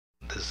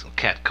this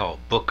cat called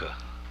Booker,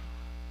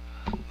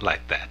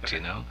 like that,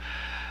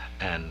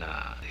 and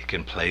he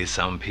can play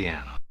some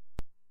piano.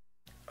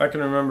 I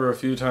can remember a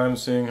few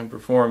times seeing him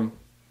perform,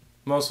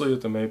 mostly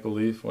at the Maple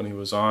Leaf when he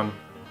was on.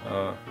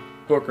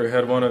 Booker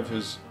had one of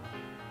his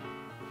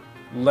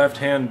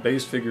left-hand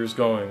bass figures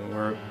going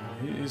where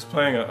he's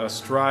playing a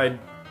stride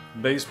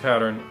bass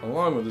pattern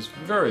along with this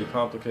very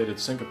complicated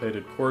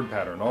syncopated chord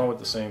pattern, all with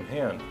the same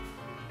hand.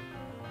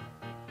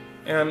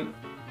 And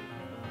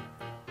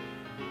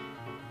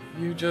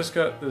you just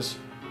got this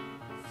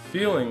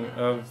feeling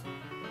of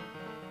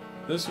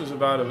this was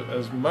about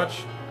as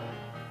much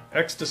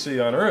ecstasy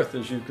on earth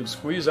as you could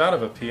squeeze out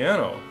of a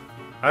piano.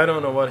 I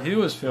don't know what he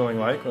was feeling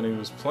like when he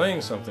was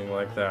playing something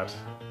like that,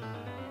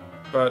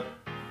 but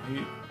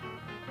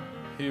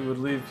he would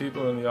leave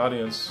people in the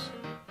audience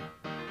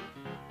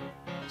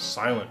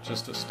silent,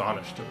 just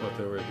astonished at what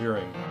they were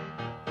hearing.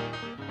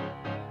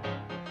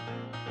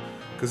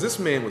 Because this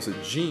man was a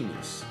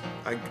genius.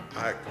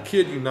 I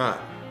kid you not.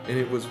 And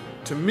it was,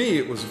 to me,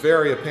 it was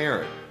very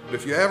apparent.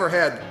 If you ever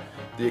had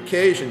the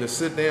occasion to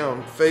sit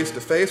down face to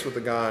face with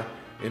a guy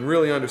and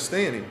really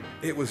understand him,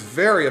 it was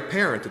very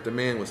apparent that the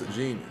man was a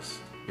genius.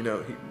 He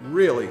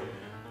really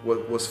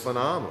was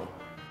phenomenal.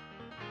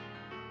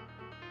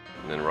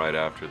 And then right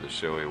after the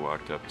show, he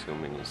walked up to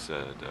me and he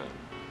said,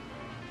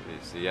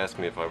 he asked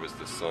me if I was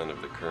the son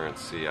of the current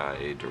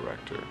CIA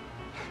director,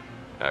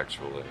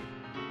 actually.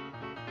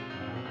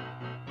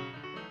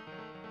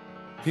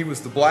 He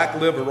was the Black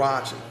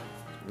Liberace,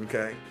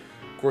 okay?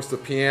 Of course, the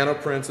Piano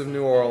Prince of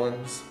New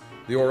Orleans,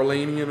 the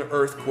Orleanian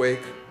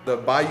Earthquake, the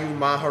Bayou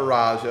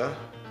Maharajah,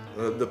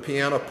 the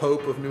Piano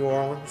Pope of New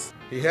Orleans.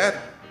 He had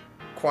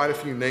quite a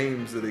few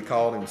names that he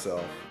called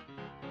himself.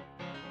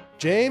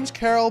 James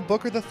Carroll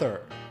Booker III,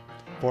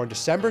 born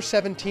December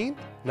 17,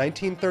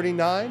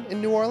 1939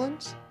 in New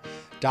Orleans,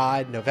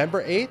 died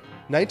November 8,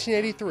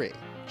 1983,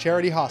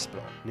 Charity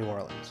Hospital, New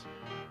Orleans.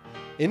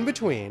 In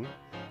between,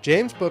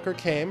 James Booker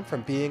came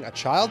from being a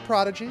child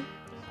prodigy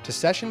to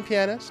session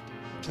pianist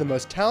to the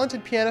most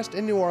talented pianist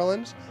in New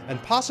Orleans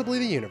and possibly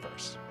the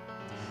universe.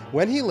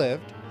 When he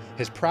lived,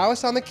 his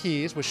prowess on the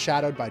keys was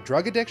shadowed by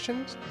drug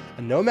addictions,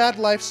 a nomad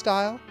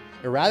lifestyle,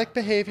 erratic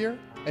behavior,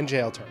 and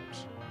jail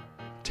terms.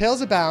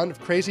 Tales abound of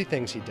crazy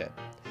things he did,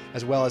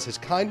 as well as his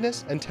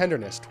kindness and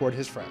tenderness toward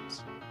his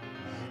friends.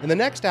 In the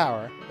next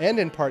hour, and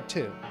in part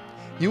 2,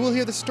 you will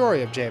hear the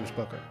story of James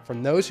Booker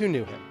from those who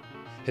knew him,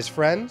 his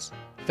friends,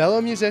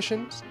 fellow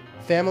musicians,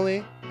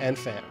 family, and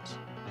fans.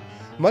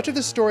 Much of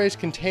the story is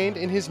contained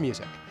in his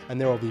music, and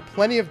there will be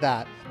plenty of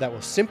that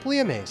will simply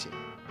amaze you.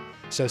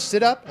 So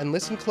sit up and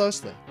listen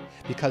closely,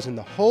 because in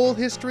the whole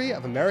history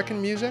of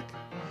American music,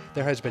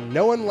 there has been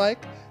no one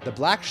like the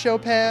Black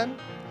Chopin,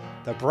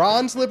 the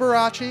Bronze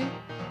Liberace,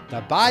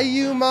 the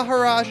Bayou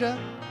Maharajah,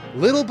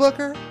 Little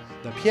Booker,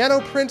 the Piano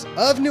Prince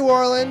of New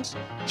Orleans,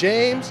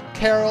 James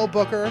Carroll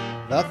Booker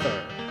III.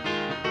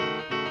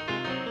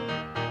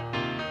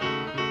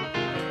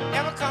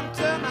 Ever come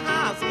to my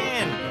house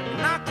again and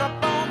knock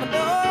up on my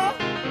door?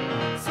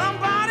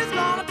 Somebody's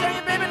gonna tell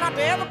you, baby, not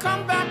to ever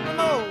come back no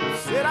more.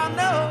 Said I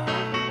know,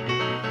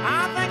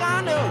 I think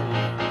I know,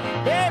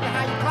 baby,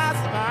 how you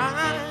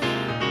classify.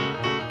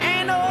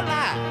 Ain't no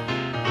lie.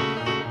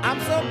 I'm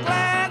so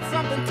glad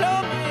something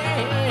told me,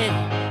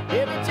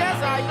 baby,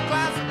 just how you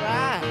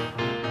classify.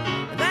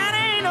 That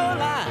ain't no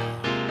lie.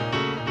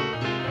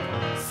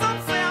 Some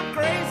say I'm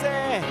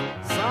crazy,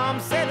 some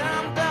say that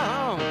I'm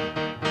dumb.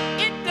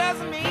 It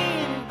doesn't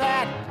mean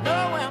that I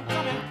know where I'm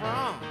coming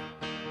from.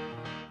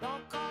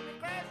 Don't call me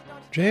crazy, don't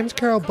you? James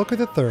Carroll Booker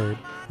III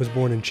was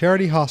born in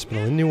Charity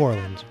Hospital in New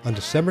Orleans on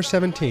December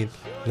 17,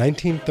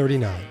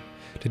 1939,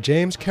 to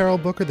James Carroll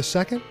Booker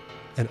II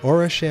and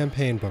Ora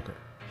Champagne Booker.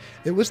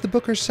 It was the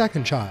Booker's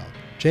second child.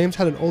 James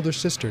had an older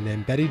sister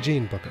named Betty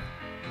Jean Booker.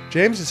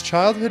 James's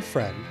childhood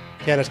friend,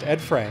 pianist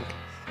Ed Frank,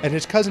 and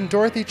his cousin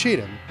Dorothy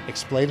Cheatham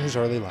explain his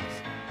early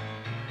life.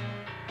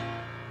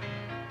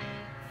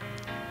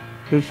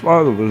 His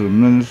father was a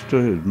minister,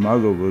 his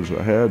mother was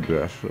a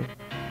hairdresser,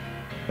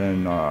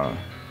 and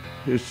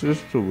his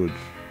sister was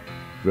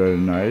very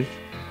nice.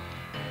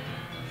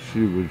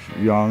 She was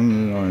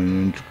young,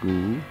 and in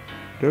school.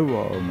 They were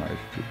all nice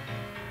people.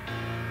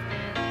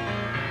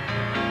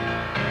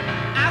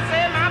 I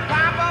said my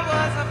papa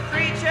was a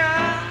preacher.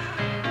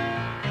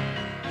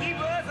 He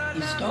was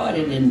a He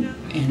started in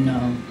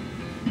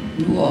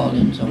New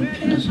Orleans on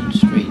Innocent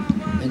Street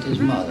with his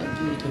mother.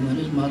 He was with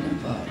his mother and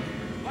father.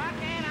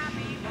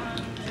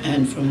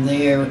 And from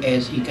there,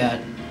 as he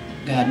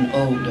gotten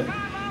older,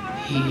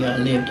 he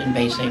lived in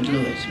Bay St.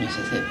 Louis,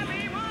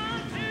 Mississippi,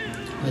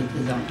 with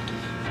his auntie.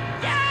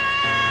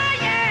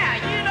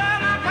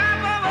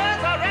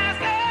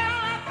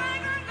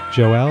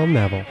 Joel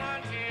Neville.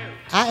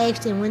 I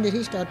asked him when did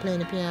he start playing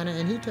the piano,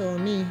 and he told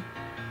me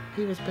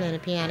he was playing the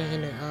piano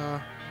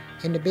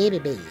in the baby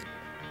bed.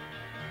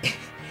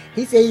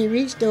 He said he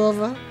reached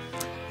over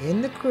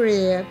in the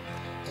crib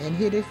and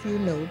hit a few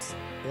notes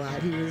while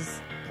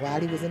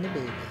he was in the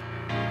baby.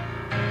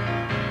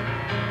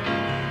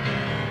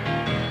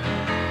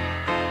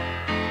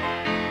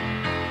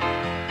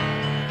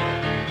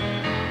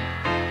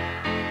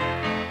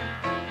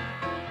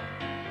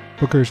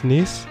 Booker's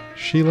niece,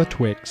 Sheila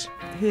Twiggs.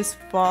 His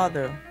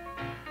father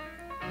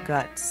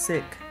got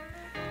sick.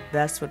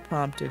 That's what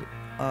prompted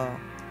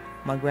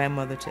my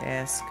grandmother to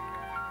ask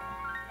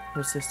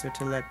her sister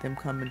to let them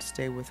come and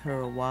stay with her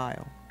a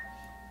while.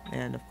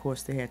 And of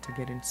course they had to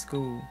get in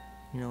school,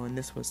 and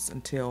this was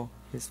until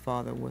his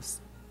father was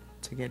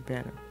to get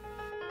better.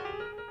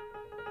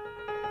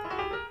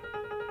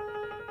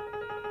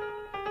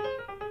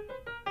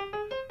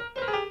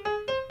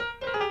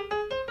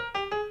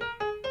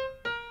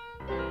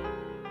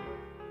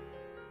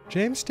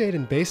 James stayed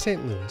in Bay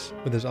St. Louis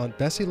with his Aunt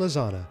Bessie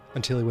Lozana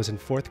until he was in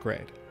 4th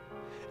grade.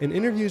 In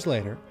interviews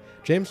later,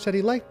 James said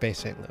he liked Bay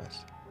St.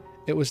 Louis.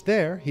 It was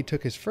there he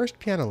took his first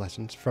piano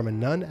lessons from a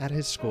nun at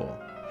his school.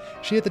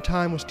 She at the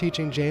time was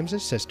teaching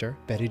James's sister,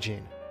 Betty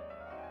Jean.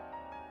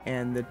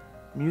 And the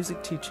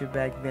music teacher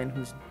back then,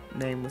 whose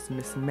name was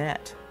Miss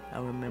Matt, I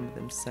remember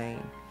them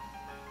saying,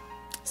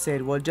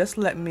 said, well, just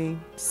let me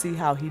see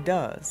how he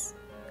does.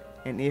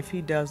 And if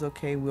he does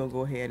okay, we'll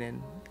go ahead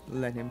and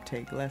let him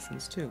take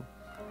lessons too.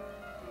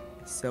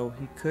 So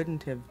he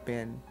couldn't have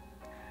been,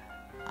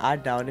 I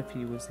doubt if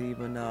he was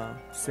even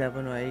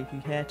 7 or 8. He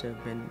had to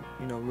have been,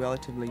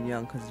 relatively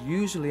young, because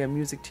usually a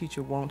music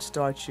teacher won't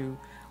start you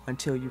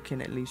until you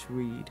can at least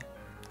read.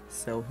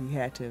 So he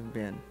had to have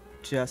been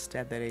just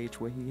at that age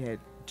where he had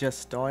just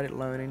started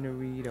learning to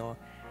read, or,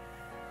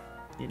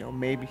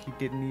 maybe he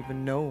didn't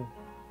even know,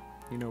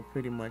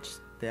 pretty much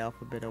the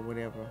alphabet or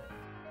whatever.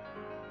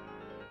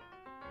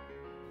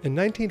 In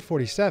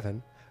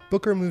 1947,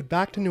 Booker moved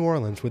back to New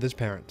Orleans with his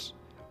parents.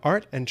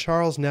 Art and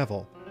Charles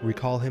Neville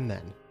recall him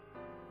then.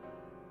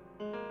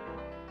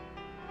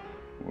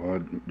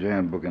 Well,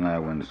 James Booker and I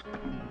went to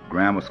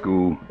grammar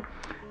school,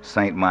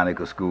 St.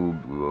 Monica School.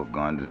 We were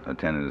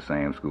attending the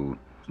same school.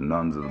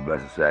 Nuns of the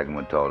Blessed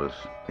Sacrament taught us.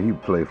 He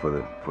played for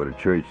the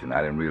church, and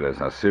I didn't realize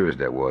how serious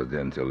that was then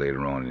until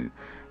later on.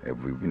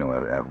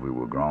 After we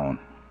were grown,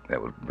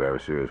 that was very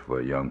serious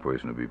for a young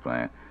person to be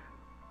playing.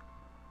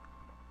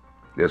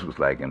 This was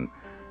like in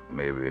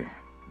maybe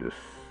the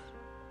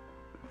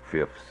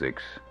 5th,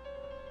 6th,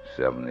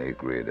 7th, 8th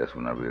grade. That's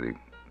when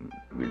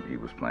he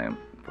was playing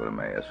for the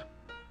Mass.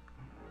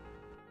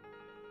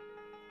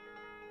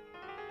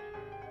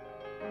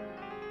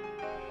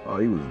 Oh,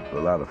 he was a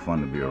lot of fun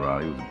to be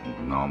around. He was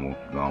a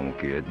normal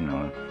kid,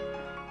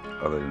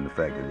 other than the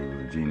fact that he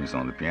was a genius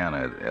on the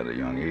piano at a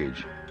young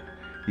age.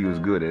 He was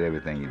good at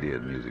everything he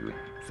did musically.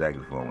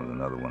 Saxophone was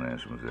another one of the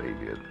instruments that he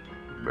did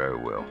very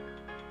well.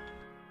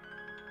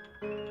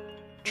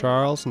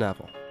 Charles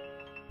Neville.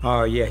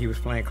 Oh, yeah, he was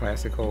playing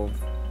classical.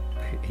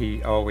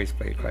 He always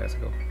played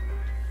classical.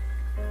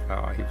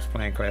 He was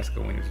playing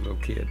classical when he was a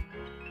little kid.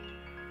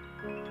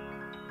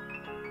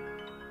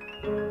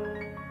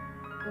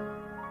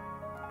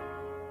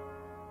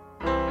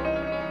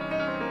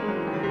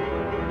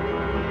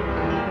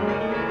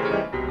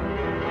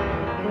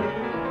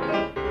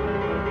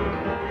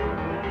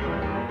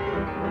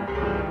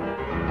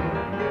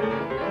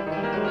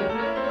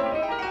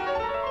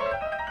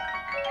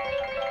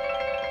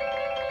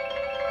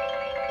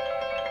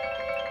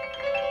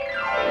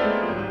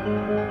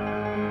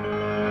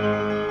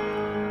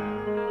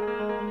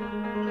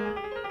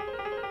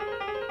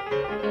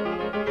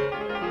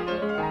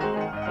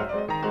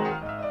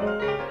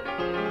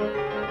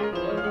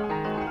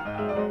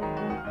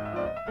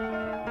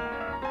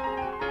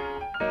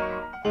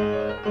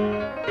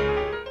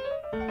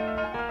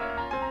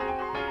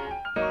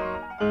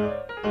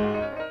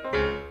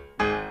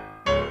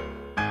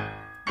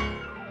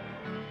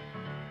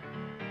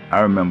 I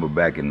remember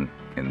back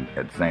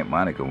at St.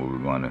 Monica when we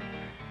were going to,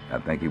 I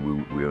think we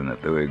were in the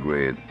 3rd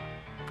grade,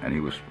 and he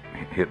was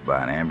hit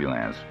by an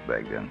ambulance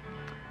back then.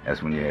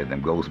 That's when you had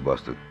them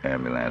Ghostbuster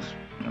ambulance,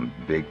 a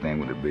big thing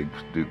with the big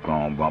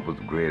chrome bumpers,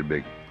 great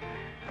big,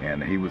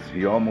 and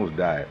he almost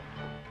died.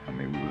 I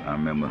mean, I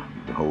remember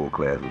the whole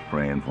class was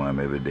praying for him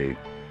every day,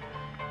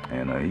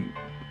 and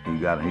he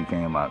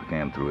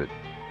came through it.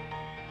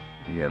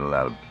 He had a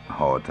lot of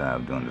hard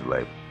times during his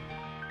life.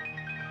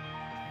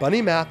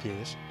 Bunny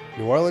Matthews,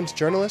 New Orleans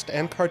journalist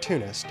and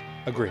cartoonist,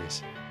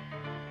 agrees.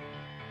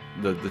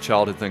 The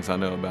childhood things I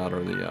know about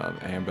are the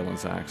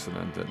ambulance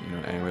accident, that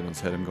ambulance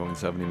hit him going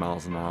 70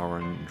 miles an hour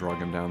and drug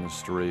him down the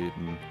street,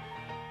 and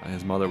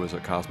his mother was a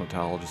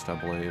cosmetologist,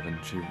 I believe, and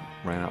she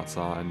ran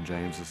outside, and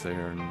James was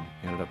there, and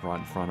he ended up right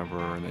in front of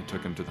her, and they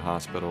took him to the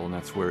hospital, and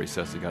that's where he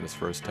says he got his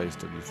first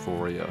taste of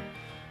euphoria,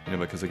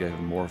 because they gave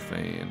him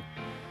morphine.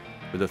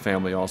 But the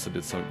family also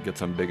did get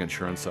some big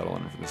insurance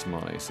settlement for this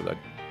money, so that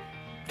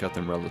kept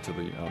them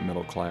relatively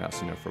middle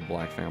class, for a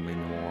black family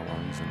in New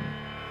Orleans.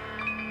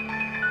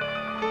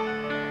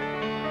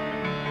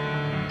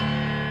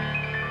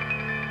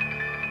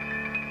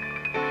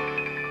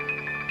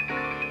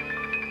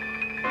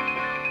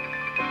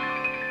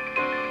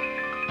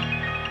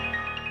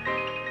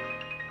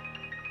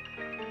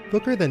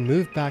 Booker then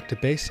moved back to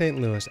Bay St.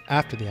 Louis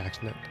after the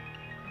accident.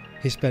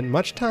 He spent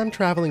much time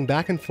traveling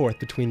back and forth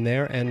between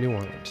there and New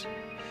Orleans.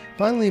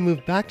 Finally, he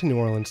moved back to New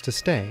Orleans to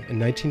stay in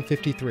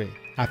 1953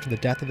 after the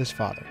death of his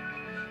father.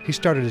 he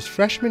started his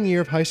freshman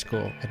year of high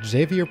school at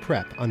Xavier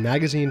Prep on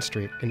Magazine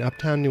Street in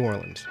uptown New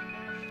Orleans.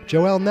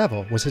 Joel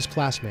Neville was his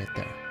classmate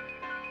there.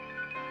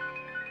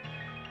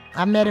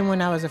 I met him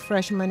when I was a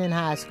freshman in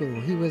high school.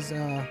 He was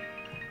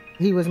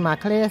my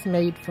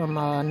classmate from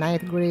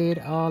 9th grade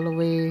all the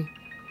way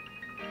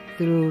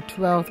through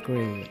 12th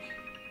grade.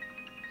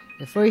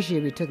 The first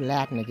year we took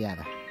Latin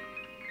together.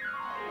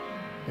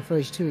 The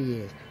first 2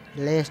 years.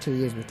 The last 2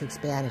 years we took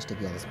Spanish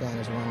together,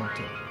 Spanish 1 and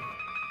 2.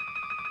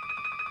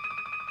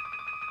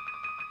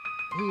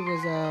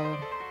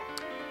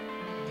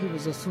 He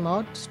was a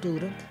smart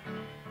student,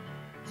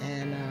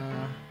 and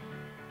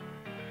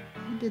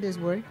he did his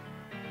work.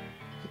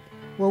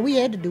 Well, we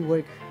had to do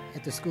work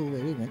at the school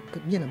where we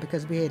went,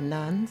 because we had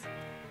nuns,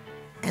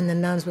 and the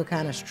nuns were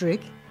kind of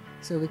strict,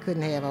 so we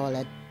couldn't have all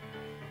that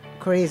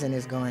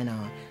craziness going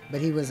on.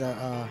 But he was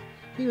a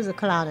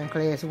clown in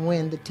class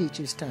when the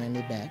teachers turned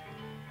their back.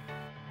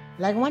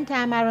 Like one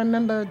time, I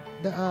remember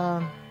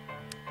a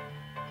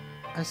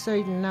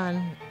certain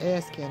nun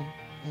asking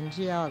in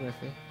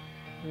geography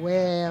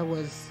where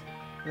was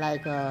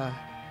like a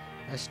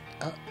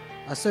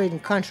certain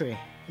country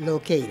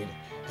located,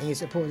 and you're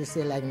supposed to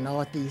say like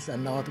northeast or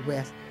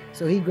northwest.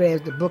 So he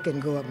grabs the book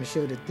and go up and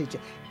show the teacher,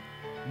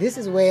 this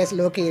is where it's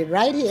located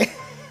right here,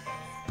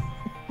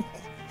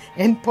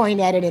 and point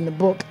at it in the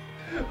book.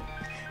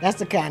 That's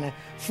the kind of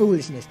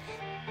foolishness.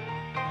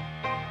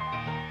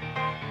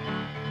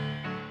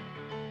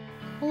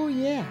 Oh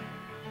yeah,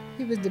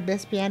 he was the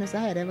best pianist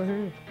I had ever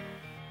heard.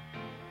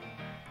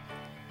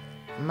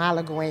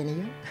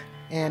 Malagueña,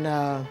 and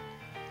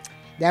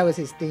that was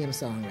his theme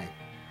song, right?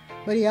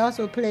 But he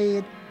also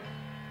played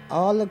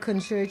all the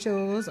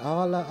concertos,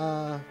 all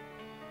the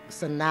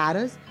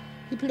sonatas.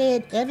 He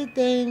played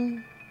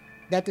everything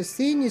that the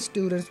senior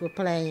students were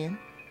playing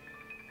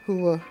who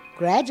were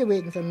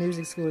graduating from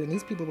music school, and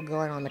these people were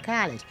going on to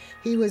college.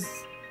 He was,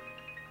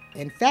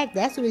 in fact,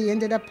 that's who he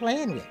ended up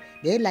playing with.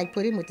 They'd like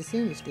put him with the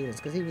senior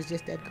students because he was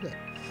just that good.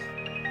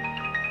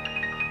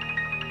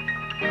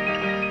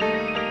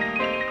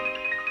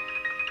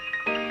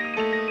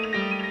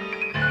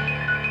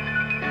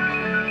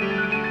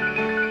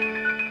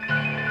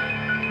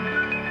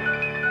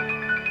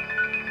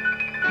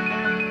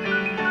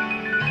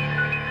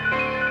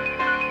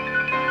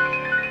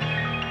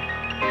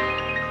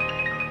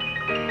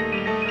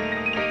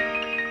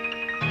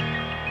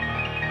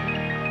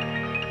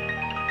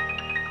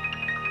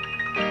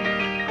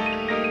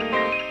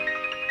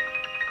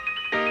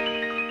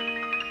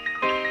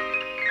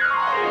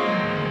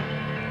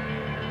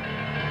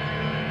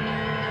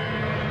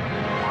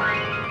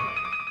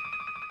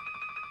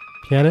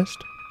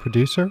 Pianist,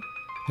 producer,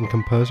 and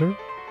composer,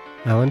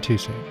 Alan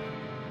Toussaint.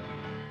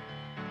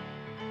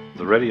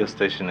 The radio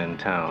station in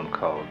town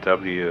called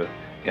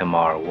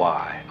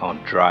WMRY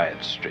on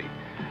Dryad Street.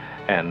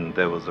 And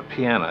there was a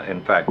piano.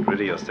 In fact,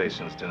 radio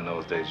stations in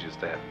those days used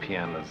to have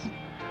pianos,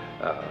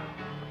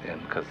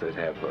 because they'd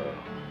have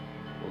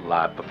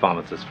live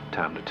performances from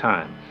time to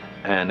time.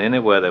 And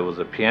anywhere there was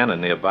a piano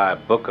nearby,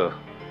 Booker,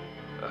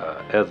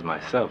 as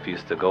myself,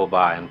 used to go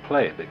by and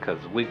play, because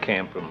we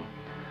came from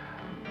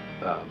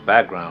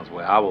backgrounds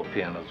where our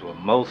pianos were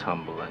most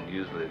humble and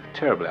usually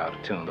terribly out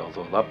of tune, those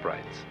old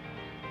uprights.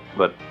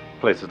 But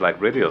places like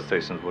radio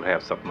stations would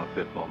have something a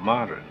bit more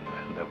modern,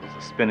 and there was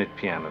a spinet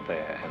piano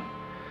there, and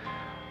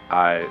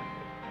I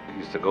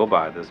used to go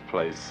by this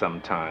place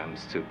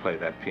sometimes to play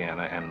that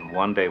piano, and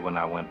one day when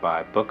I went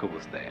by, Booker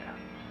was there.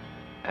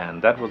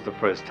 And that was the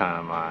first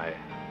time I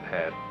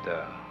had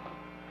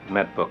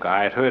met Booker.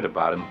 I had heard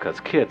about him because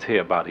kids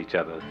hear about each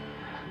other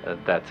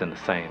that's in the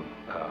same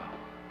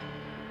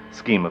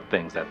scheme of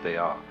things that they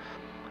are.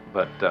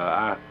 But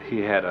he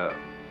had a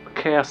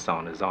cast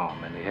on his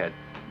arm, and it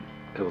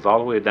was all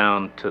the way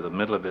down to the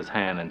middle of his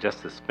hand, and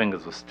just his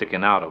fingers were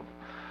sticking out of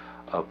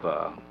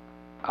the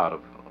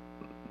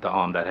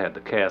arm that had the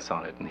cast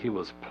on it, and he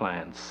was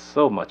playing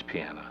so much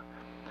piano.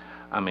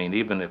 I mean,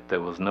 even if there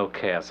was no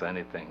cast or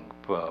anything,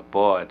 for a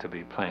boy to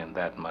be playing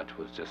that much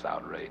was just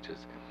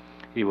outrageous.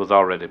 He was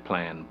already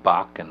playing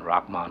Bach and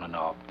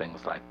Rachmaninoff,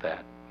 things like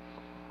that,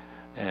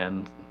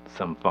 and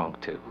some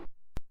funk too.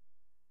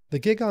 The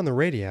gig on the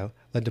radio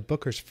led to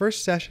Booker's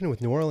first session with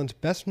New Orleans'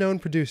 best-known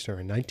producer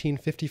in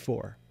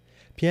 1954.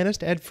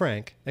 Pianist Ed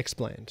Frank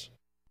explains.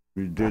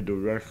 We did the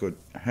record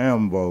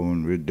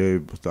Hambone with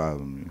Dave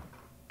Bartholomew.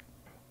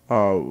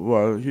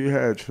 Well, he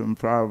had some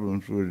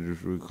problems with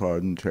his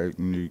recording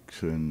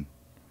techniques and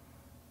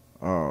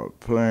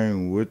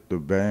playing with the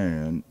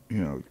band,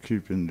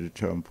 keeping the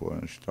tempo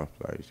and stuff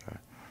like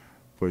that.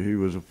 But he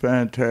was a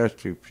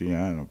fantastic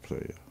piano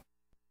player.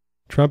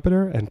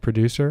 Trumpeter and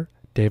producer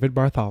David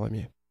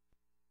Bartholomew.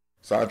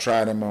 So I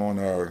tried him on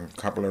a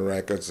couple of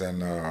records,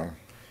 and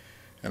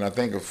I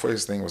think the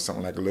first thing was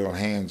something like a little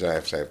hand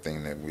jive type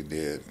thing that we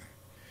did.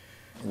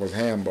 It was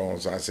Hambone,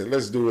 so I said,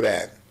 let's do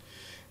that.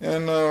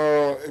 And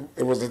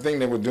it was the thing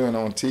they were doing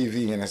on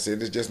TV, and I said,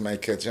 this just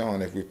might catch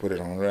on if we put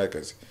it on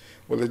records.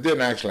 Well, it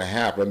didn't actually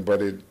happen,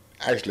 but it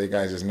actually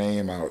got his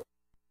name out.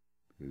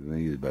 When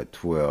he was about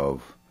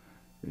 12,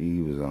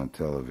 he was on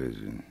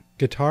television,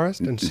 guitarist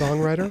and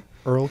songwriter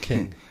Earl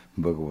King.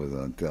 Booker was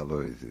on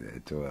television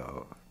at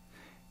 12,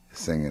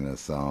 singing a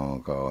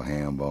song called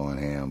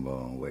Hambone,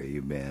 Hambone, where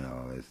you been,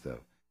 all that stuff.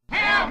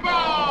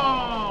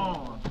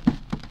 Hambone!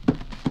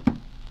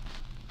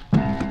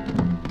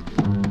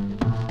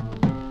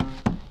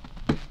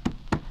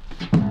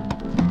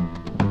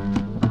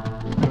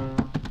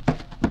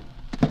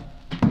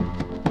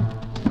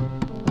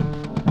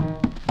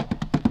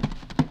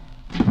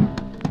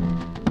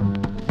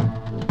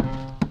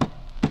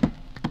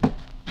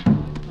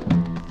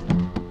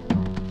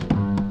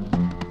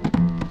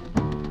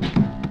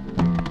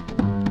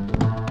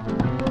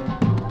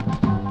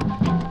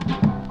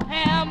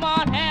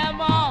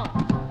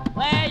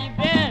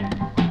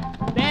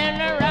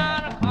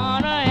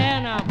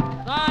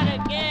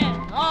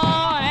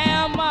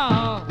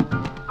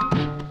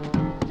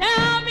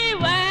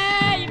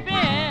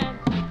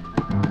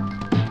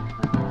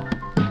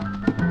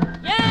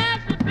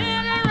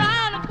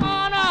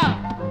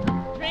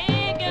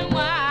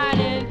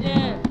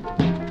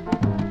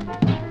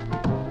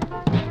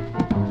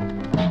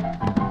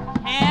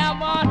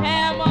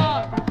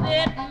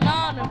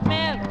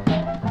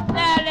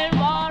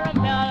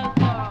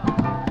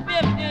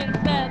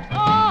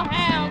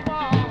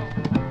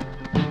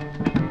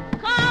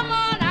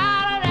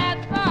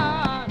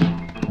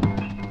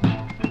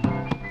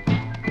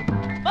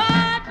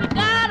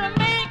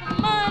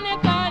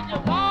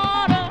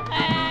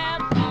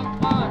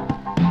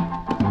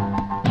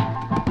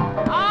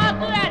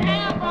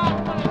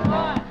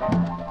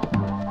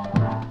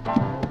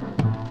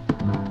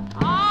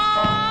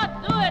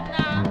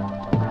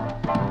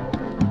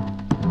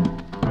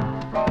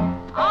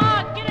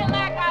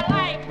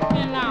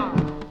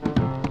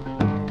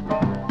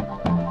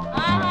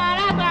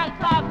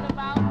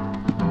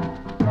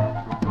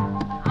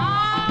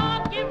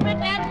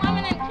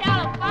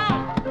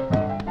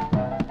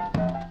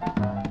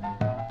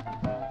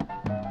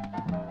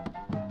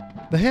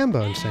 The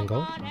Hambone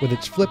single, with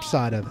its flip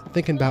side of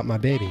Thinkin' About My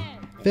Baby,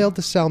 failed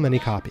to sell many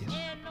copies.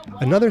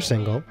 Another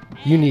single,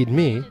 You Need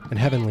Me and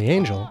Heavenly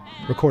Angel,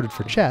 recorded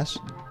for Chess,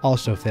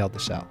 also failed to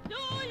sell.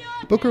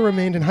 Booker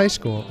remained in high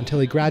school until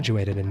he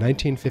graduated in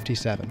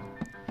 1957.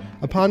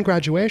 Upon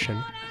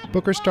graduation,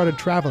 Booker started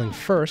traveling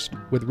first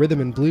with rhythm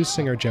and blues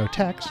singer Joe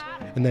Tex,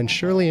 and then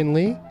Shirley and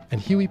Lee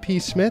and Huey P.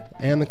 Smith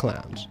and the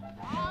Clowns.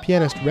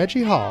 Pianist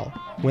Reggie Hall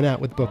went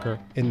out with Booker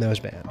in those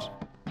bands.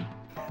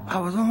 I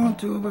was on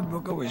tour with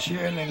Booker with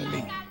Shirley and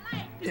Lee.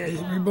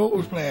 Yeah, we both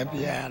was playing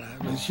piano.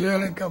 When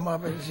Shirley come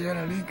up and Shirley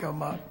and Lee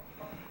come up,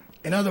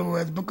 in other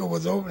words, Booker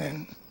was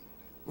opening,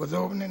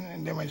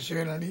 and then when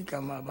Shirley and Lee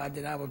come up,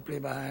 I would play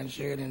behind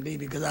Shirley and Lee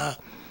because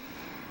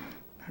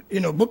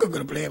Booker could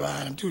have played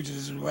behind him too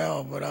just as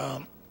well. But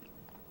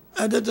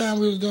at that time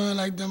we was doing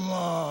like them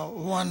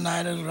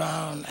one-nighters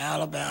around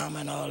Alabama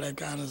and all that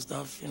kind of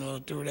stuff,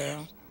 through there.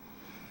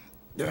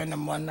 During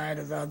them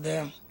one-nighters out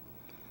there.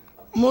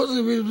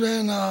 Mostly we was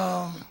playing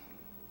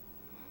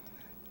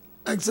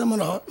like some of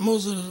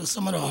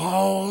the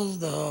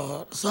halls,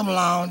 some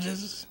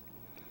lounges.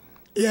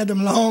 You had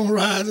them long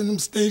rides in them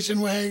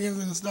station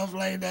wagons and stuff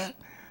like that.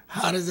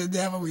 Hot as the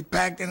devil, we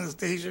packed in the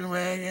station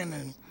wagon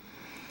and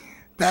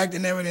packed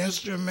in there with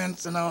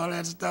instruments and all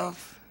that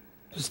stuff.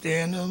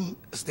 Stay in the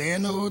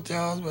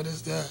hotels, but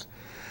it's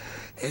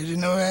as you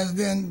know,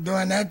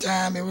 during that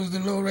time, it was the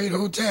low-rate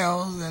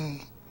hotels,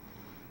 and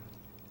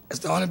it's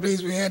the only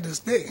place we had to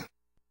stay.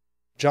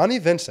 Johnny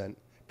Vincent,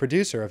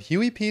 producer of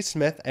Huey P.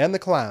 Smith and the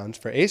Clowns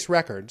for Ace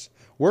Records,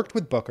 worked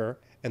with Booker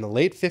in the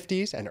late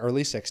 50s and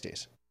early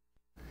 60s.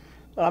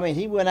 I mean,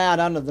 he went out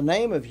under the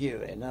name of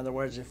Huey. In other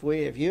words, if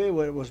Huey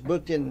was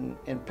booked in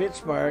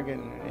Pittsburgh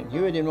and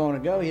Huey didn't want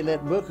to go, he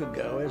let Booker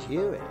go as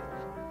Huey.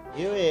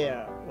 Huey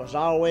was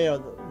always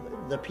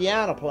the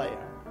piano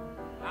player.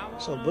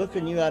 So Booker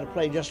knew how to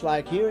play just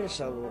like Huey,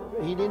 so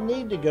he didn't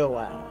need to go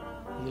out.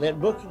 He let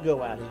Booker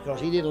go out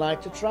because he didn't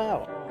like to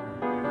travel.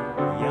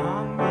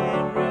 Young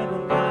man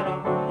rhythm got a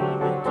hold of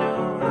me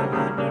too. I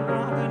got the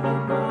rockin'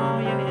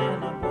 pneumonia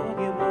and a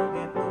boogie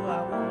woogie boo.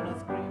 I wanna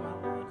scream, I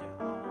want you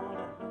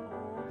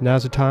all.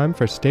 Now's the time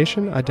for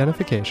station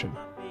identification.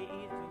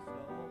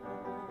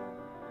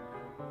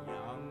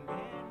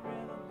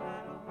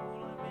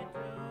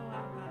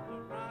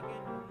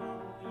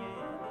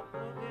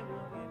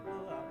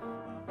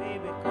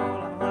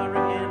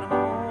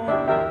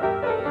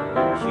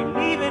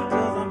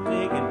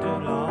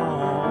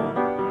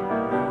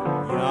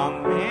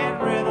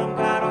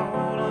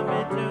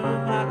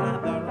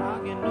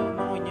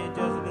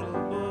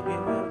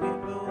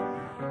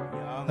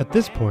 At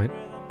this point,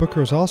 Booker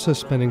was also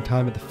spending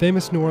time at the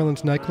famous New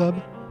Orleans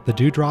nightclub, the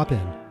Dewdrop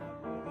Inn.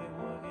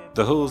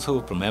 The who's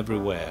who from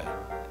everywhere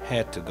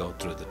had to go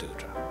through the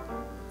Dewdrop.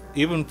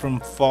 Even from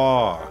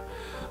far,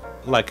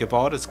 like if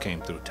artists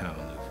came through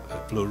town,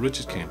 if Blue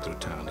Richard came through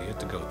town, he had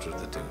to go through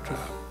the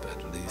Dewdrop,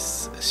 at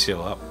least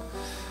show up.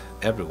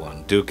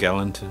 Everyone, Duke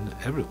Ellington,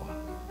 everyone.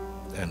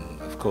 And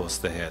of course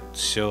they had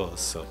shows,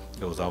 so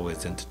there was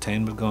always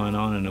entertainment going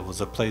on, and it was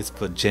a place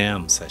for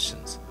jam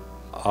sessions.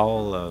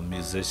 All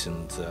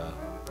musicians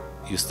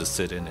used to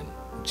sit in and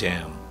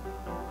jam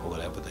or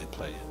whatever they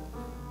played.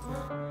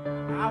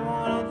 I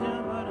wanna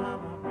jump, but I'm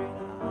afraid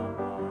I'll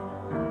fall.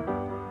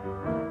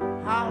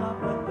 Holler,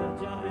 but the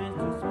joint's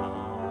too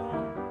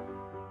small.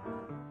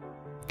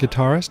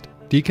 Guitarist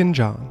Deacon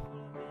John.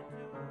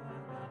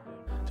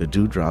 The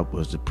Dewdrop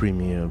was the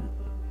premier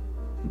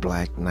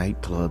black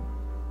nightclub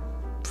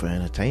for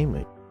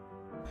entertainment,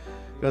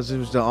 because it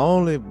was the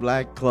only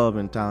black club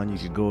in town you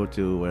could go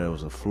to where it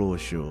was a floor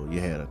show.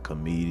 You had a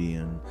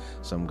comedian,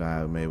 some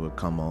guy maybe would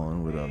come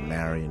on with a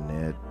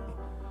marionette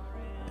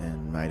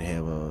and might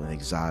have an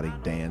exotic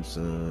dancer,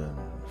 and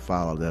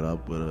follow that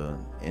up with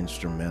an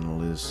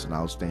instrumentalist, an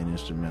outstanding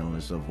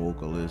instrumentalist, a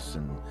vocalist,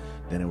 and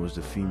then it was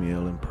the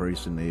female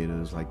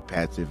impersonators like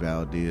Patsy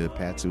Valdez.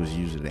 Patsy was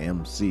usually the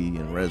MC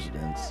in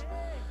residence,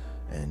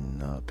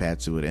 and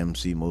Patsy would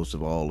MC most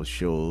of all the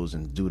shows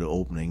and do the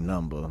opening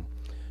number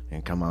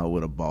and come out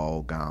with a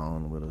ball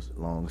gown with a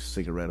long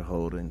cigarette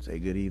holder and say,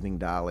 "Good evening,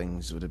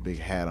 darlings," with a big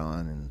hat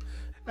on.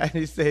 And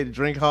he said,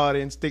 "Drink harder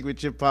and stick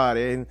with your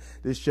party." And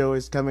this show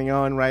is coming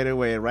on right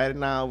away. Right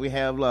now we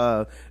have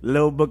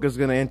Lil Booker's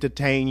going to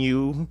entertain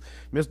you,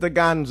 Mr.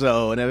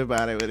 Gonzo. And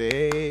everybody would,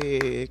 "Hey,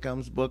 here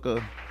comes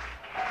Booker."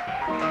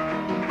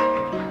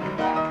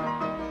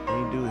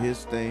 He'd do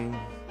his thing.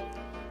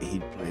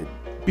 He'd play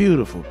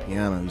beautiful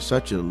piano. He's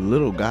such a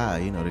little guy,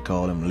 you know, they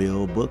call him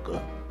Lil Booker.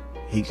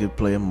 He could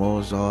play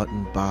Mozart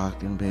and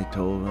Bach and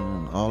Beethoven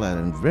and all that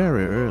at a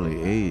very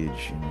early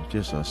age. And it's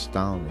just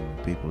astounding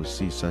when people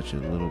see such a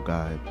little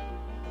guy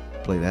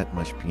play that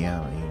much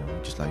piano, you know,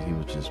 just like he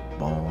was just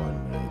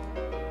born with it.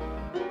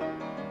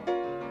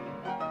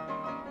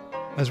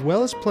 As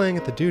well as playing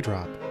at the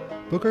Dewdrop,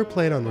 Booker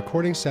played on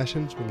recording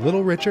sessions with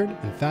Little Richard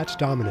and Fats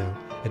Domino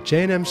at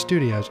J&M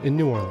Studios in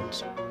New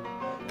Orleans.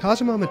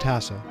 Cosimo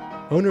Matassa,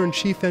 owner and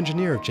chief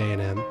engineer of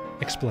J&M,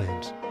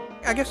 explains.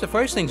 I guess the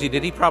first things he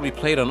did, he probably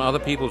played on other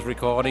people's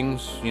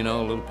recordings, you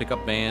know, little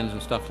pickup bands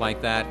and stuff like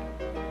that.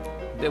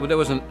 There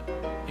was an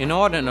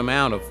inordinate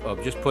amount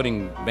of just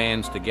putting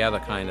bands together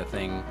kind of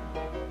thing,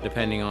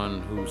 depending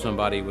on who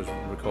somebody was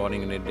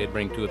recording, and they'd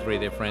bring 2 or 3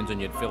 of their friends and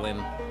you'd fill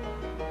in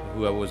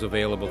whoever was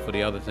available for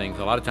the other things.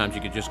 A lot of times you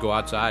could just go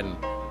outside and,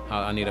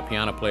 "I need a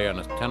piano player and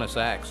a tenor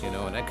sax," you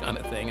know, and that kind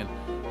of thing, and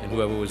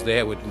whoever was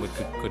there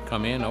could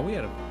come in. We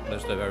had a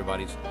list of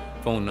everybody's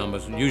phone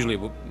numbers, usually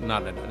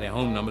not their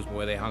home numbers, but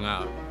where they hung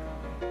out.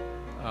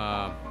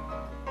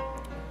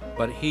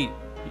 But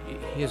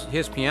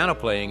his piano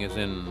playing is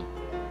in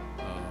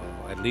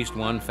at least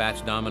one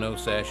Fats Domino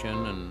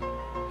session,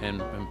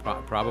 and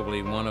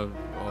probably one of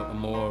or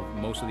more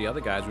most of the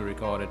other guys we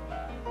recorded.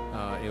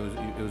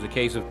 It was a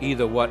case of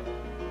either what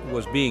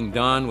was being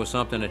done was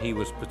something that he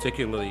was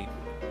particularly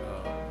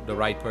the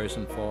right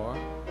person for,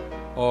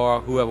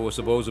 or whoever was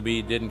supposed to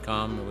be didn't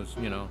come. It was,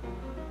 you know,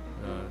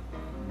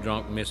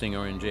 drunk, missing,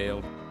 or in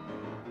jail.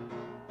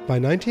 By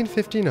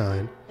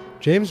 1959,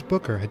 James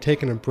Booker had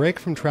taken a break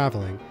from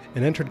traveling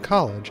and entered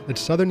college at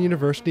Southern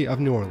University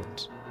of New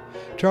Orleans.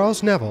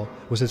 Charles Neville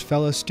was his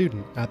fellow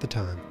student at the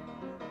time.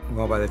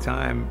 Well, by the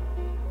time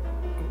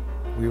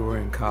we were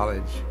in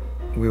college,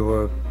 we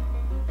were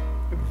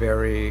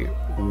very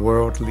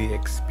worldly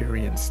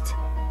experienced.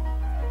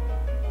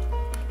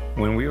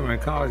 When we were in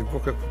college,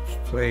 Booker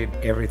played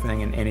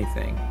everything and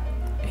anything.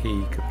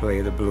 He could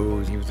play the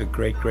blues. He was a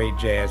great, great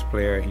jazz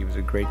player. He was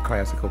a great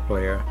classical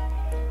player.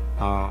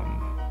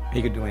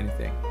 He could do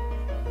anything.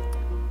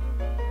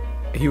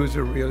 He was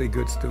a really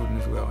good student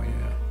as well,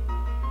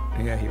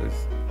 yeah. Yeah, he was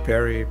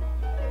very,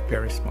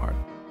 very smart.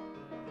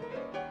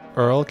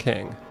 Earl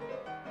King.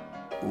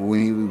 When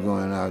he was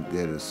going out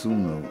there to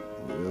Suno,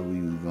 wherever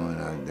he was going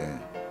out there,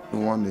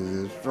 one of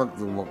the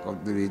instructors walked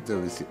up to me and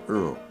told me, said,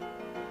 "Earl,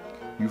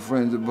 you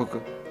friends with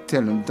Booker?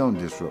 Tell him don't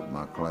disrupt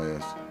my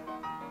class.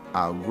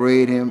 I'll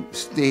grade him,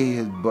 stay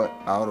his butt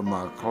out of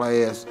my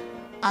class.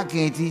 I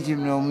can't teach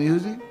him no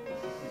music.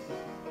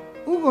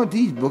 Who's gonna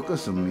teach Booker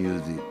some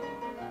music?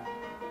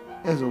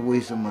 That's a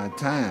waste of my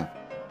time."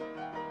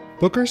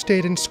 Booker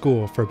stayed in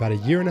school for about a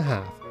year and a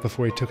half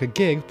before he took a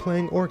gig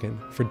playing organ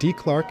for Dee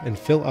Clark and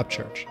Phil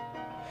Upchurch.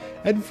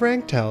 Ed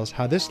Frank tells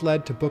how this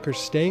led to Booker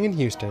staying in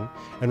Houston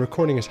and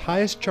recording his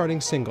highest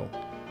charting single,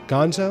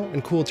 Gonzo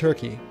and Cool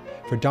Turkey,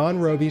 for Don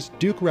Robey's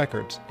Duke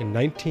Records in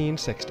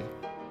 1960.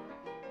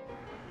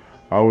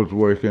 I was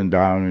working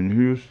down in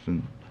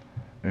Houston,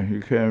 and he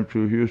came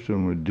to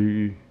Houston with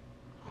Dee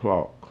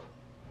Clark,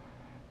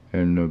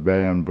 and the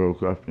band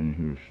broke up in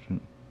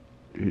Houston.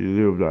 He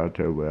lived out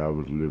there where I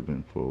was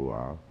living for a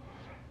while.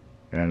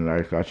 And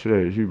like I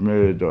said, he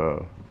made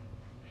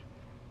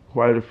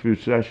quite a few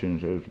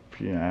sessions as a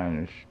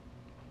pianist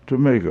to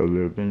make a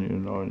living, you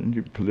know, and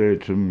he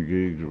played some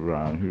gigs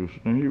around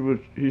Houston.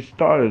 He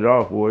started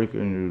off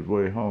working his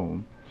way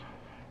home,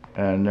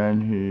 and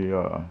then he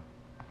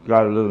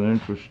got a little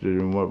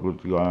interested in what was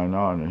going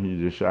on, and he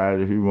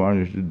decided he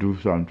wanted to do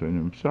something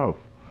himself.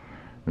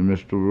 And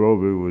Mr.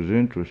 Roby was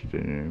interested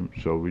in him,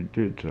 so we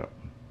did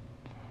something,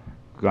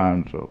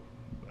 Gonzo.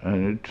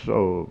 And it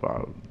sold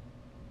about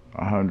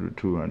 100,000,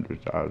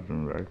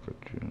 200,000 records,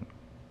 you know.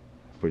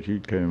 But he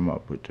came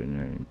up with the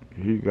name.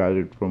 He got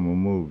it from a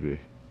movie.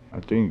 I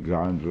think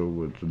Gonzo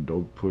was a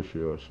dope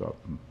pusher or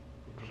something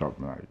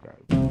like that.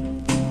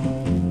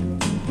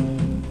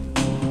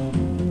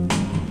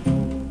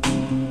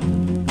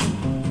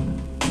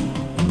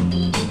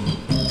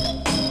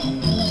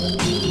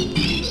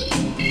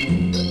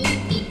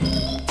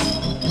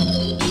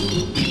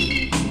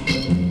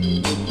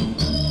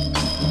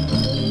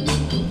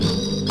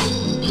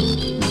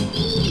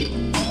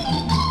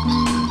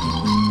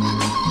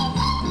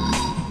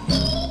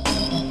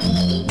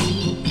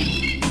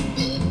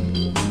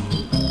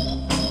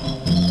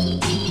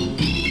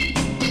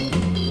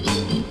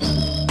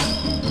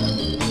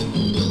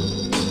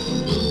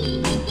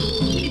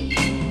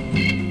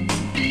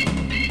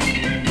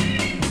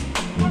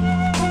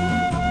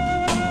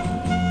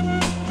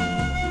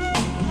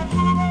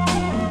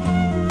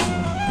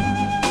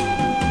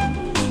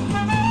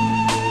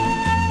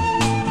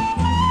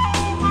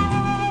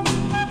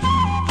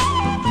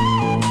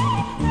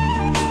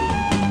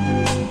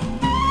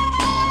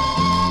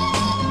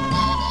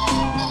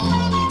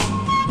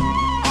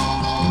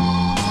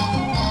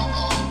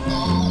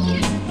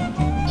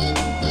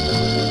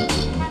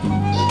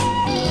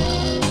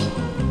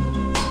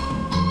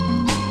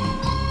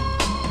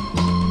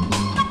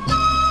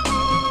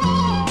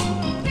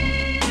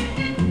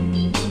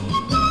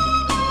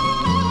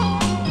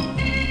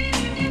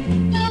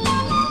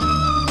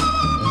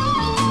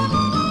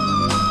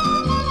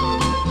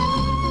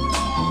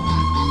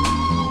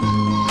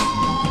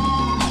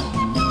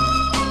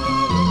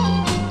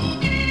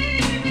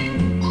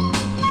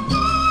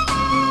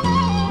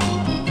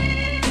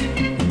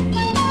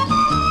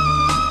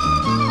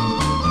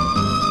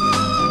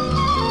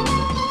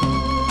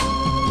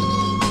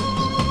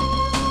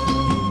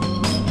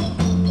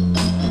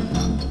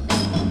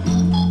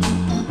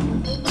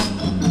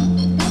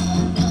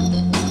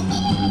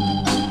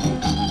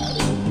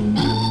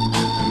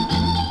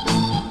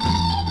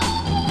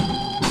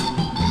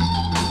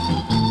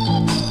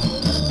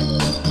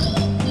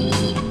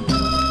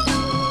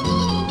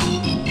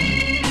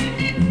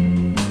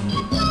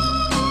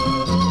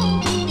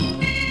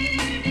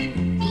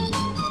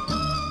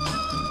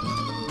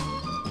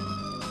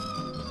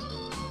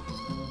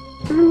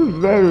 He was a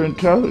very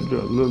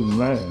intelligent little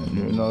man,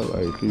 you know,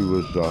 like he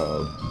was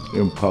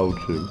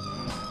impulsive.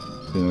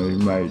 You know, he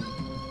might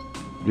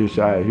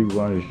decide he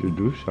wanted to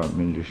do something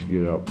and just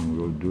get up and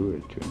go do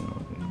it, you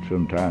know. And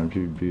sometimes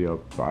he'd be up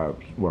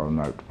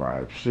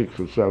 6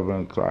 or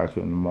 7 o'clock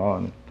in the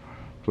morning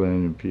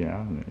playing the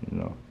piano, you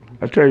know.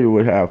 I tell you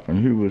what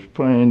happened. He was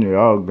playing the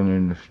organ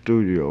in the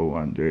studio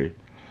one day,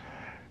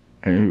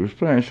 and he was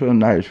playing so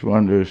nice,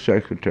 one of the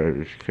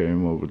secretaries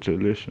came over to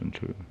listen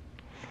to him.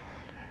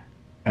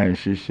 And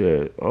she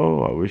said,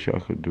 "Oh, I wish I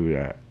could do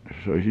that."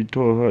 So he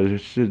told her to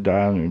sit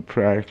down and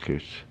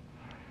practice.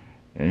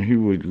 And he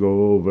would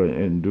go over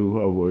and do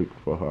her work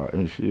for her,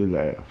 and she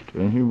laughed.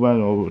 And he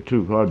went over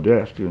to her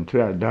desk and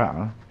sat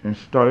down and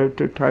started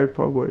to type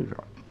her work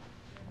up.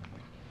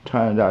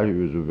 Turned out he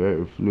was a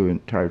very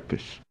fluent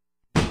typist.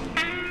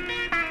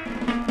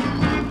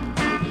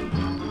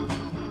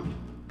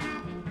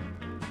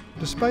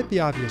 Despite the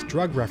obvious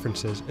drug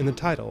references in the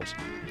titles,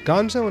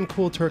 Gonzo and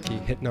Cool Turkey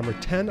hit number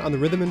 10 on the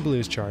rhythm and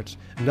blues charts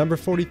and number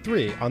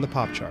 43 on the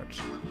pop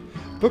charts.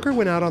 Booker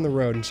went out on the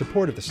road in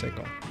support of the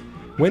single.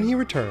 When he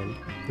returned,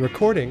 the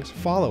recordings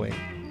following,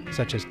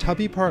 such as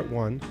Tubby Part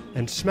 1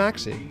 and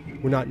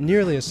Smacksy, were not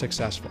nearly as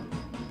successful.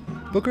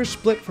 Booker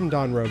split from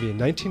Don Roby in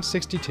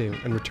 1962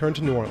 and returned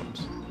to New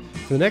Orleans.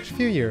 For the next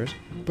few years,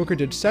 Booker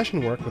did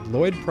session work with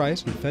Lloyd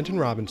Price and Fenton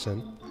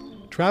Robinson,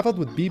 traveled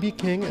with B.B.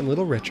 King and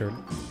Little Richard,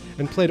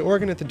 and played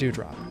organ at the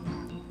Dewdrop.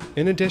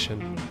 In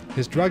addition,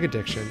 his drug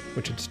addiction,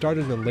 which had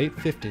started in the late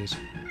 50s,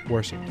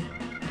 worsened.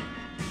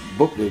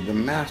 Booker, the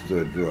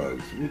master of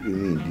drugs. What do you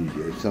mean,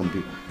 DJ? Some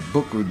people.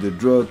 Booker, the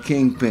drug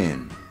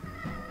kingpin.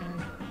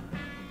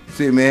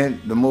 See,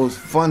 man, the most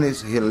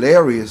funniest,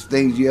 hilarious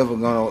things you ever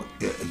gonna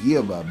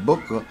hear about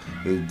Booker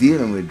is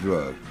dealing with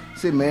drugs.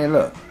 See, man,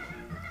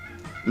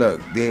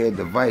 look, they had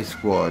the Vice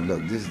Squad.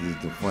 Look, this is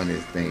the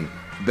funniest thing.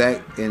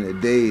 Back in the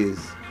days,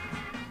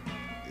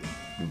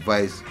 the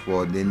Vice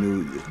Squad, they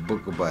knew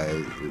Booker by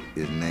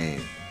his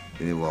name.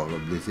 And they walk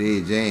up, they say,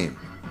 "Hey, James,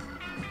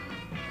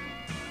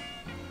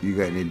 you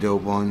got any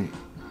dope on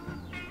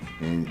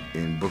you?"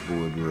 And Booker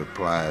would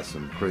reply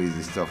some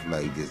crazy stuff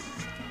like this.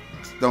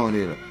 Stone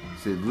it up.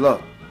 Said,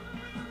 "Look,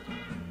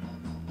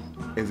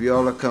 if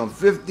y'all have come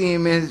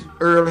 15 minutes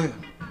early,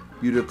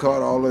 you'd have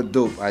caught all the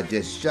dope. I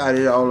just shot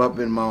it all up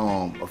in my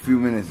arm a few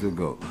minutes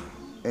ago."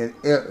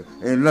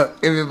 And look,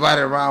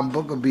 everybody around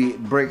Booker be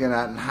breaking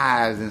out in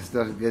hives and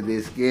stuff because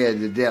they're scared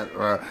to death.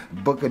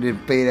 Booker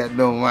didn't pay that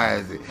no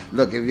mind. Said,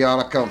 "Look, if y'all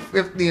have come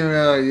 15 minutes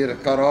early, you'd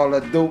have caught all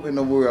the dope in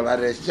the world. I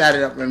just shot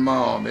it up in my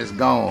arm. It's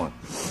gone."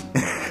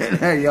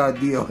 Now y'all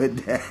deal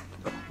with that.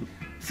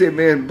 See,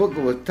 man,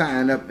 Booker was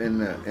tying up in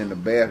the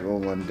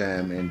bathroom one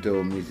time and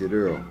told me, he said,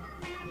 "Earl,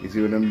 you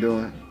see what I'm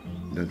doing?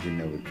 Don't you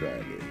never try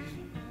this."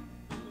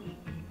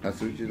 I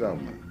said, "What you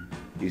talking about?"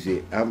 He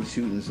said, "I'm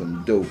shooting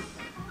some dope.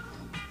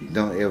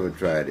 Don't ever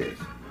try this.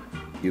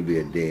 You'll be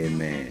a dead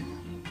man."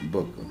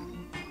 Booker.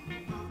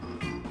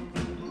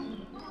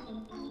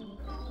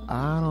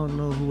 I don't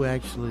know who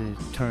actually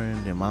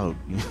turned him out,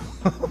 you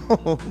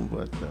know,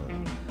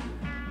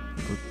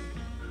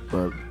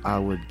 but I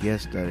would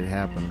guess that it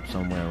happened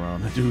somewhere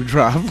around the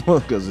Dewdrop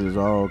because there's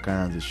all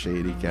kinds of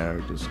shady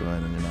characters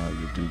going in and out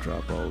of the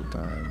Dewdrop all the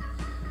time.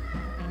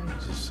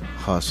 Just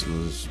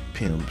hustlers,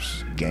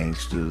 pimps,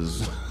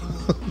 gangsters,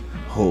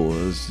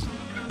 whores.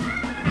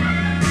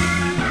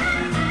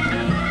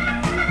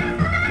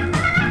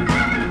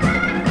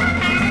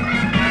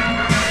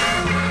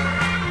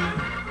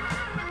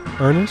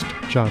 Ernest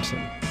Johnson.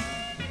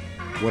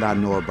 What I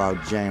know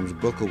about James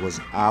Booker was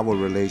our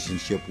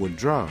relationship with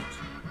drugs.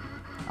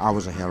 I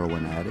was a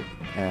heroin addict,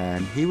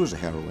 and he was a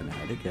heroin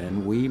addict,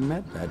 and we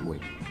met that way.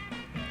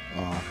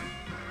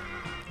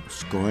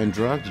 Scoring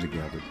drugs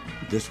together.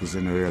 This was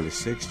in the early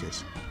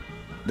 60s.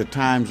 The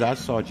times I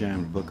saw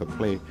James Booker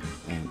play,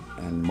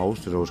 and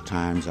most of those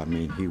times, I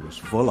mean, he was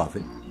full of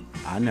it.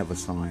 I never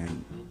saw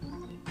him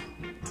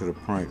to the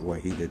point where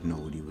he didn't know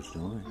what he was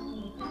doing.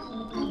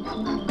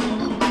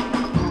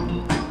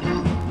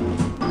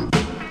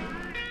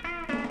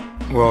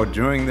 Well,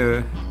 during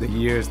the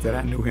years that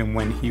I knew him,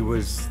 when he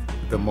was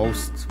the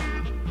most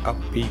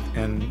upbeat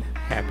and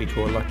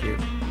happy-go-lucky,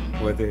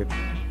 were the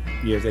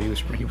years that he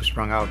was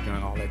sprung out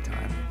during all that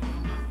time.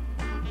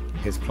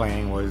 His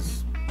playing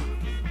was,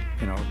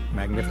 you know,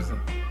 magnificent.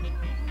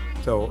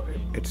 So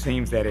it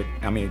seems that it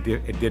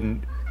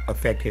didn't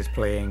affect his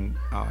playing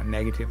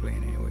negatively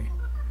in any way.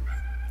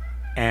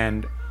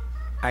 And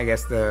I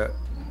guess the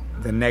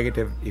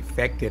negative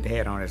effect it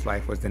had on his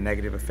life was the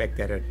negative effect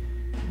that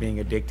being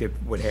addicted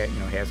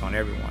has on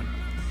everyone.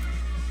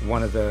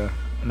 One of the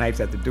nights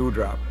at the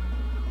Dewdrop,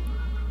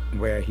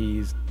 where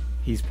he's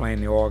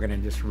playing the organ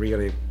and just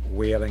really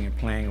wailing and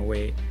playing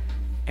away,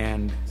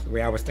 and the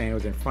way I was standing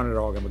was in front of the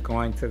organ, but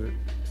going to the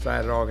side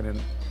of the organ,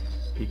 and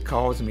he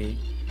calls me,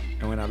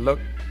 and when I look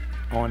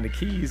on the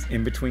keys,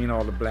 in between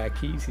all the black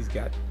keys, he's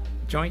got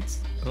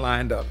joints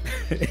lined up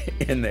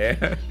in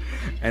there,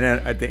 and then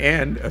at the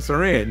end a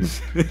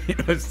syringe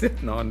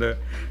sitting on the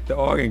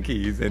organ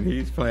keys, and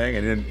he's playing,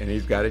 and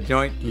he's got a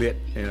joint lit,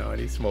 and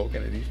he's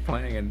smoking, and he's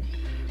playing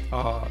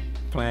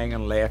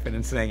and laughing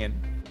and singing.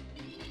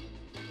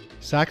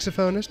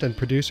 Saxophonist and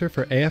producer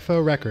for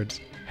AFO Records,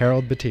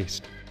 Harold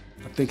Batiste.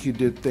 I think he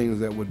did things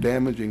that were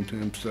damaging to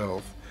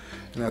himself,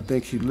 and I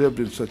think he lived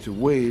in such a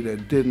way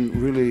that didn't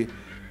really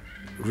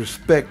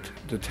respect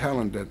the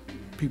talent that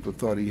people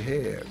thought he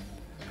had.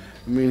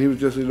 I mean, he was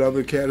just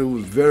another cat who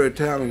was very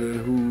talented,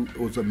 who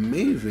was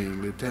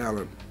amazingly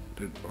talented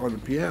on the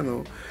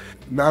piano.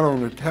 Not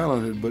only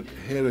talented, but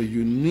had a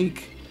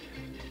unique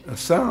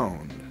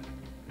sound.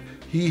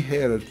 He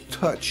had a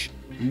touch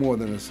more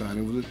than a sound.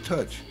 It was a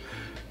touch.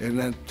 And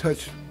that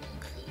touch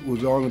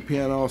was on the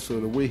piano also,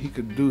 the way he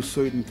could do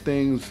certain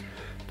things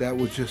that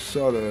would just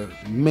sort of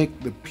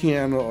make the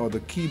piano or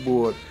the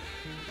keyboard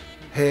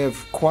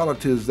have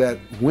qualities that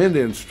wind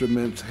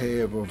instruments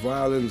have or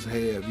violins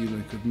have. You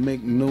know, could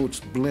make notes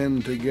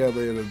blend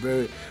together in a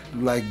very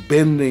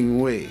bending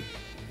way.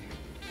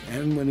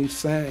 And when he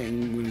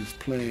sang, when he's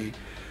playing,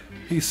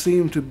 he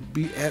seemed to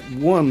be at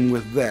one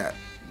with that,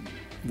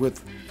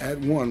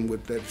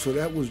 So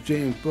that was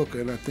James Booker,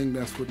 and I think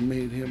that's what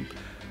made him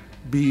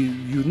be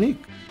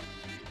unique.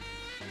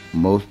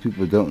 Most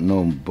people don't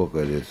know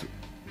Booker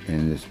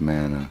in this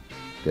manner,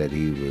 that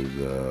he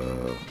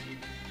was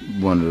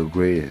one of the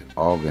greatest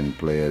organ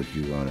players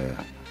you're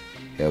gonna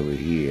ever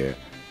hear.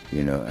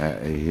 You know,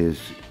 his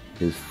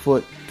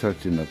foot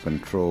touching the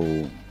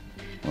control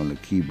on the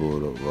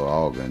keyboard of the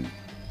organ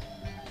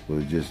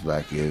was just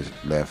like his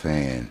left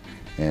hand,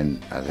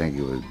 and I think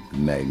it was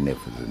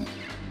magnificent.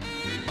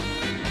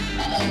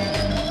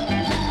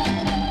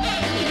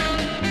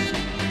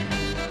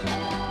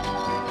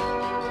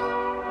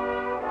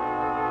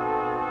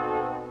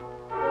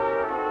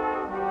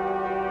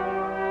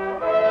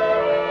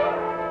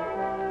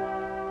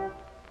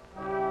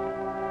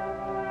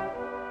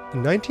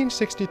 In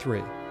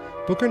 1963,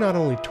 Booker not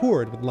only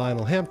toured with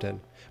Lionel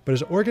Hampton, but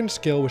his organ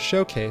skill was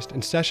showcased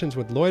in sessions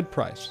with Lloyd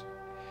Price.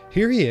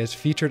 Here he is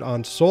featured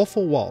on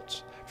Soulful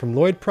Waltz from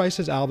Lloyd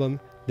Price's album,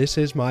 This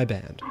Is My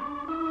Band.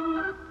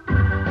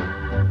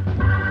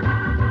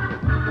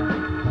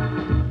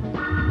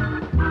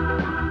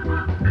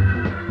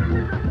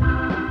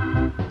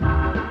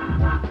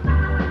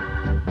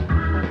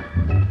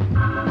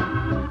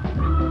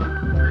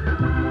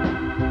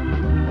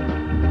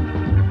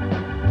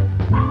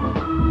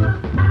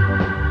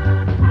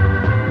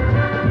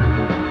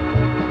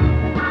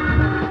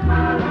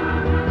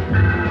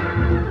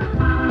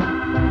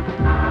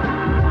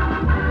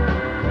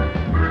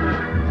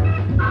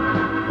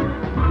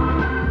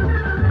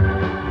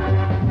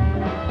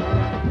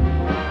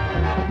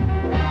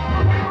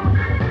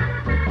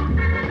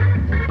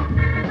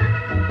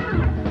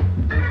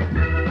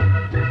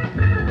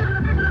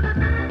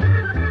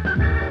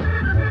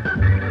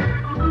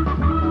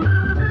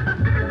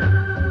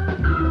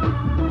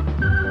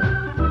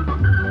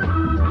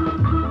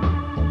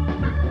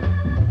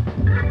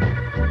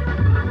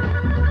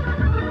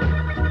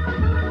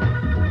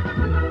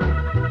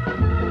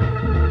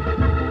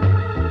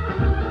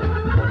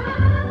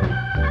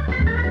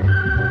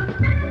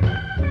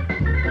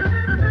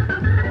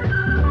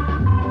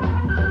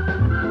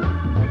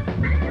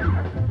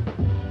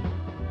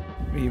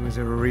 was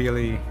a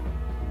really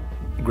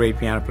great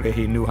piano player.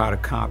 He knew how to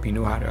comp, he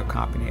knew how to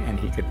accompany, and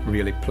he could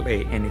really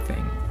play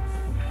anything.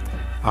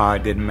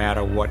 It didn't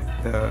matter what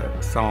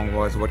the song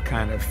was, what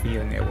kind of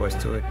feeling there was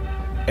to it.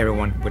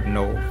 Everyone would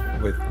know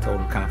with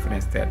total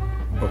confidence that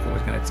Booker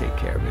was going to take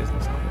care of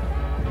business on it.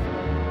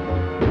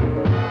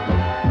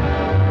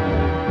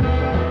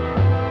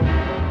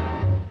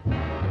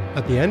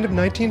 At the end of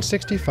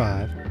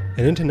 1965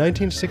 and into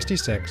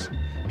 1966,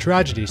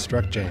 tragedy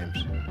struck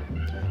James.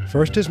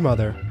 First his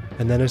mother,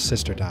 and then his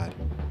sister died.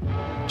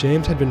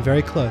 James had been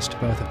very close to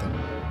both of them.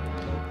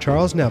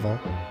 Charles Neville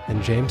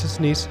and James's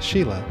niece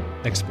Sheila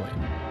explain.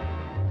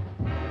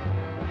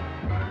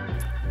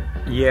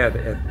 Yeah,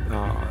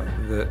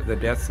 the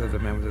deaths of the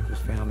members of his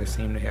family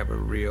seemed to have a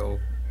real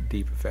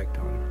deep effect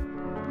on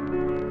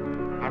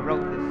him. I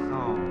wrote this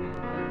song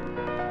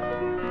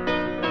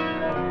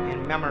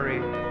in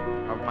memory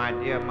of my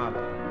dear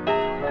mother.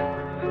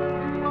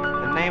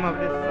 The name of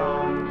this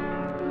song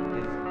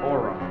is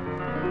Aura.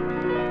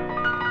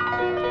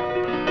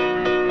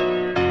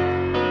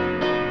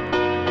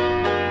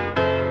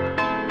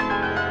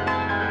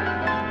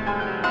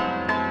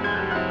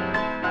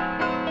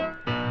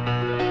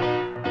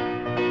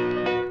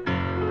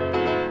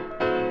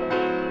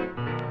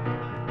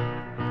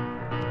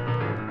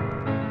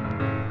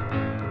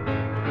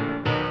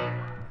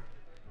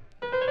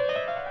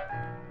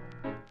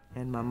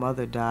 And my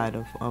mother died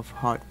of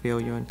heart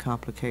failure and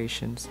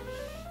complications.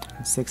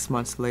 And 6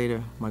 months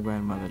later, my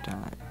grandmother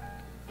died.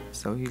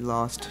 So he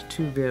lost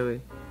two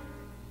very,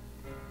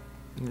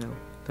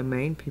 the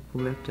main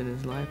people left in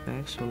his life,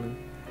 actually,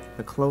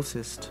 the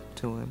closest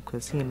to him,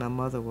 because he and my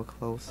mother were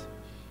close,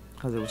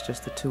 because it was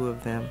just the two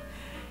of them.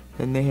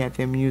 Then they had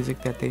their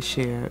music that they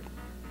shared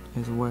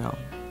as well.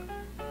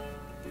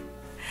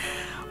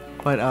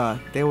 But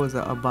there was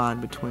a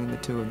bond between the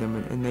two of them,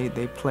 and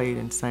they played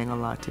and sang a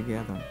lot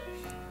together.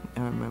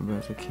 I remember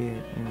as a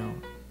kid,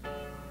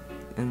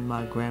 in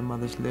my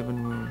grandmother's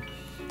living room,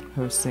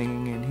 her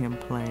singing and him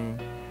playing,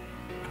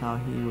 how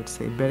he would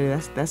say, "Betty,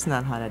 that's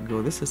not how that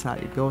goes. This is how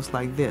it goes,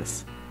 like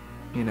this,"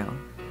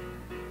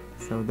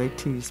 So they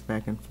teased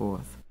back and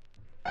forth.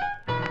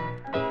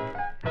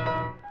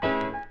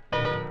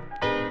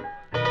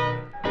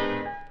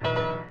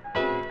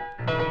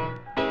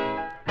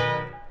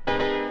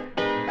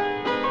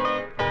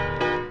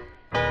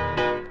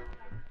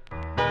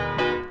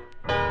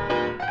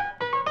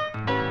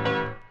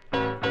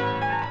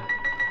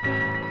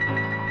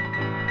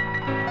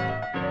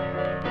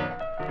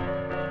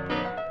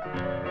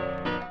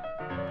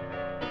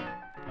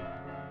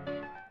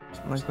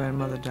 My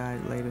grandmother died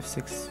later,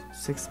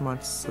 six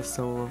months or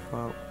so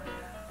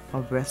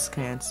of breast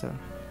cancer.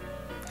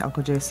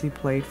 Uncle J.C.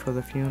 played for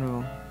the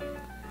funeral,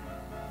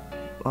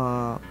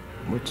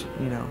 which,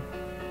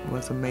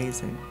 was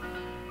amazing.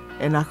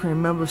 And I can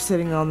remember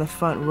sitting on the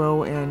front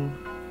row and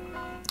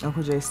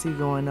Uncle J.C.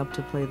 going up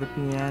to play the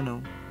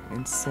piano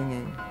and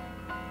singing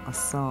a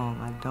song.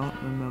 I don't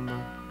remember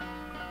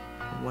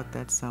what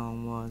that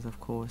song was, of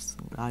course.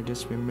 I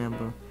just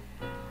remember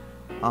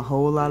a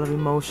whole lot of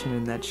emotion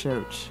in that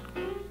church.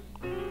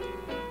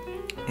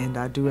 And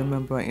I do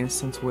remember an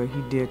instance where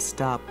he did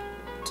stop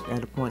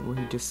at a point where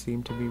he just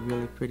seemed to be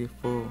really pretty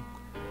full.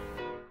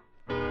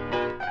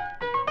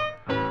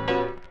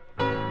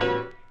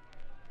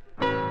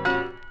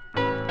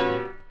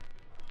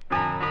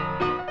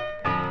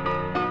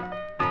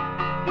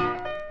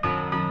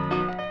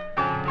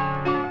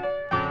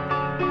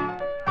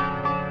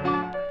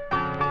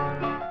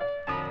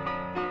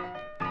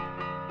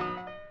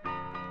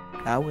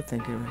 I would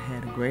think it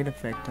had a great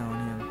effect on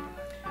him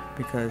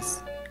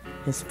because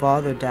his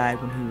father died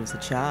when he was a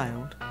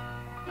child.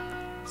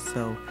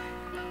 So,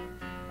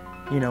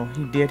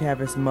 he did have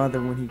his mother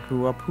when he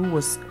grew up who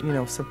was,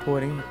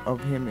 supporting of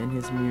him in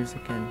his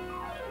music, and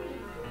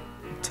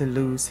to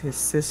lose his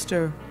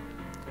sister,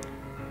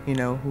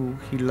 who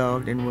he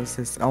loved and was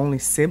his only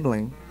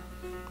sibling,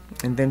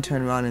 and then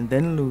turn around and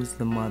then lose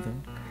the mother,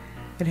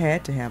 it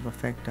had to have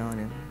effect on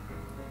him,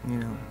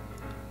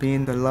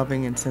 Being the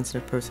loving and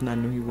sensitive person I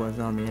knew he was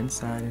on the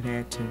inside, it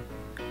had to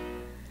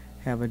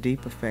have a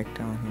deep effect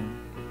on him,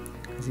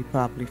 because he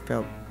probably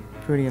felt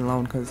pretty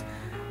alone, because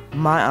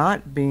my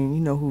aunt,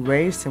 being, who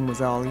raised him,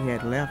 was all he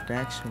had left,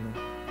 actually.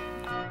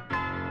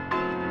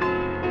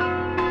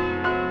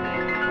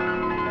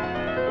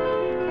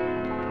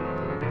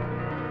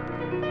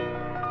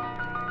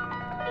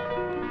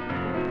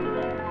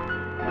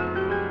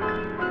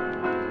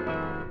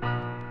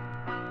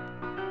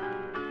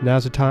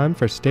 Now's the time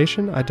for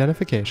station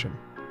identification.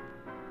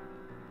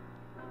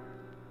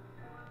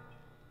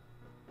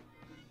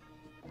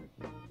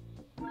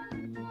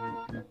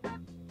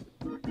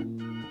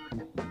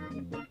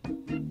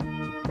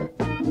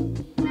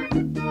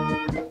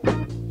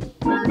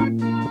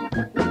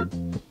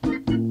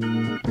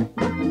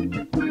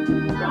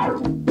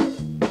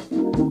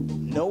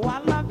 No, I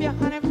love you,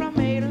 honey, from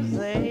A to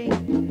Z,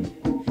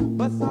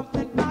 but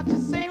something about you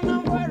seem to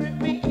worry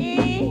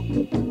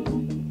me.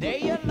 Day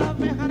you love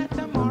me, honey,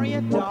 tomorrow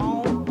you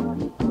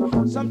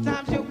don't.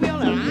 Sometimes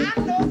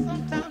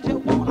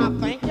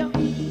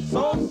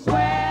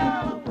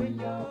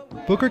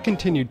Booker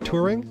continued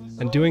touring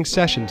and doing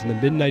sessions in the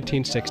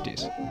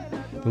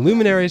mid-1960s. The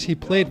luminaries he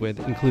played with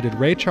included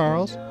Ray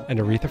Charles and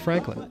Aretha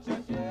Franklin.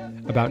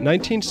 About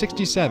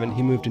 1967,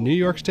 he moved to New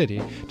York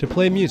City to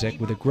play music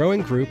with a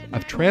growing group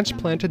of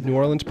transplanted New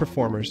Orleans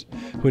performers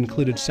who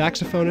included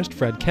saxophonist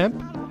Fred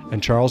Kemp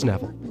and Charles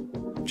Neville.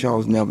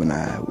 Charles Neville and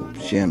I were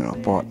sharing an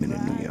apartment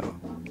in New York.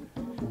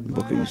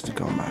 Booker used to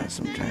come by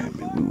sometime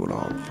and we would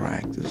all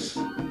practice.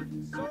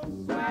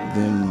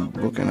 Then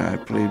Booker and I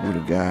played with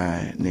a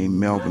guy named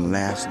Melvin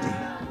Lasty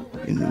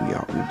in New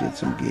York. We did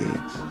some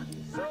gigs.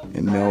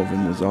 And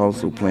Melvin was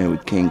also playing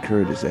with King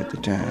Curtis at the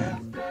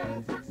time.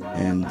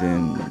 And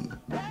then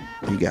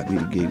he got me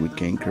the gig with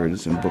King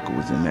Curtis, and Booker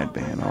was in that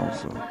band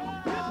also.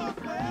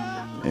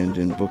 And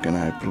then Booker and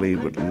I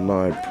played with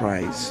Lloyd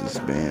Price's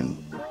band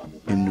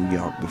in New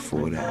York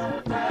before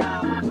that.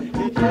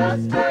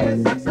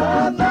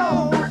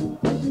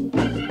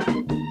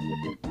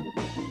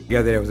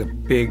 Yeah, there was a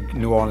big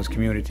New Orleans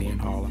community in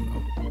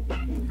Harlem.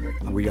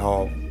 And we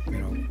all,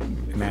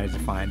 managed to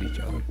find each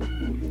other.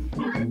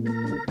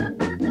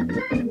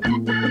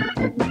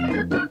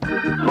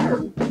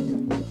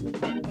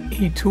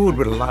 He toured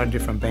with a lot of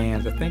different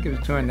bands. I think it was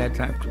during that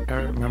time. I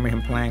remember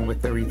him playing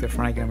with Aretha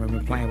Franklin. I remember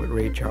him playing with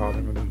Ray Charles. I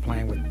remember him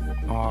playing with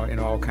in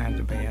all kinds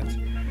of bands.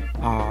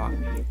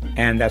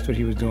 And that's what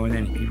he was doing.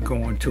 And he'd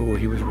go on tour.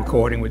 He was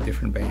recording with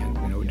different bands,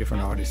 with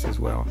different artists as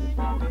well.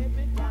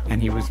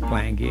 And he was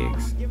playing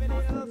gigs.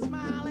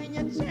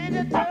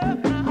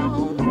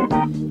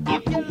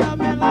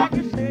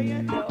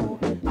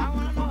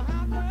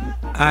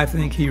 I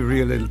think he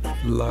really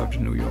loved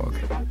New York.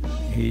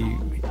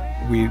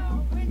 We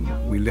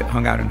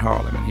hung out in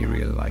Harlem, and he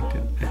really liked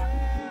it.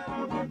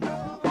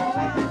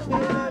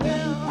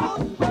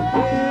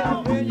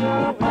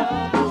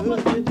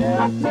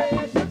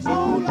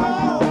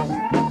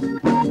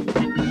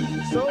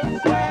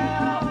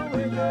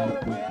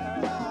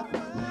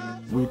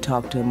 We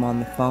talked to him on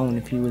the phone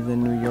if he was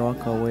in New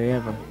York or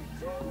wherever,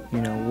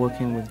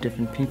 working with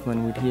different people,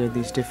 and we'd hear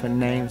these different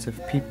names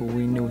of people.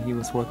 We knew he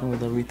was working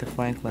with Aretha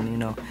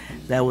Franklin,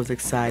 That was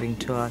exciting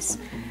to us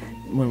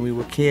when we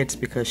were kids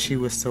because she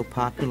was so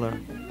popular,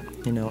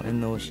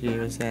 in those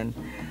years. And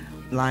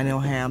Lionel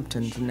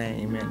Hampton's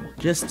name, and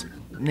just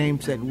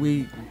names that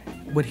we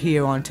would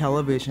hear on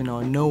television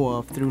or know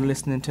of through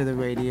listening to the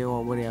radio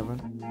or whatever.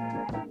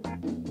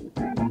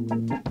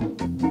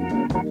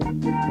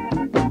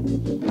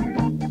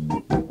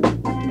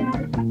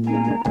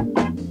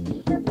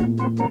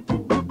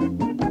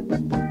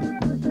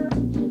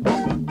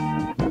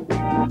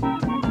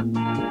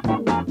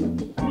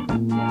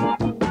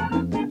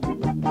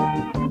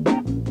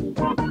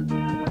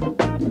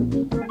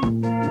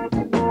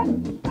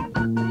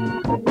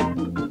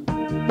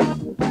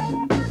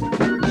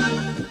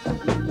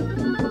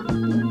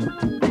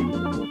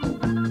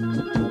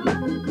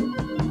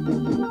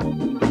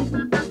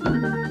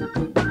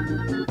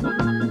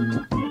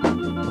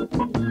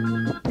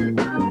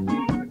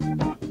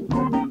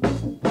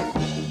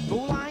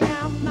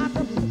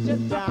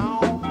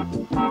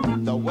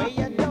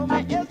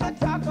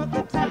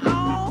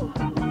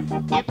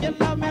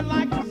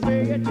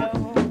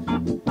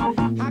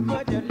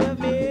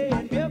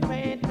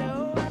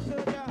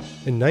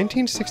 In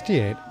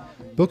 1968,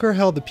 Booker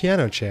held the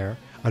piano chair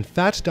on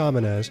Fats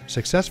Domino's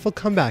successful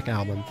comeback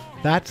album,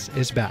 Fats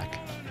is Back.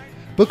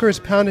 Booker is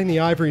pounding the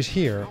ivories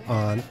here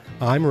on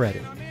I'm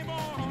Ready.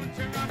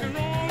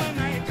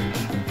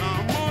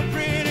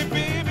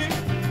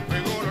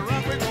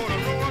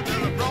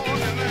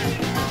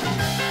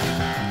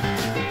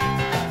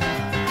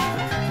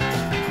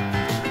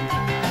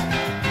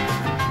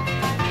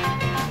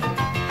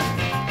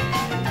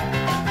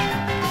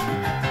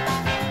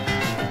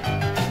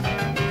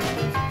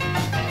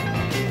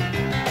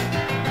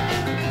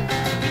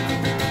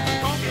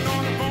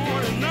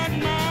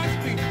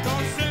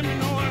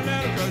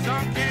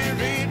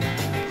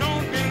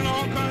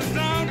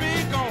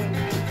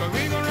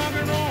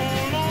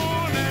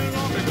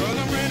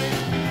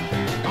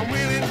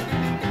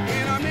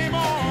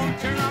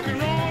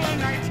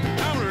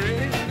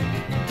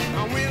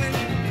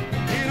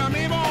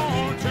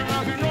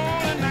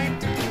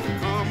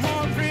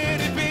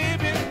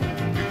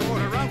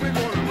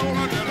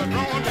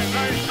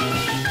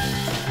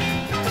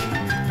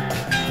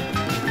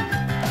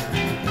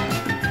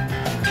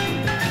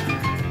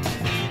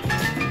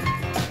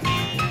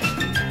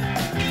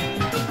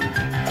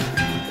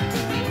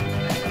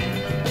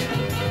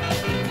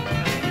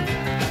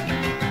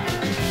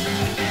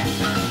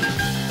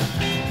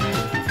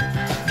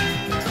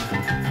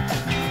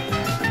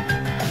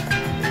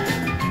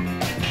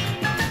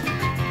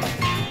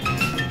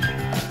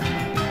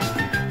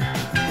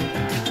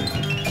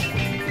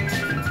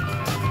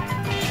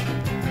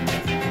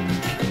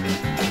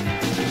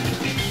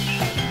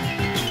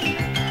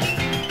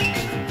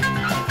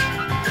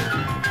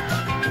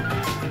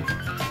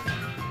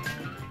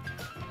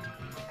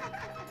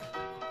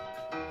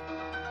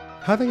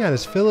 Having had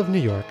his fill of New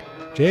York,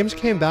 James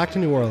came back to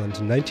New Orleans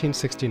in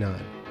 1969.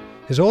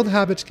 His old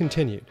habits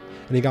continued,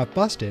 and he got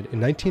busted in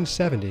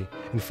 1970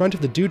 in front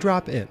of the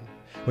Dewdrop Inn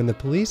when the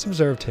police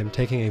observed him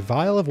taking a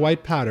vial of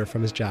white powder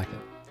from his jacket.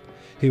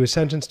 He was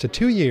sentenced to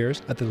 2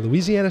 years at the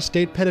Louisiana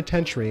State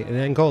Penitentiary in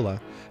Angola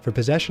for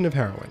possession of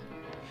heroin.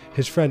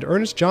 His friend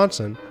Ernest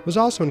Johnson was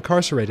also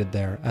incarcerated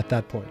there at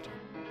that point.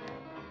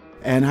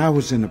 And I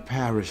was in a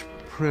parish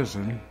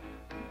prison.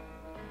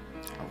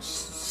 I was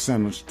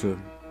sentenced to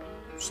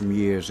some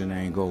years in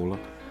Angola.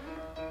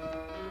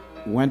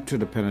 Went to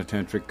the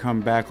penitentiary,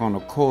 come back on a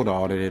court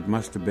audit. It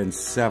must have been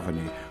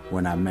 70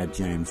 when I met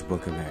James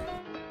Booker there.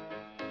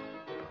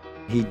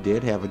 He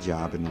did have a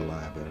job in the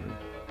library,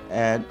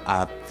 and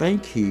I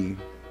think he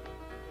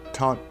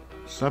taught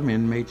some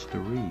inmates to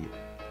read.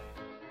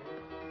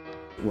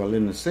 Well,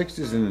 in the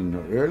 60s and in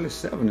the early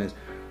 70s,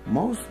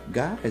 most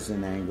guys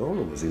in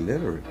Angola was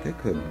illiterate. They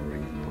couldn't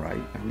read and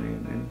write. I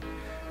mean, and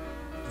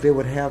they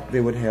would have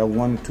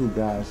 1 or 2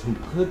 guys who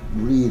could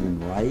read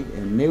and write,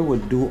 and they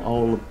would do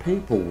all the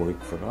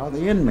paperwork for the other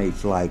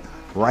inmates, like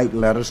write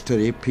letters to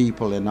their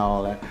people and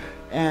all that.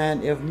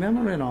 And if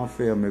memory don't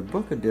fail me,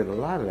 Booker did a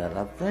lot of that.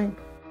 I think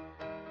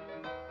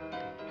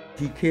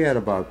he cared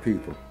about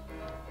people.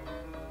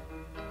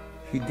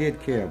 He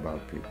did care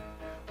about people.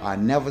 I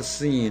never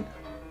seen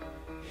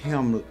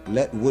him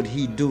let what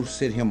he do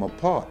set him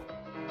apart.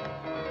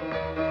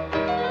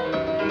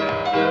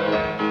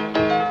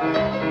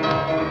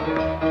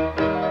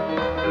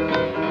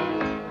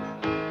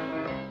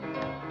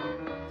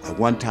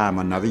 One time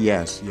or another,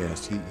 yes,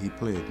 he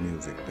played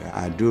music.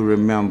 I do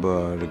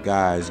remember the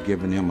guys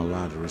giving him a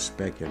lot of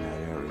respect in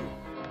that area.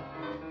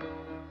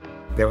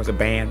 There was a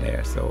band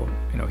there, so,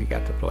 he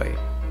got to play.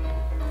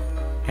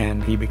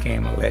 And he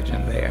became a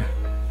legend there.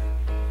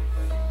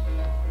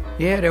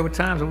 Yeah, there were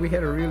times when we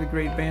had a really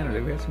great band.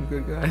 We had some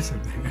good guys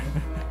up there.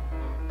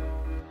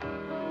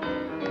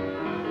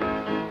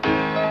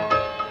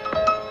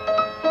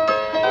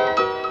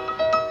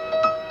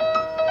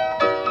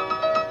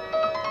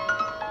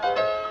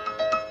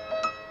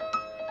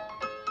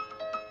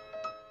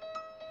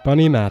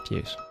 Bunny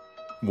Matthews.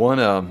 One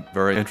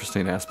very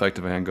interesting aspect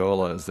of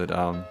Angola is that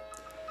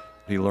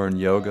he learned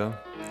yoga,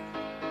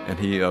 and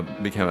he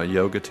became a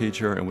yoga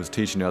teacher and was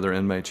teaching other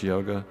inmates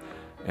yoga.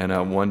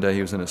 And one day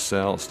he was in a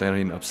cell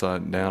standing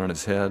upside down on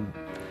his head,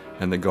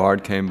 and the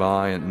guard came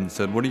by and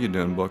said, "What are you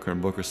doing, Booker?"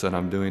 And Booker said,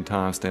 "I'm doing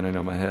time standing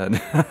on my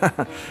head."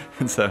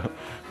 And so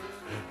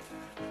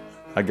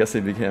I guess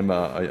he became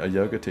a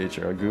yoga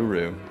teacher, a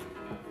guru.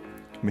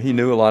 I mean, he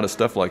knew a lot of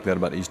stuff like that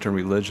about Eastern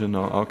religion,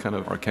 all kind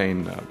of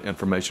arcane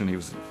information he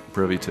was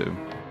privy to.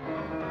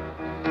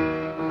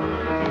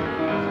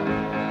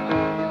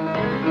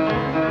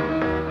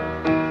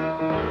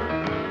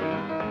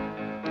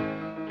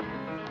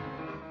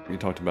 He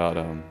talked about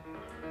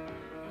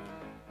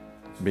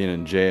being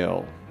in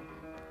jail.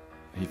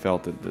 He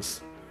felt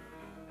that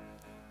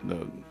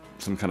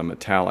some kind of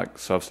metallic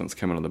substance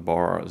came into the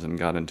bars and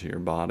got into your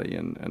body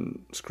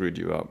and screwed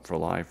you up for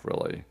life,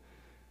 really.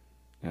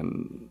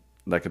 And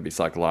that could be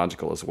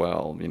psychological as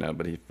well,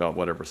 but he felt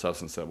whatever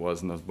substance that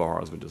was in those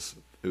bars would just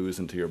ooze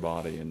into your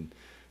body, and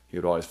he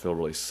would always feel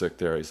really sick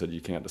there. He said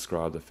you can't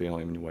describe the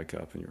feeling when you wake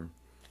up and you're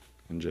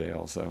in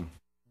jail, so.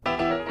 All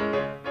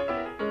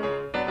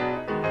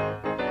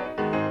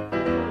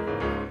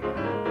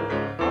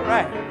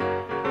right.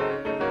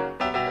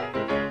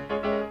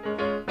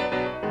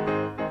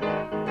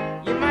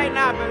 You might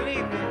not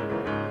believe me,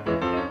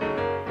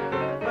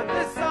 but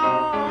this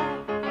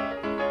song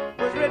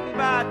was written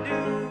by a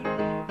dude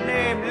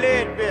named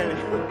Lead Belly.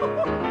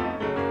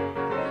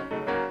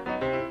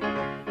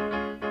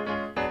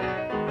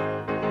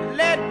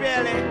 Lead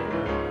Belly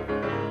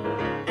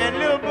and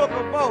Little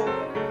Booker both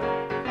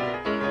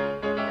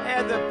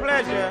had the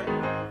pleasure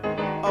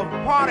of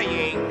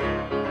partying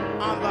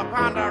on the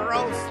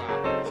Ponderosa.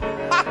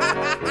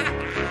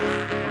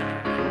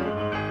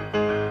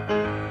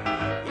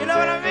 You know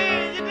what I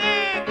mean? You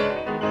dig?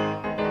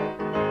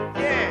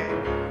 Yeah.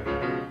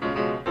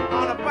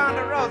 On the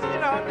Ponderosa,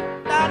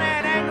 down there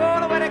in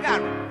Angola where they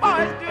got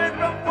boys doing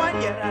from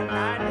 1 year to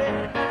 99.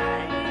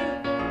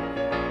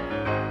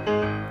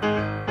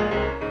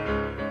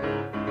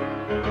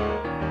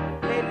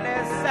 Late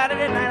last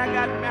Saturday night I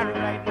got married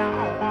right now.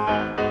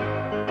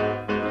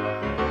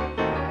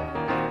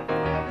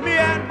 Me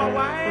and my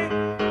wife,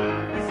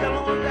 we still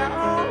on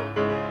down.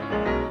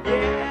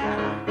 Yeah.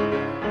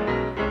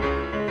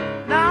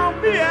 Now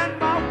me and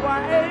my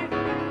wife,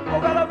 oh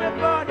well, we're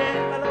burning,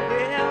 well, I'm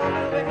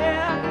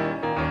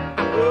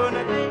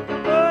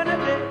gonna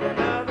take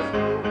another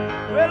stroll.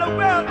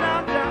 Well,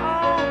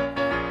 downtown.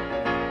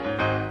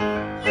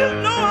 You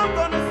know I'm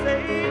gonna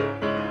say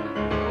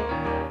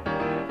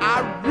I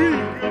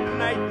read good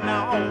night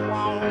now. I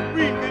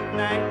read good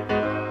night.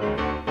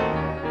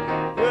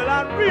 Well, I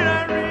read,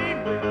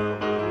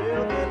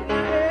 well, good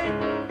night.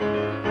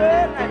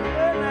 Good night,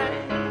 good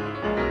night.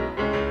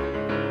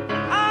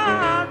 I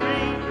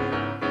read.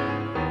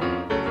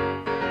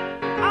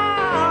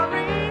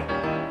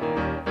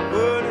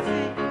 Gonna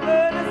see,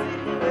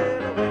 well,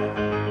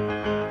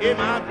 in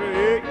my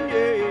dream,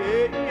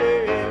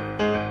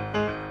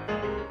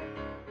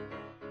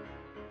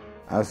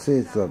 I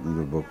said something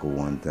to Booker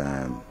one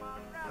time.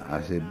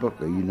 I said,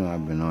 Booker, you know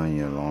I've been on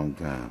you a long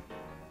time.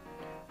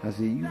 I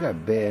said, you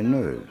got bad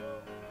nerves.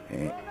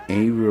 And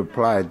he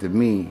replied to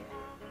me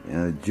in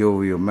a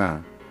jovial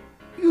manner,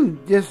 you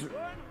just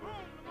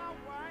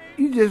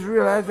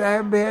realized I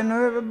have bad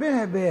nerves? I've been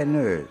had bad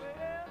nerves.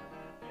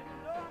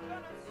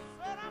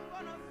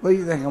 What do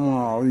you think I'm on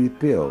all these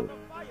pills?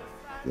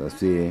 So I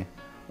said,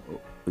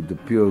 with the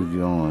pills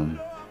you're on,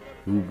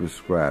 who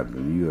prescribed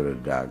them? You're the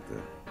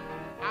doctor.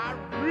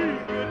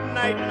 Good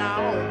night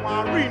now,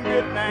 I read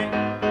good night.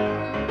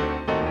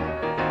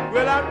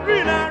 Well, I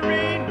read good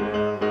night.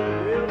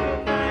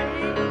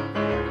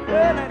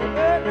 Good night,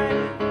 good night.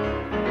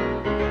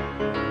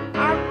 I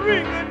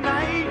read good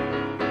night.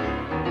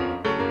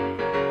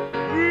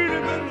 Read a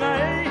good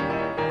night.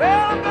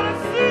 Well, I'm gonna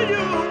see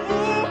you.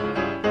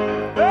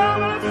 Well, I'm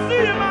gonna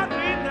see you, my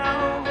dream now.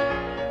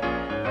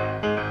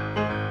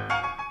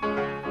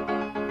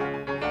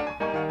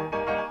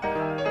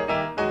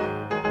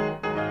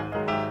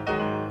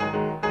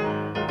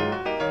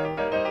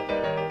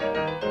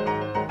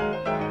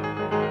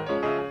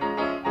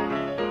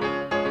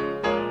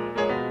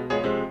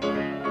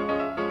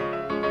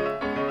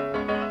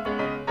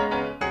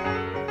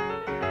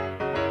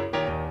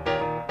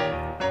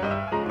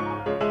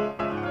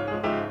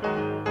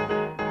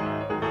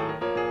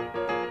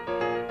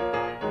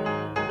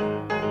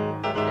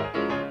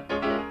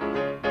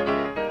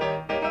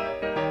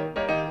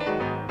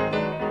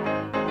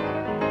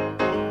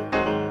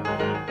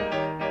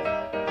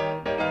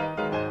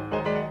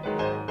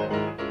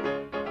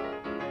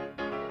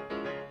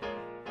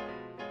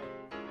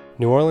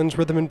 New Orleans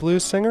rhythm and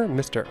blues singer,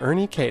 Mr.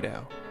 Ernie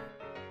Cato.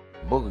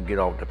 Booker get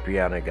off the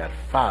piano and got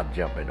fire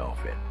jumping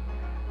off it.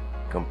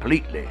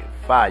 Completely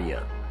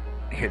fire.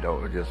 You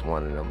know, just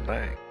one of them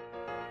things.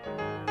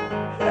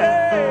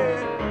 Hey,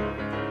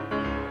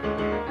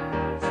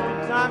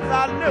 sometimes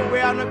I live way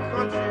out in the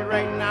country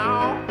right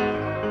now.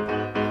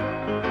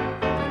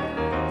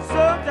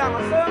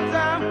 Sometimes I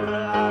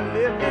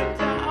live in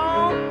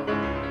town.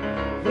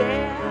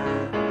 Yeah.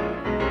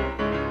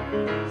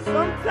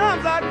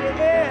 Sometimes I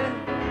get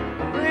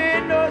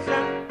red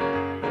notion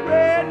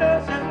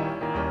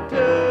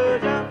to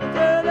jump to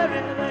the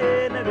river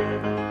in the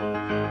river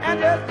and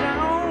just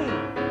drown.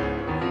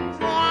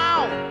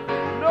 Wow,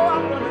 you know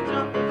I'm gonna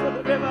jump into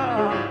the river.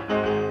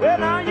 Well,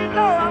 now you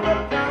know I'm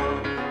gonna drown.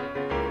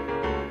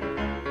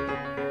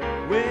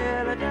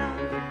 Well, I drown.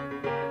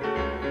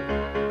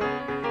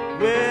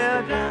 Well,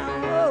 I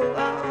drown. Oh,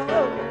 oh,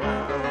 oh,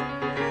 oh.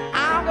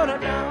 I'm gonna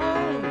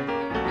drown.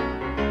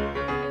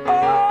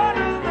 Oh,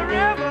 to the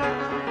river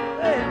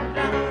and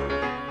drown.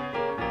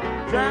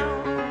 Drown.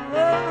 Oh,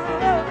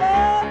 oh,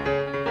 oh.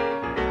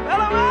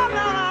 Well,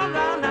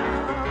 no,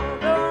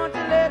 don't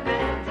you let me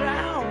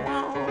drown.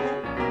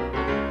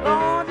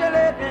 Don't you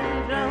let me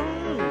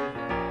drown.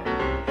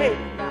 Hey,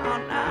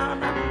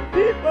 now,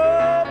 people,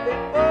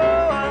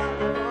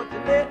 don't you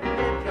let me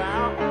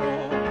drown.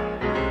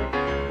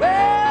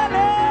 Well,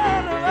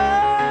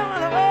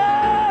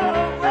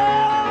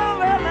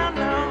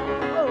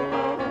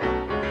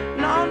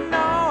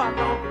 no, I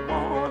don't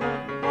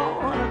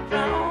wanna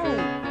drown.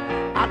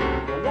 I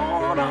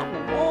don't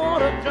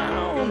wanna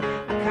drown.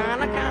 I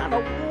kinda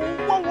drown.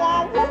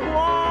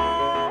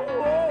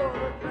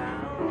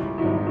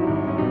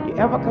 You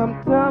ever come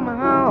to my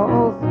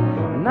house,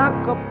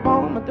 knock up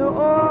on my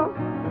door?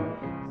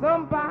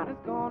 Somebody's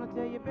gonna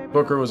tell you, baby.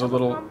 Booker was a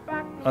little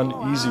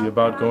uneasy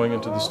about going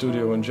into the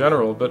studio in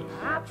general, but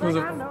for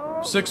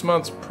the 6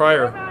 months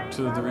prior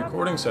to the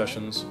recording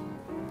sessions,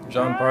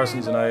 John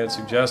Parsons and I had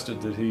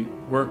suggested that he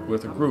work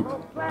with a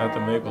group at the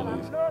Maple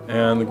Leaf,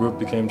 and the group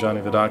became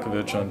Johnny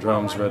Vidakovich on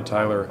drums, Red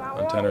Tyler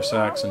on tenor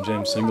sax, and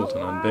James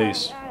Singleton on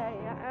bass.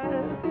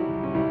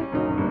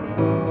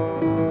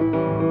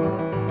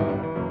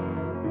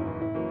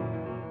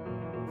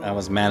 I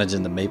was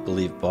managing the Maple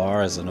Leaf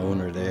Bar as an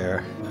owner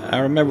there. I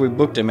remember we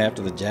booked him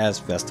after the Jazz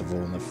Festival,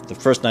 and the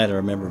first night I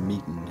remember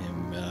meeting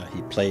him,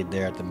 he played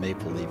there at the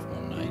Maple Leaf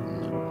one night.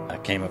 And I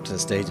came up to the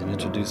stage and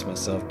introduced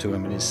myself to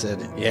him, and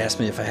he asked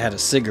me if I had a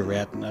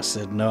cigarette, and I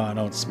said, no, I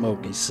don't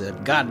smoke. He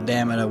said, God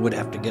damn it, I would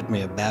have to get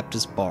me a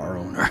Baptist bar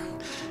owner.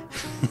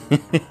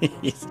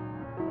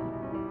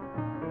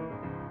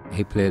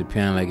 He played the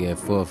piano like he had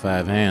 4 or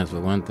 5 hands, for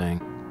one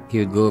thing. He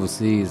would go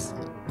overseas,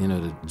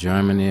 to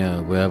Germany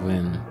or wherever,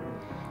 and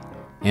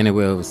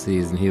anywhere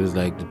overseas, and he was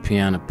like the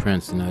piano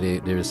prince. They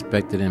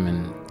respected him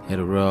and had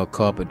a royal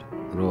carpet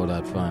rolled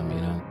out for him.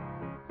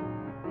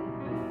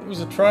 It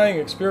was a trying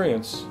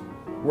experience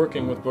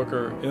working with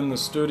Booker in the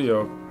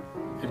studio.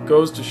 It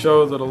goes to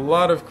show that a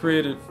lot of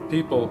creative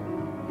people,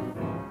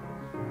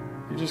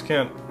 you just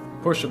can't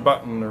push a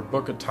button or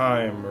book a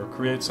time or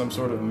create some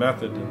sort of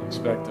method and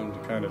expect them to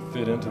kind of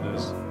fit into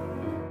this.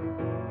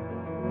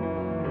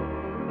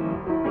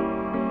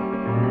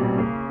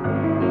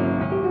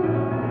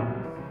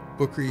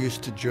 Booker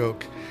used to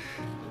joke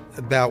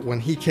about when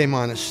he came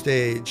on a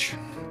stage,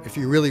 if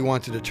he really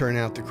wanted to turn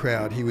out the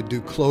crowd, he would do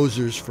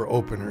closers for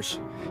openers.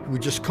 He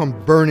would just come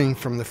burning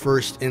from the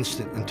first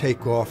instant and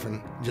take off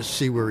and just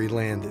see where he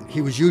landed.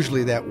 He was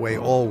usually that way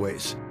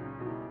always.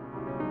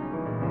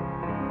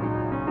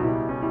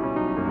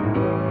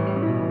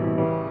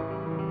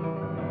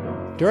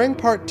 During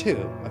Part 2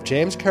 of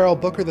James Carroll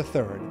Booker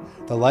III,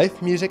 The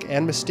Life, Music,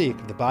 and Mystique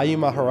of the Bayou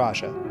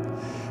Maharajah,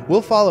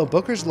 we'll follow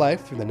Booker's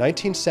life through the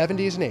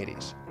 1970s and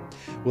 80s.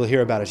 We'll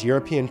hear about his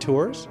European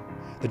tours,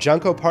 the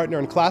Junko Partner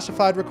and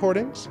Classified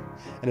recordings,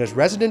 and his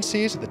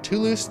residencies at the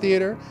Toulouse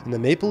Theater and the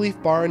Maple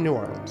Leaf Bar in New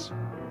Orleans.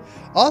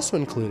 Also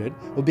included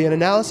will be an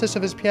analysis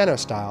of his piano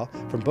style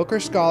from Booker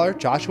scholar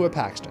Joshua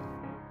Paxton.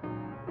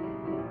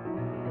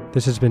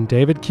 This has been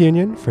David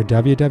Cunyon for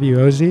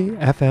WWOZ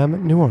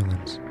FM New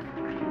Orleans.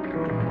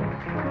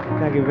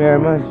 Thank you very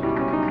much. I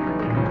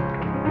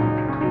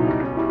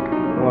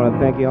want to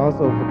thank you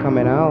also for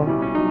coming out.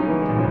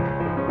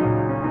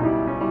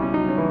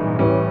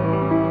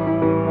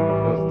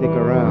 So stick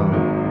around.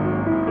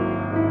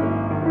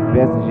 The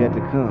best is yet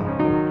to come.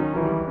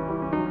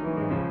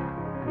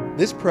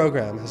 This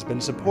program has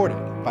been supported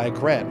by a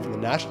grant from the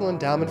National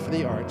Endowment for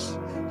the Arts,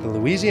 the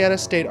Louisiana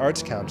State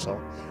Arts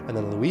Council, and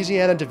the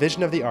Louisiana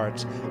Division of the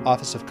Arts,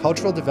 Office of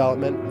Cultural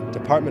Development,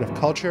 Department of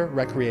Culture,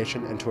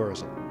 Recreation, and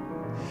Tourism.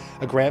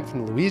 A grant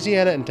from the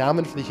Louisiana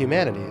Endowment for the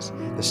Humanities,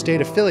 the state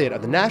affiliate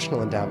of the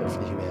National Endowment for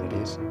the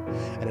Humanities,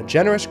 and a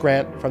generous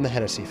grant from the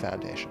Hennessy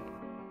Foundation.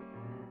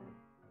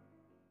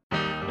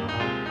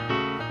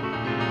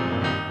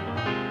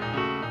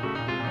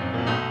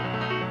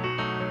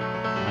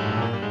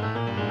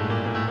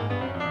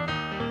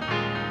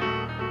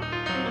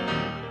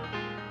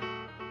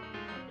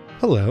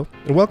 Hello,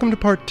 and welcome to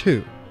Part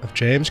 2 of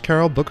James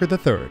Carroll Booker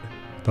III,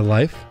 The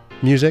Life,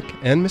 Music,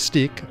 and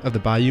Mystique of the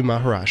Bayou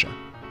Maharajah,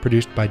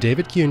 produced by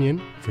David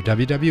Cunyon for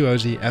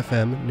WWOZ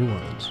FM New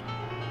Orleans.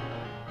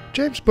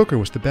 James Booker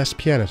was the best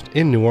pianist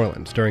in New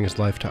Orleans during his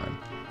lifetime,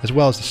 as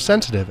well as a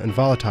sensitive and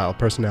volatile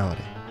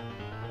personality.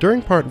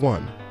 During Part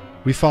 1,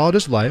 we followed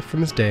his life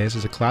from his days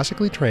as a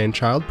classically trained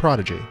child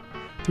prodigy,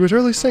 through his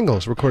early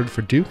singles recorded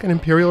for Duke and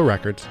Imperial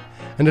Records,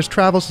 and his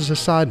travels as a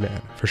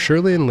sideman for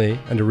Shirley and Lee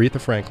and Aretha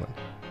Franklin.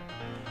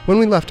 When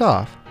we left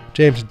off,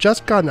 James had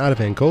just gotten out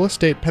of Angola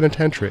State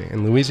Penitentiary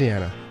in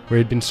Louisiana, where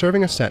he had been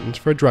serving a sentence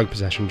for a drug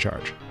possession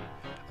charge.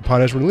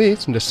 Upon his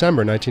release in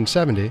December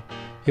 1970,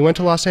 he went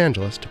to Los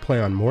Angeles to play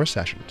on more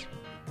sessions.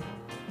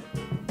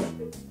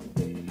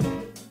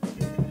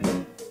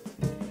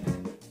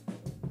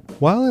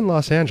 While in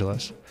Los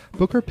Angeles,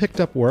 Booker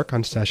picked up work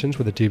on sessions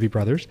with the Doobie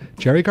Brothers,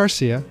 Jerry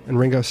Garcia, and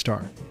Ringo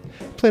Starr.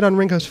 He played on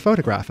Ringo's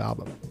Photograph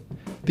album.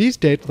 These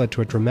dates led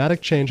to a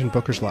dramatic change in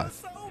Booker's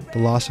life, the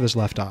loss of his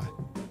left eye.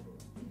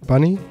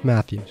 Bunny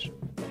Matthews.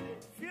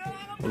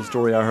 Well, the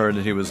story I heard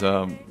that he was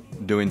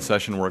doing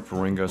session work for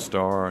Ringo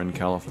Starr in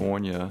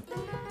California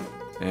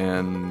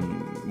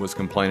and was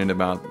complaining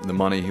about the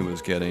money he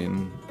was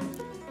getting.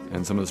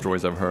 And some of the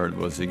stories I've heard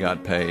was he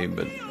got paid,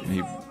 but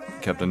he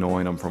kept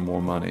annoying him for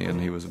more money, and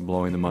he was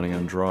blowing the money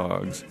on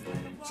drugs.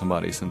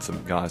 Somebody sent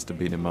some guys to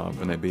beat him up,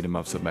 and they beat him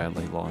up so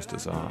badly he lost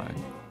his eye.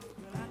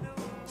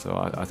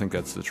 So I think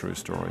that's the true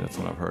story. That's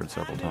what I've heard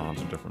several times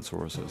from different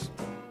sources.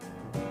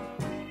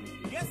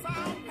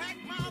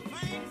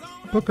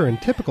 Booker, in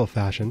typical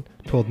fashion,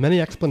 told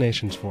many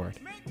explanations for it.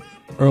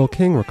 Earl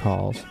King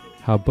recalls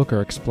how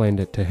Booker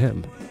explained it to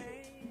him.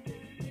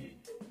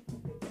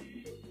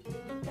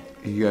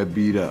 He got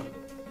beat up.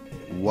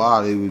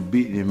 While they was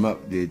beating him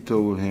up, they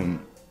told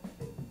him,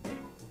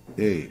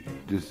 hey,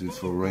 this is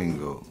for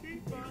Ringo.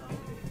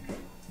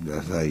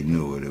 That's how he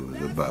knew what it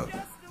was about.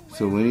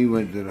 So when he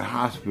went to the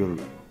hospital,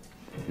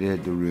 they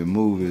had to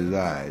remove his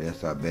eye.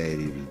 That's how bad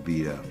he was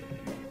beat up.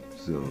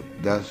 So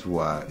that's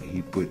why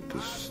he put the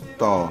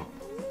star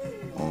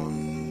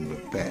on the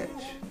patch.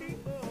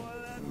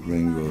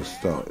 Ringo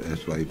Starr.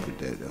 That's why he put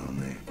that on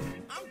there.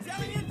 I'm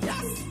telling you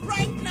just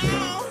right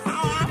now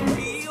how I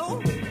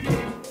feel.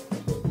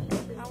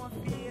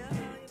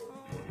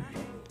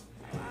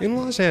 In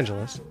Los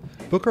Angeles,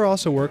 Booker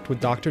also worked with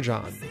Dr.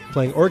 John,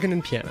 playing organ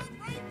and piano.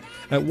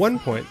 At one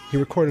point, he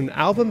recorded an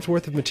album's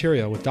worth of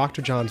material with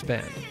Dr. John's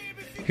band.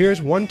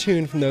 Here's one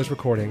tune from those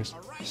recordings,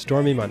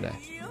 Stormy Monday.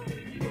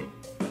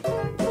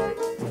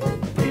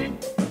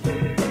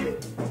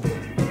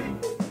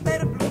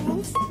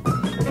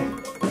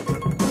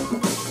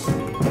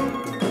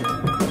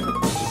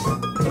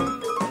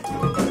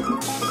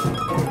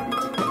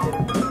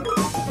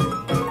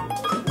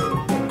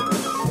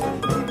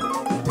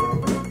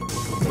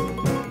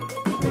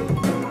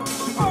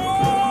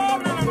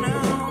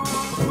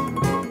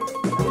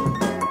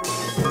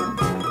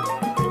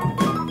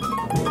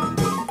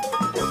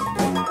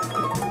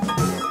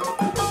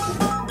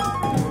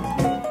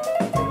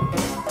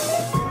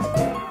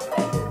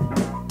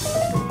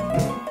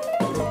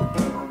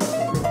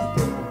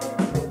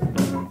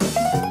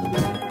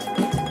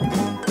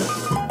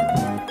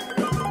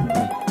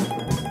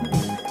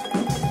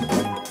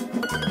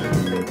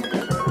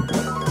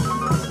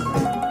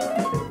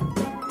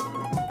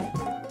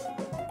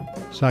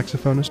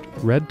 Saxophonist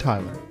Red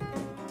Tyler.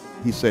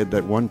 He said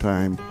that one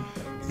time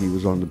he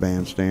was on the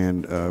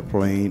bandstand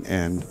playing,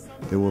 and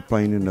they were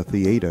playing in the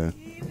theater,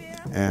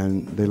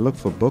 and they looked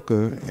for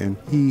Booker, and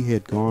he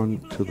had gone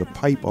to the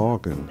pipe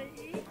organ,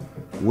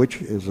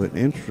 which is an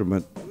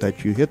instrument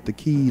that you hit the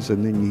keys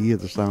and then you hear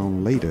the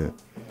sound later.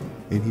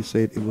 And he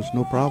said it was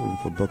no problem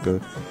for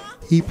Booker.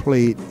 He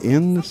played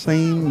in the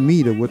same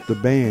meter with the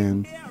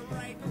band,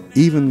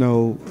 even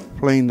though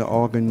playing the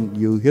organ,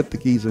 you hit the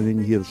keys and then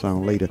you hear the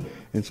sound later,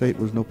 and say it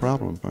was no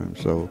problem for him.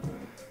 So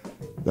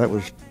that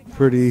was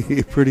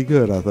pretty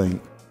good, I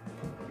think.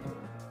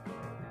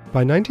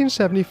 By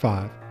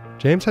 1975,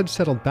 James had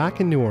settled back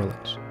in New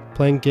Orleans,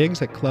 playing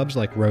gigs at clubs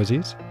like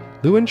Rosie's,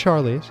 Lou and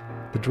Charlie's,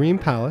 the Dream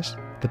Palace,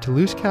 the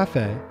Toulouse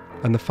Cafe,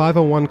 and the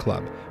 501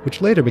 Club,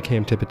 which later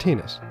became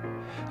Tipitina's.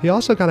 He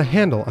also got a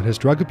handle on his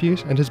drug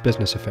abuse and his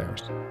business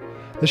affairs.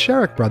 The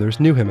Sherrick brothers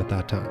knew him at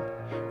that time.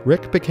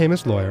 Rick became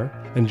his lawyer,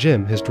 and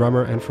Jim his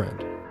drummer and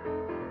friend.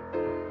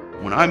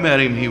 When I met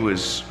him, he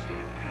was,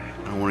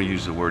 I don't want to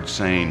use the word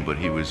sane, but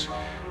he was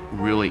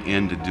really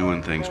into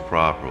doing things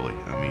properly.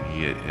 I mean,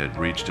 he had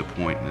reached a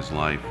point in his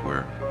life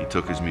where he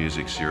took his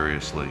music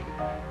seriously.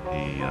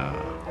 He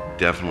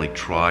definitely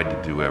tried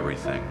to do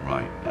everything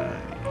right.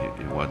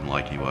 It wasn't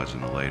like he was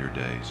in the later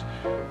days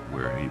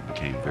where he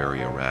became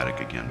very erratic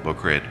again.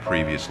 Booker had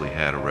previously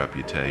had a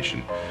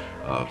reputation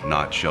of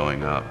not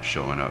showing up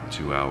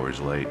 2 hours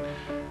late,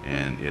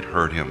 and it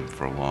hurt him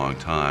for a long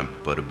time.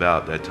 But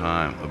about that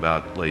time,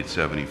 about late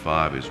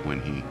 75 is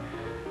when he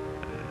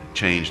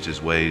changed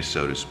his ways,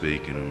 so to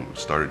speak, and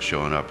started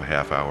showing up a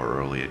half hour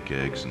early at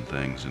gigs and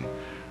things, and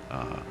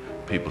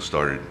people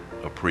started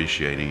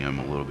appreciating him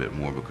a little bit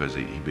more because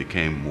he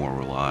became more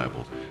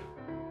reliable.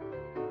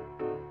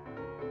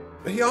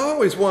 He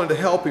always wanted to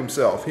help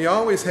himself. He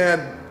always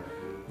had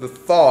the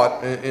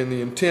thought and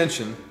the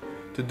intention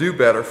to do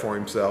better for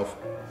himself.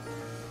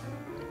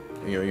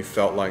 You know, he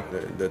felt like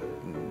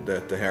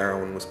that the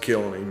heroin was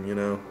killing him, you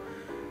know.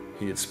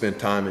 He had spent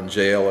time in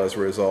jail as a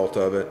result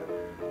of it.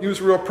 He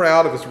was real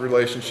proud of his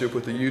relationship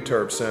with the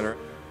UTERB Center.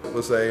 It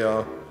was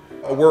a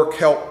work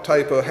help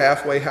type of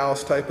halfway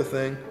house type of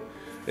thing.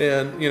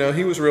 And, you know,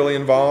 he was really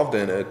involved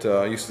in it.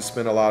 Used to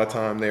spend a lot of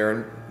time there,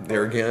 and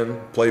there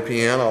again, play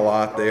piano a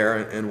lot there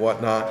and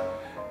whatnot.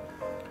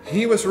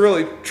 He was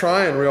really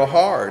trying real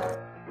hard.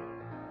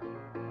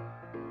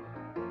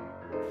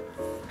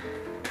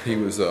 He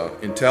was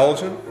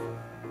intelligent,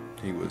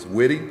 he was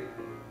witty,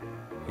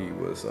 he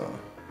was a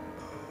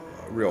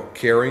real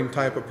caring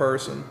type of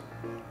person.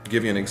 To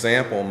give you an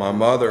example, my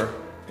mother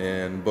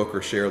and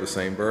Booker share the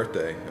same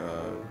birthday,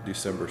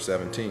 December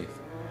 17th.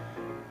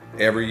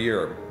 Every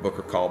year,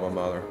 Booker called my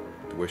mother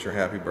to wish her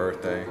happy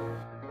birthday.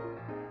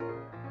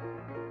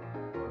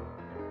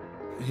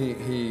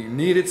 He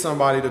needed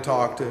somebody to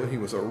talk to. He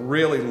was a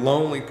really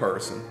lonely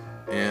person,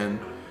 and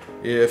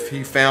if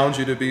he found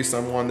you to be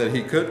someone that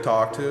he could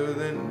talk to,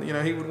 then, you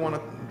know, he would want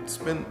to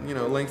spend, you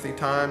know, lengthy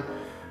time.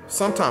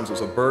 Sometimes it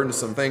was a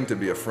burdensome thing to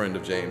be a friend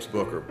of James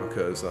Booker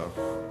because,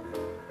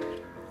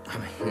 I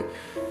mean,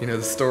 you know,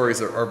 the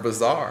stories are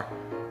bizarre.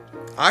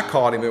 I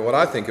caught him at what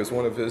I think is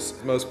one of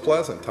his most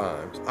pleasant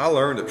times. I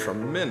learned a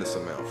tremendous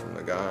amount from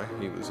the guy.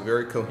 He was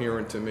very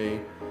coherent to me,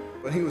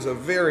 but he was a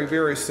very,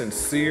 very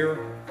sincere,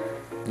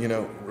 you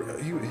know,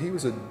 he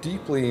was a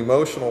deeply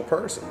emotional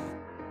person.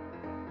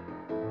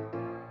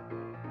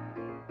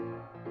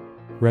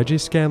 Reggie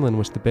Scanlon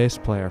was the bass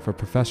player for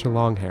Professor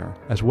Longhair,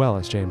 as well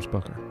as James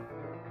Booker.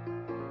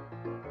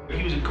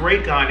 He was a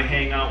great guy to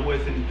hang out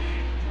with, and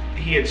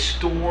he had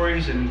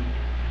stories, and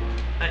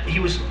he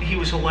was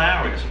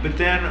hilarious. But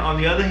then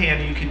on the other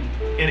hand, you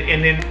could,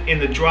 and then in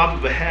the drop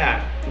of a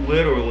hat,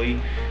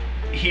 literally,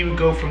 he would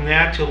go from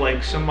that to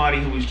like somebody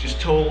who was just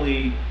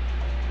totally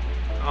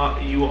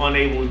you were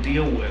unable to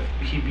deal with.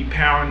 He'd be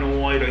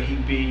paranoid, or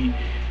he'd be,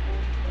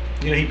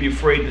 you know, he'd be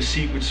afraid the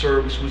Secret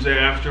Service was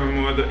after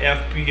him, or the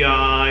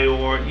FBI,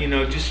 or, you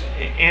know, just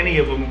any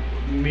of them,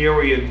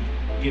 myriad,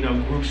 you know,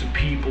 groups of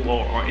people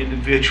or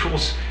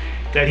individuals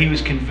that he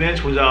was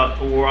convinced were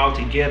out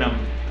to get him.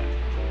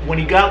 When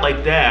he got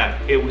like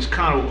that, it was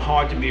kind of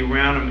hard to be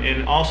around him,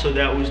 and also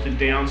that was the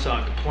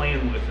downside to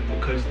playing with him,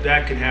 because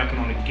that could happen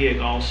on a gig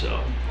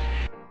also.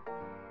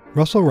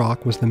 Russell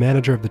Rock was the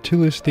manager of the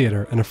Toulouse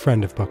Theater and a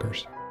friend of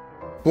Booker's.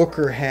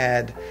 Booker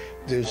had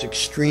those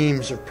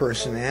extremes of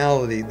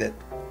personality that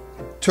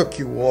took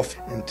you off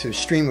into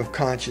stream of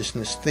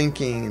consciousness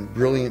thinking and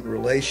brilliant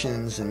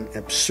relations and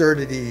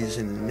absurdities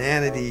and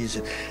inanities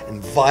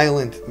and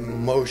violent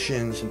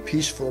emotions and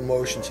peaceful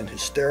emotions and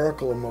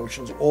hysterical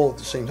emotions all at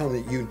the same time,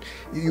 that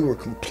you were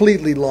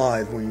completely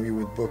live when you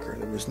were with Booker.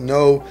 There was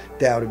no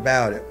doubt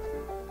about it.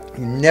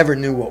 You never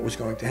knew what was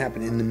going to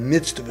happen. In the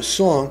midst of a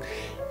song,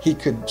 he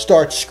could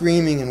start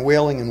screaming and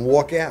wailing and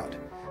walk out.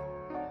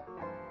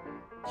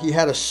 He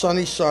had a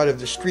sunny side of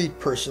the street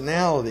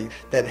personality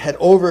that had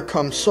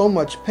overcome so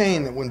much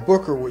pain that when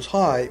Booker was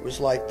high, it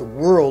was like the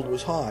world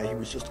was high. He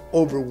was just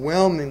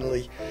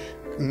overwhelmingly,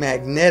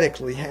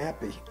 magnetically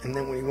happy. And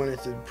then when he went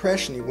into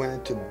depression, he went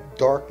into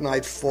Dark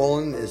Night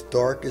Fallen, as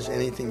dark as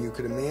anything you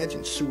could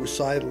imagine,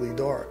 suicidally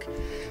dark,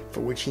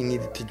 for which he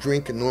needed to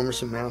drink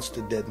enormous amounts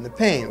to deaden the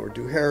pain, or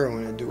do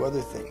heroin, or do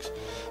other things.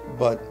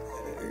 But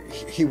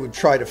he would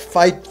try to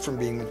fight from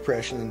being with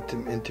depression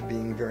into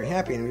being very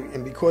happy.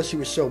 And because he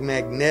was so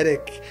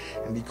magnetic,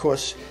 and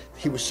because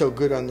he was so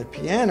good on the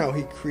piano,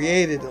 he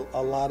created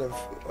a lot of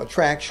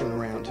attraction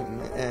around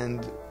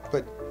him.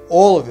 But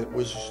all of it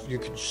was, you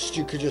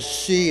could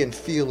just see and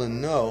feel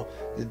and know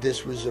that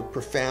this was a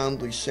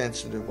profoundly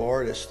sensitive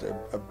artist,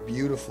 a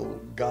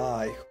beautiful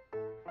guy.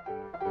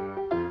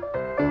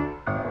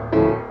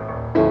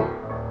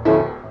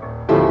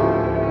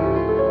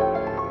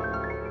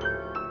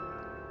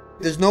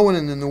 There's no one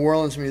in the New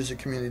Orleans music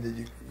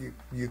community that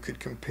you could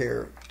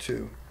compare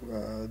to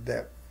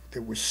that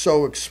was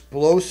so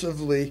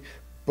explosively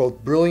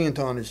both brilliant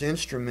on his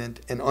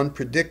instrument and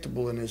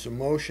unpredictable in his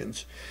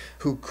emotions,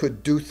 who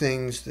could do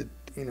things that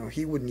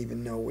he wouldn't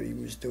even know what he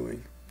was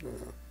doing.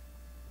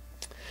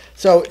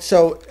 So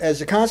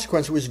as a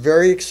consequence, it was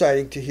very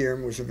exciting to hear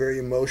him. It was a very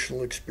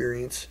emotional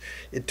experience.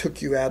 It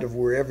took you out of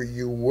wherever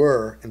you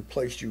were and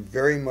placed you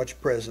very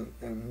much present,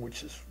 and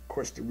which is, of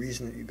course, the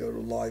reason that you go to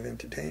live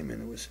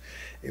entertainment.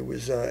 It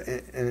was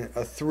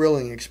a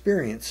thrilling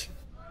experience.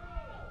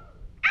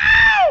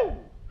 Ow!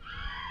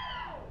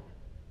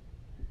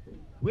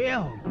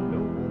 Well,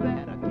 know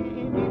that I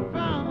can't be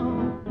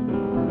found.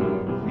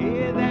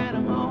 Say that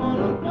I'm all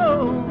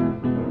alone.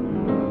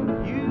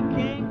 You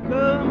can't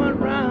come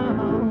around.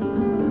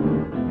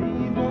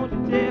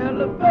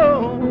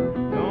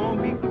 Telephone,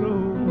 don't be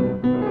cruel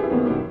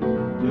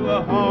to a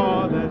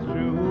heart that's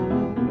true.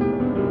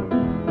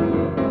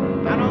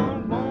 I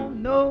don't want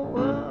no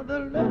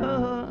other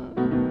love,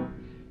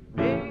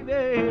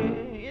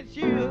 baby, it's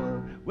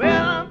you.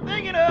 Well, I'm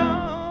thinking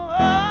of,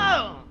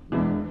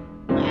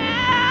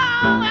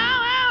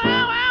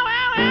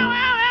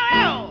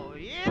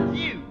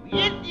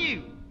 it's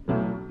you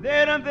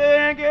that I'm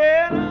thinking of.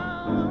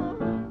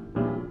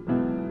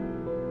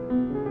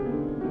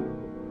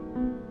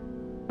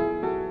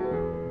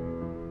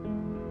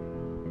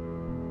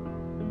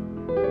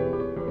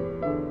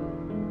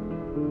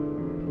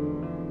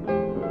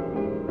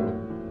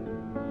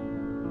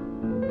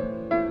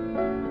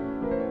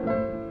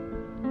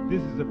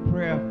 This is a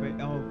prayer for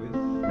Elvis.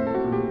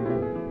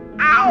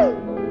 Ow!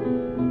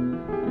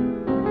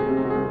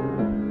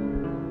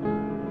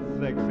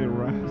 Sexy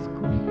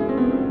rascal.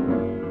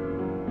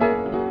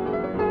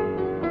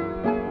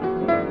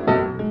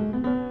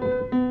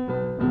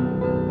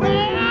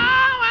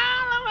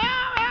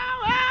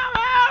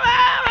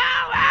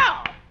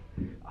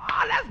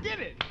 Oh, let's get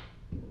it.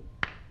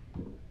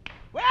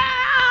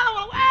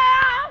 Well,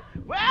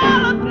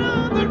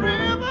 through the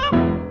river.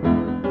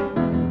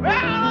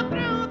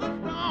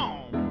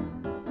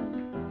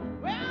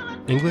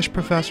 English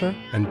professor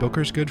and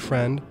Booker's good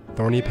friend,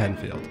 Thorny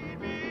Penfield.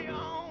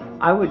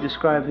 I would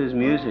describe his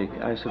music,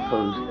 I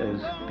suppose,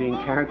 as being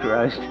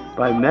characterized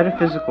by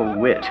metaphysical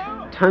wit.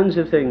 Tons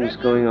of things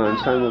going on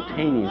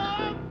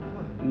simultaneously.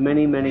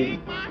 Many,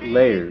 many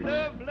layers.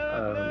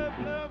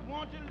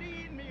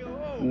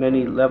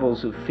 Many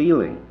levels of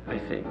feeling, I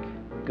think,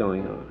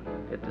 going on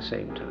at the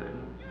same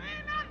time.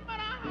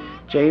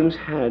 James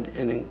had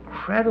an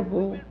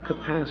incredible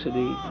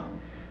capacity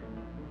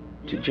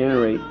to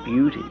generate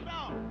beauty.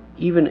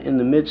 Even in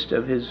the midst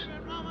of his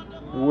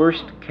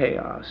worst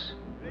chaos,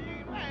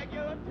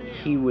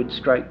 he would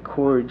strike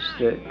chords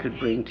that could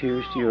bring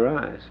tears to your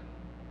eyes.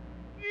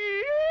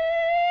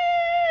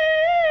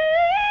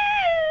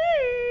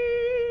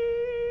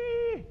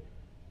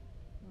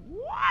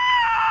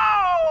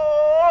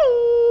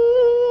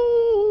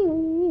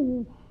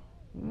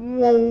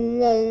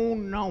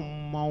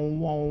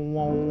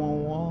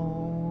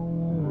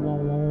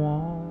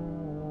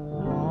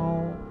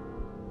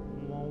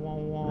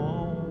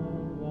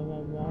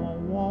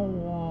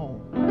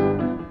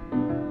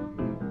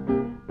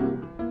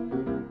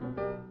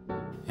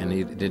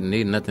 He didn't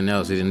need nothing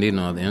else. He didn't need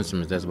no other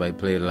instruments. That's why he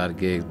played a lot of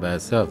gigs by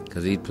himself,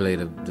 because he played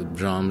the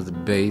drums, the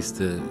bass,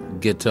 the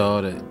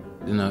guitar,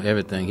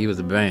 everything. He was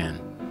a band,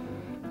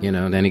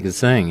 then he could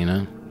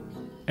sing,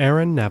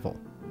 Aaron Neville.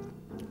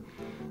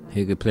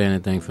 He could play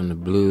anything from the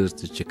blues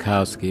to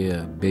Tchaikovsky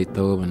or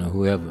Beethoven or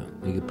whoever.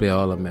 He could play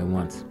all of them at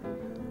once,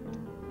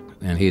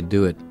 and he'd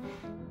do it.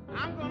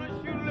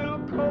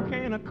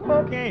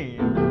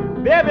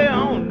 Cocaine, baby,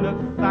 on the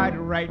side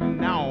right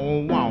now,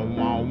 wow,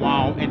 wow,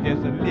 wow, and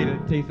just a little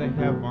taste of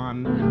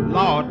heaven,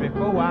 Lord,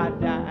 before I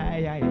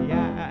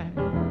die.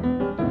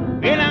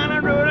 Been on the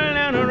road,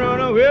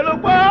 well, the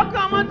world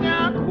come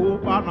down, cool,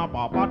 partner,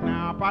 pop,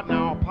 knocked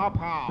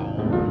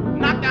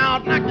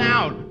out,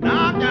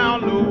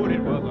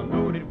 loaded, was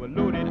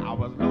loaded, I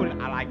was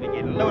loaded, I like to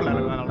get loaded.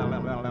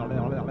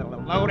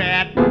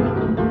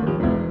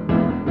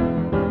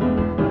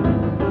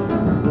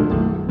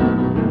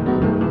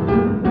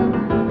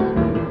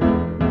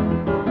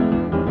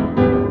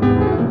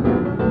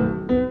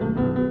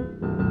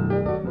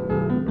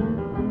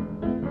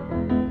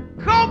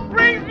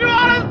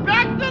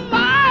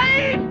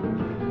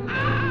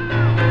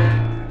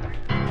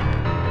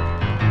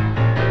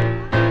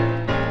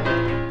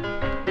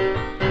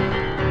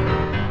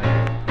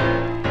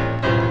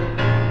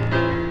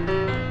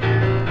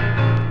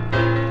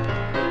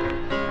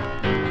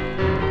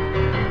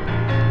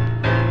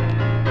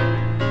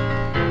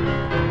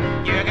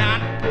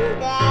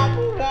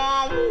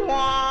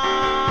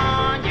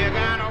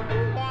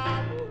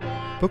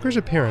 Booker's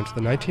appearance at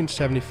the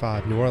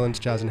 1975 New Orleans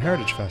Jazz and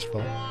Heritage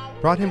Festival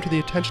brought him to the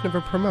attention of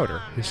a promoter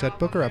who set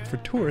Booker up for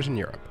tours in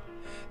Europe.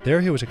 There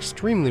he was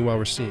extremely well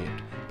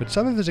received, but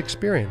some of his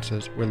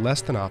experiences were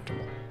less than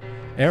optimal.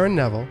 Aaron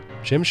Neville,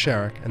 Jim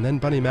Sherrick, and then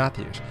Bunny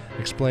Matthews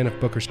explain of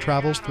Booker's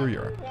travels through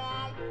Europe.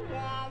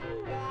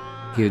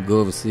 He would go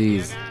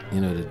overseas,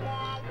 to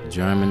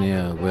Germany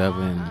or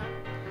wherever, and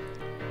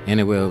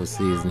anywhere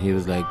overseas, and he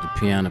was like the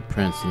piano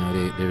prince.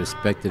 They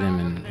respected him,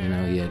 and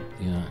he had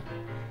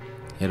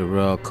a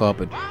royal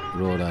carpet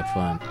rolled out for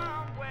him.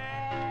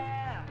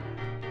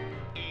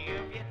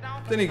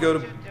 Then he'd go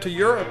to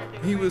Europe.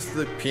 He was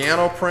the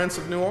piano prince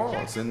of New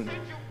Orleans, and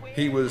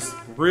he was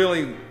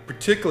really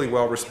particularly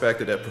well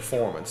respected at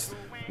performance.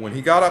 When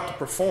he got up to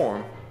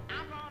perform,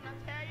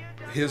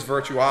 his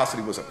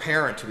virtuosity was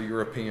apparent to the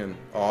European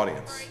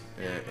audience,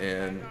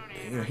 and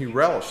he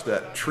relished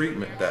that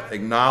treatment, that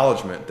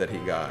acknowledgement that he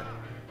got.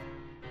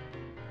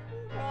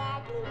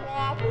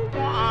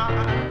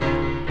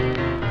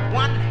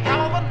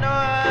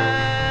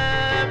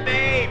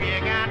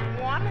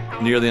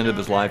 Near the end of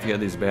his life, he had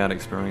these bad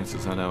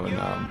experiences, I know,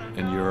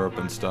 in Europe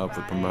and stuff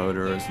with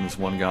promoters. And this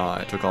one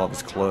guy took all of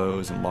his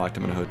clothes and locked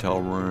him in a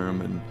hotel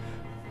room and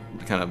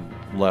kind of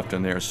left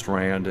him there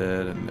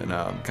stranded and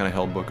kind of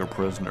held Booker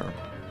prisoner.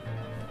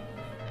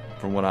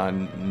 From what I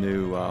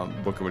knew,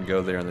 Booker would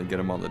go there and they'd get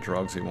him on the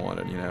drugs he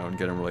wanted, and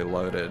get him really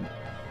loaded.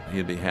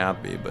 He'd be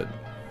happy, but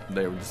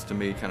they were just, to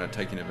me, kind of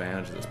taking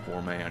advantage of this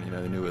poor man.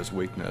 They knew his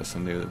weakness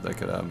and knew that they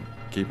could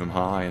keep him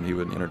high and he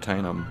would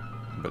entertain them.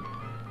 But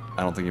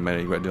I don't think he made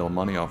a great deal of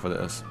money off of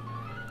this.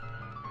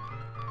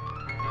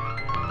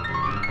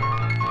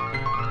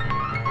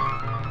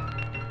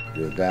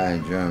 The guy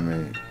in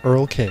Germany,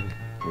 Earl King,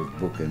 was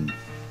booking,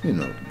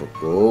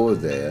 Booker over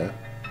there,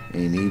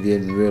 and he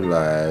didn't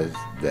realize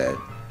that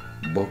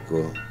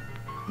Booker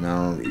not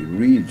only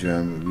read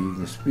German, but he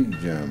can speak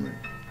German.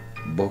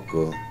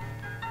 Booker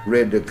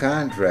read the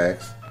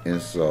contracts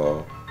and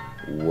saw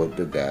what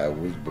the guy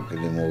was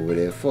booking him over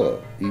there for.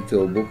 He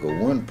told Booker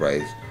one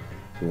price.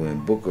 So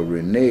when Booker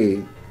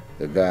reneged,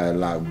 the guy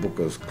locked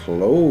Booker's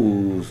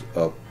clothes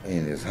up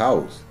in his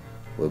house,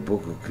 where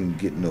Booker couldn't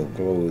get no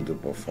clothes to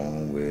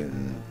perform with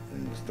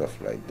and stuff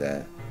like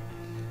that.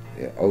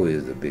 Yeah,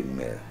 always a big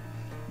mess.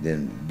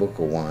 Then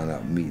Booker wound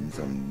up meeting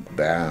some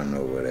baron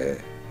over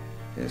there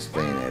and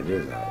staying at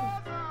his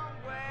house.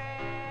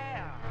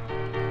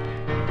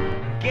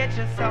 Get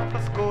yourself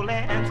a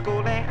schooling.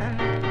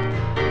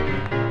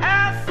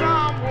 As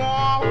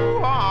someone,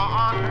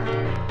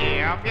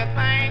 if you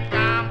think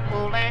I'm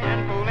fooling,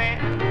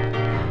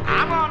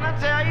 I'm gonna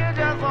tell you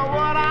just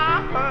what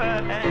I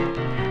heard.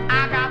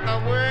 I got the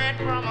word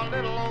from a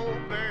little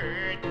old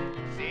bird.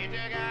 Said you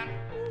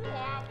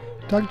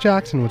got. Doug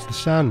Jackson was the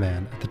sound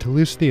man at the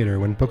Toulouse Theater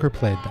when Booker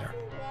played there.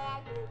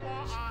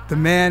 The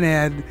man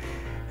had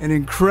an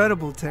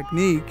incredible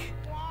technique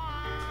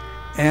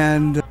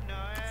and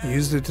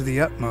used it to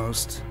the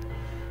utmost,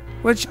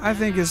 which I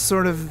think is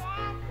sort of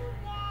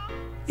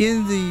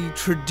in the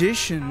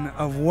tradition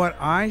of what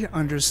I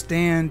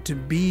understand to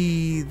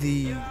be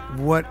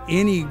what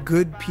any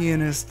good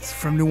pianist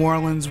from New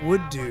Orleans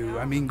would do.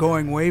 I mean,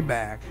 going way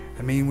back.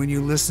 I mean, when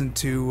you listen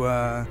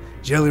to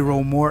Jelly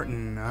Roll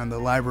Morton on the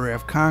Library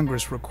of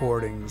Congress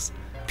recordings,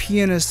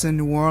 pianists in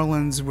New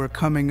Orleans were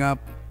coming up,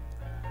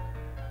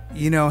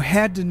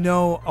 had to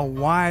know a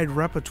wide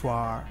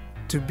repertoire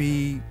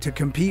to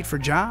compete for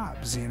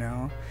jobs,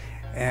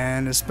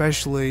 and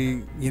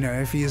especially,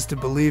 if he is to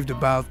be believed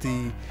about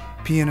the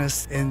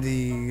pianists in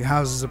the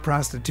houses of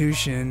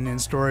prostitution in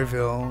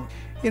Storyville,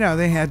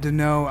 they had to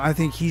know, I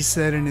think he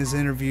said in his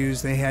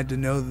interviews, they had to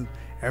know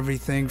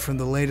everything from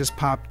the latest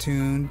pop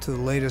tune to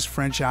the latest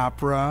French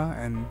opera,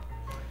 and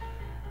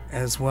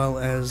as well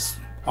as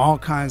all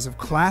kinds of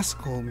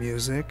classical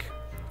music,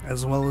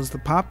 as well as the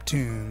pop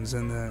tunes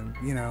and the,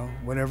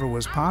 whatever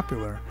was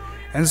popular.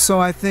 And so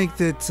I think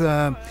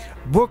that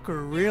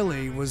Booker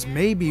really was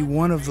maybe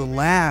one of the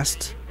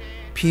last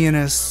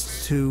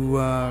pianists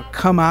to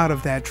come out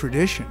of that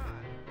tradition.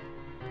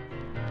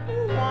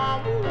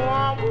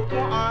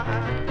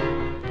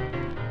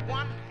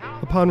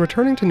 Upon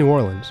returning to New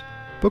Orleans,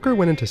 Booker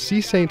went into C.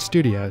 Saint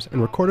Studios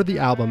and recorded the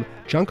album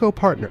Junko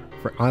Partner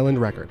for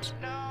Island Records.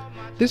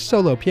 This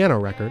solo piano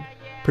record,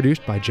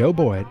 produced by Joe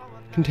Boyd,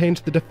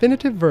 contains the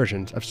definitive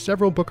versions of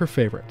several Booker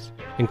favorites,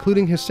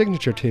 including his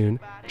signature tune,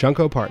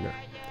 Junko Partner.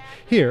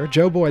 Here,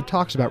 Joe Boyd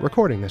talks about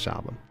recording this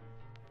album.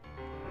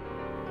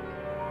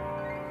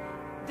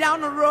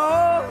 Down the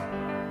road,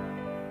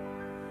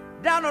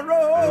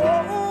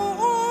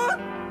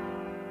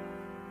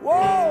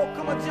 whoa,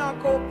 come a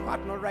Junko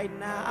Partner right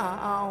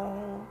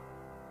now.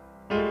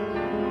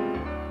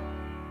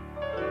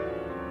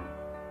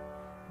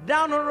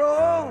 Down the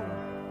road,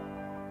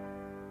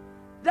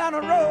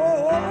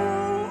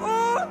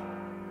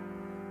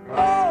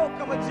 oh,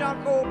 come a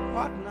Junko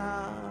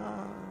Partner.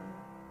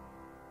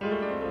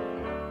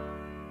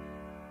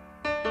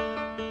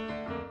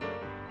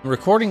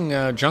 Recording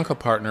Junko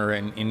Partner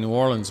in New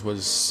Orleans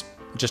was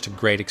just a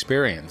great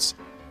experience.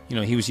 You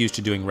know, he was used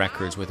to doing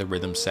records with a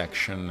rhythm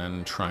section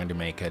and trying to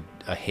make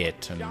a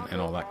hit and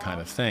all that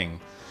kind of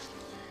thing.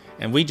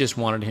 And we just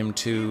wanted him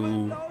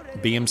to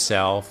be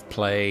himself,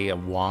 play a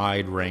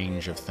wide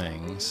range of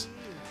things.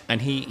 And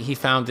he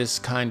found this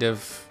kind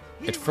of,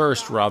 at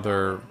first,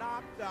 rather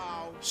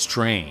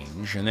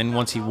strange. And then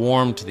once he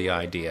warmed to the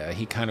idea,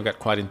 he kind of got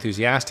quite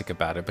enthusiastic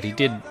about it. But he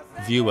did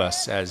view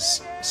us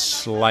as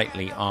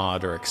slightly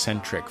odd or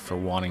eccentric for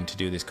wanting to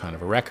do this kind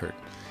of a record.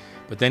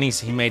 But then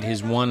he made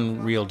his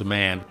one real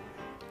demand,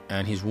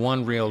 and his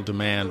one real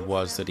demand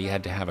was that he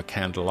had to have a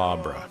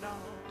candelabra.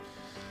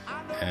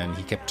 And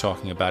he kept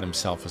talking about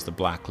himself as the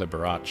Black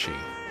Liberace.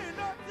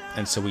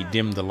 And so we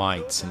dimmed the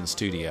lights in the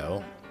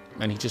studio,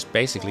 and he just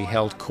basically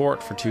held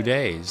court for 2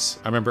 days.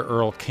 I remember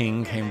Earl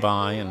King came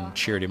by and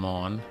cheered him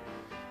on.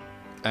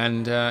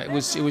 And it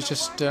was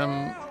just,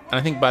 and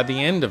I think by the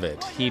end of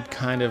it, he'd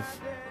kind of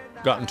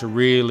gotten to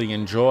really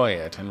enjoy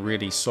it and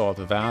really saw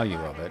the value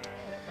of it.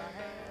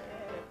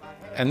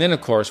 And then,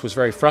 of course, was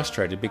very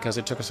frustrated because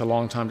it took us a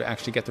long time to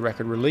actually get the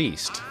record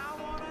released.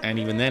 And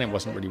even then, it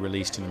wasn't really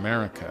released in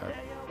America.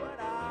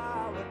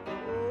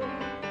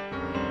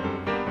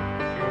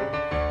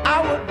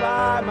 I would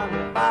buy my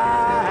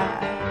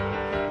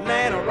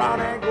land around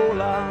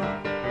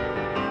Angola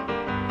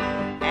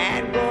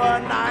and grow a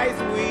nice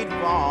wheat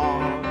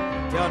farm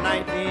till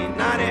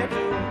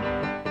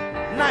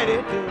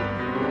 1992.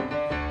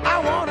 I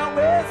want a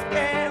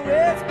whiskey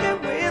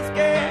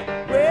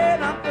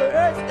when I'm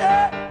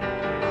thirsty.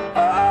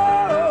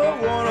 Oh,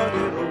 want a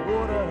little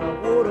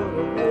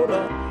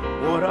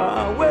water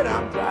when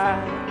I'm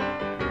dry.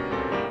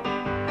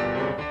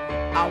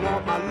 I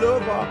want my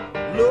lover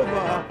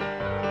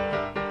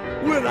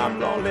when I'm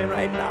lonely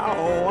right now.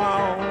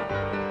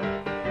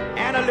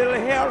 And a little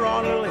hair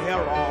on,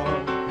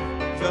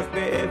 just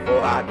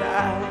before I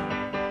die.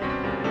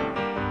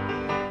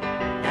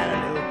 And a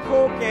little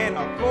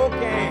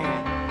cocaine,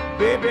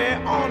 baby,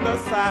 on the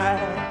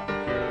side.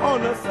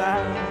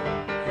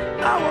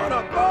 I want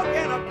a cocaine.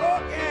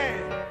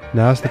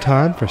 Now's the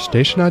time for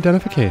station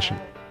identification.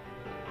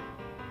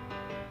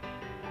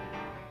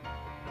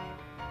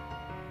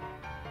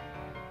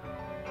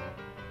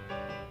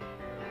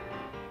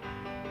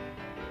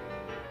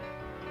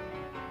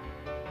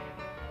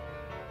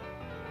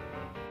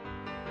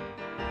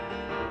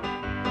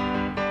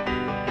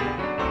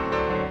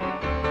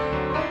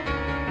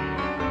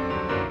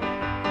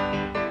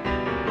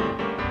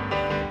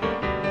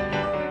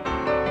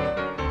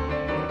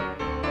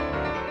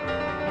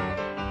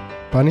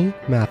 Bunny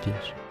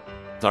Matthews.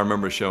 I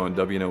remember showing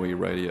WNOE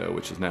Radio,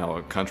 which is now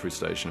a country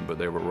station, but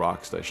they were a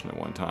rock station at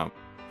one time.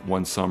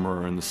 One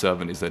summer in the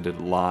 70s, they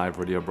did live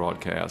radio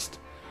broadcast.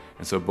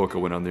 And so Booker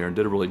went on there and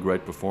did a really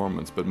great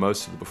performance, but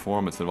most of the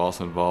performance have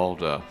also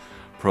involved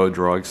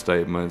pro-drug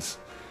statements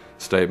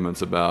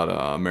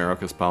about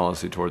America's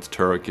policy towards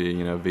Turkey,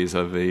 you know,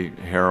 vis-a-vis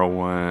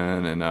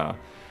heroin, and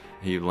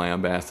he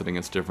lambasted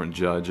against different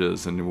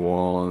judges in New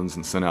Orleans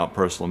and sent out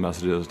personal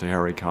messages to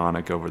Harry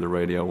Connick over the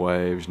radio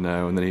waves, you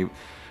know, and then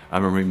I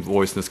remember him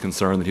voicing this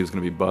concern that he was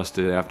going to be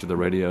busted after the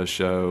radio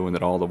show and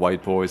that all the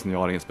white boys in the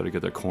audience better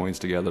get their coins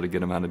together to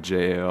get him out of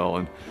jail.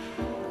 And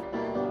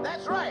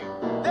that's right.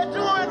 They're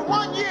doing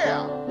 1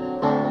 year.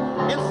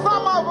 And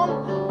some of them,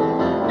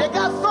 they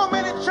got so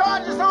many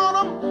charges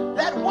on them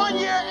that 1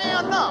 year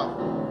ain't enough.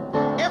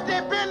 If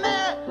they've been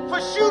there for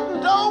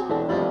shooting dope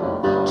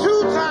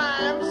 2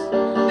 times,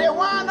 they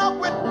wind up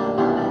with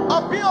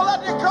a bill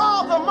that they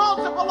call the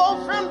Multiple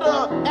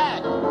Offender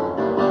Act.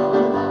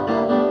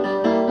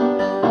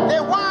 They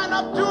wind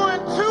up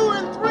doing 200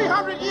 and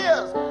 300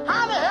 years.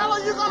 How the hell are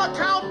you gonna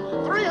count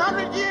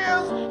 300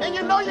 years and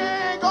you know you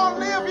ain't gonna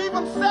live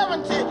even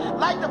 70?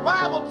 Like the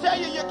Bible tell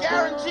you, you're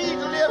guaranteed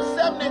to live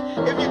 70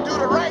 if you do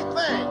the right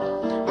thing.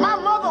 My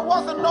mother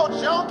wasn't no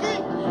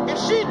junkie, and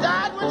she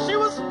died when she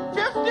was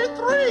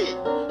 53.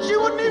 She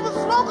wouldn't even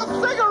smoke a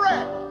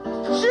cigarette.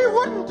 She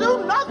wouldn't do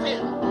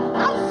nothing.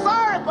 I'm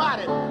sorry about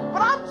it,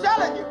 but I'm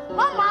telling you,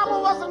 my mama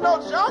wasn't no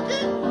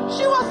junkie.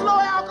 She wasn't no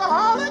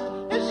alcoholic,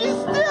 and she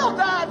still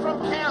died from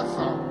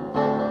cancer.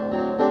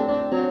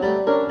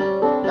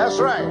 That's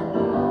right.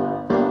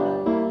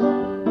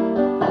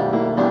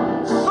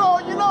 So,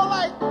 you know,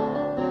 like,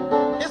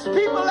 it's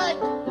people like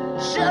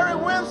Sherry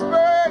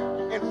Winsberg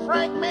and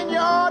Frank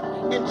Mignard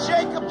and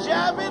Jacob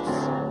Javits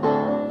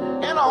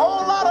and a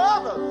whole lot of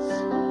others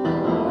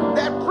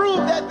that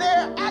prove that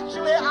they're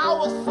actually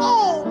our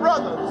soul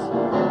brothers.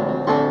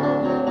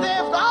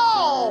 They've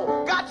all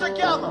got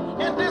together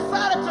and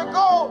decided to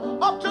go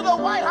up to the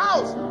White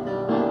House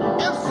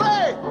and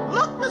say,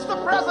 look, Mr.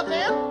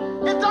 President,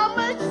 it don't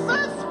make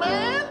sense,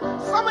 man.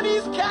 Some of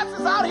these cats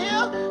is out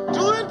here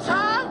doing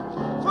time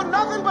for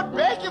nothing but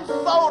baking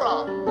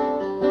soda.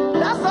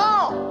 That's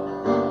all.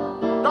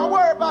 Don't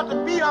worry about the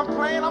beat I'm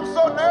playing. I'm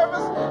so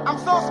nervous. I'm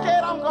so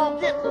scared I'm going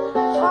to get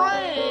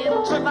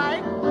framed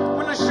tonight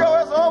when the show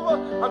is over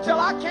until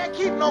I can't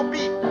keep no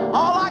beat.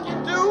 All I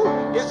can do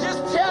is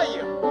just tell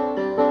you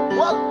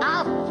what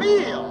I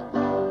feel.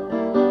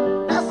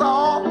 That's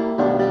all.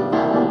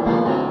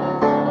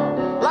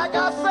 Like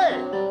I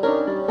say,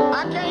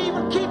 I can't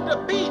even keep the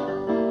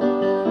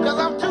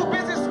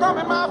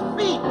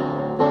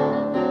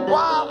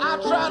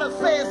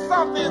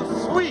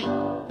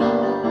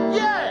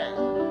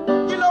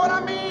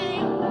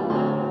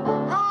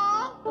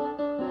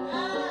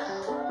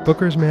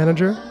Booker's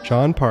manager,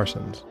 John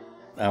Parsons.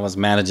 I was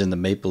managing the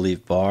Maple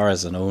Leaf Bar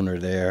as an owner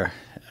there.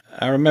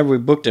 I remember we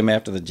booked him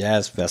after the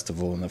jazz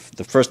festival, and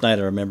the first night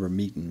I remember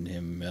meeting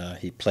him,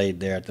 he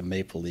played there at the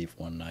Maple Leaf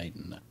one night,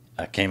 and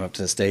I came up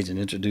to the stage and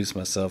introduced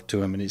myself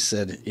to him, and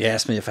he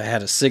asked me if I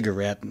had a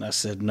cigarette, and I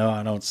said, no,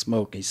 I don't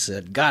smoke. He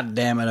said, God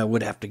damn it, I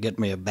would have to get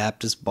me a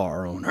Baptist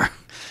bar owner.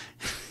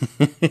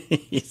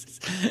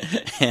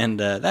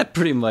 And that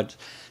pretty much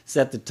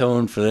set the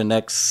tone for the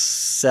next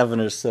 7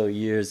 or so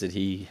years that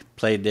he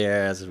played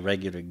there as a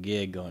regular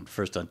gig,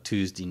 first on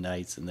Tuesday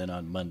nights and then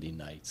on Monday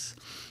nights.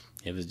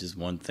 It was just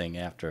one thing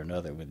after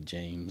another with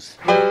James.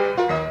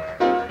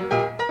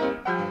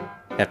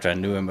 After I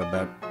knew him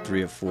about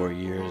 3 or 4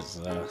 years,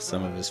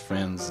 some of his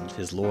friends and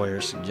his lawyer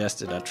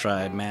suggested I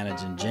try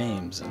managing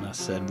James, and I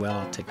said, well,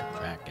 I'll take a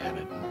crack at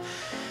it. And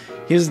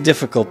he was a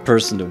difficult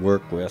person to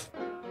work with.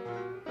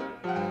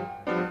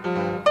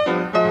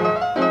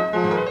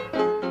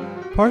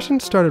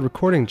 Parsons started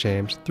recording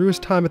James through his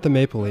time at the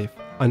Maple Leaf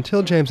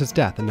until James's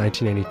death in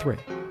 1983.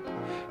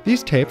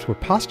 These tapes were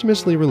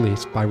posthumously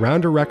released by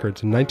Rounder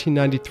Records in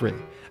 1993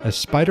 as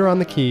Spider on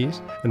the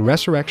Keys and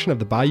Resurrection of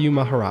the Bayou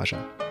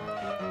Maharajah.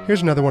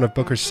 Here's another one of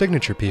Booker's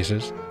signature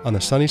pieces, On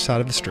the Sunny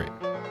Side of the Street.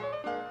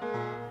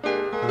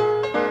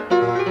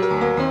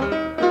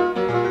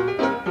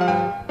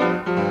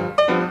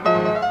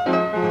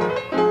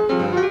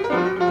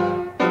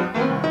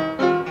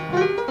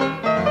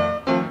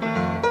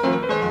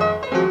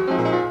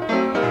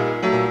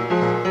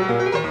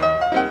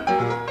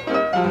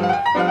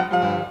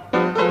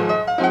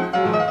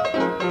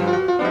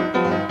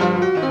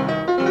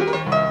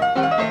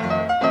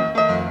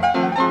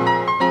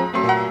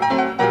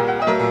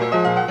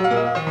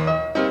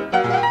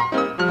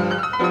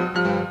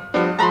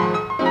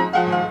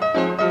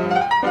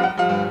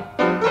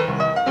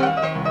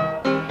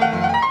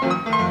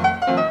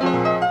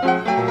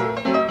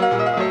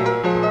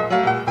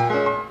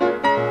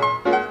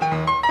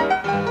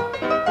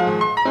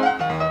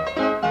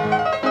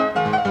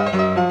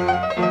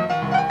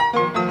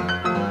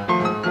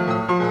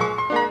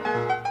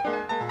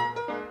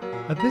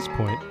 At this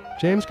point,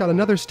 James got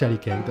another steady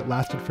gig that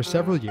lasted for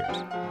several years.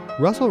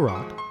 Russell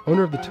Rock,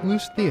 owner of the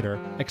Toulouse Theater,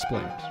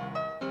 explains.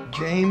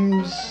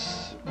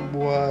 James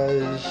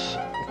was,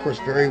 of course,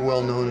 very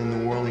well known in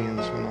New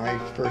Orleans. When I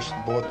first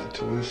bought the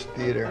Toulouse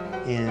Theater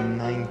in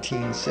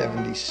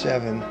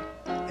 1977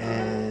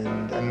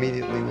 and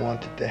immediately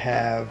wanted to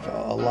have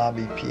a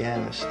lobby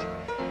pianist.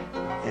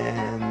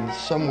 And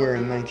somewhere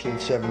in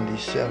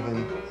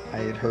 1977, I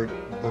had heard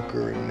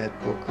Booker and met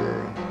Booker,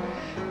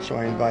 and so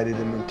I invited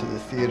him into the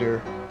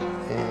theater,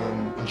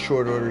 and in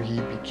short order he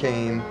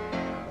became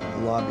the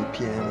lobby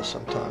pianist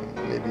sometime,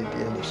 maybe at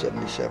the end of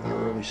 77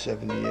 or early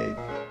 78.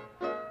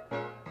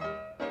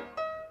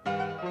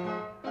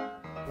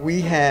 We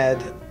had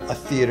a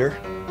theater,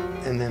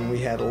 and then we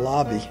had a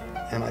lobby,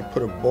 and I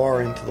put a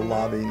bar into the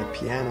lobby and a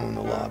piano in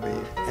the lobby.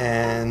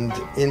 And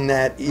in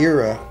that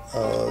era,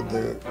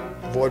 the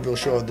vaudeville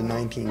show of the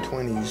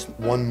 1920s,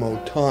 One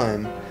Mo'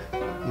 Time,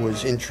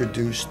 was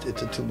introduced at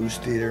the Toulouse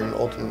Theater, and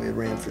ultimately it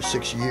ran for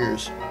 6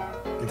 years.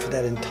 And for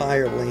that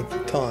entire length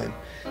of time,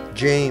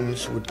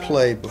 James would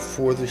play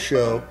before the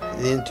show,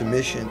 the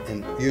intermission,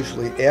 and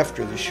usually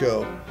after the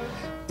show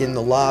in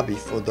the lobby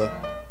for the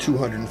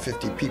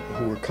 250 people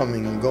who were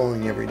coming and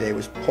going every day. It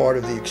was part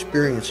of the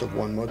experience of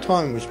One More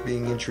Time, was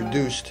being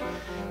introduced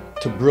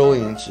to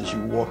brilliance as you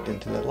walked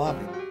into that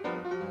lobby.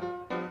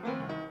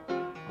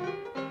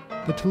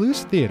 The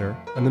Toulouse Theater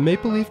and the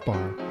Maple Leaf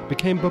Bar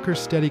became Booker's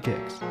steady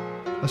gigs.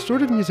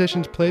 Assorted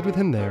musicians played with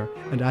him there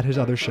and at his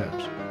other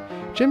shows.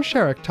 Jim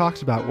Sherrick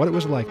talks about what it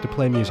was like to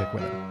play music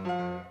with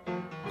him.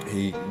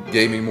 He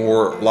gave me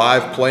more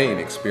live playing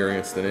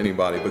experience than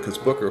anybody, because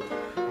Booker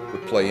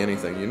would play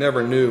anything. You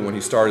never knew when he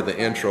started the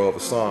intro of a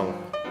song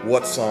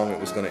what song it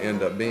was going to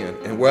end up being,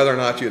 and whether or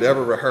not you'd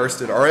ever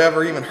rehearsed it or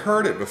ever even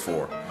heard it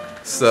before.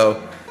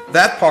 So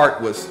that part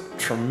was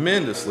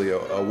tremendously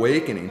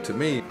awakening to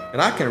me.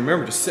 And I can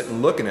remember just sitting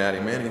looking at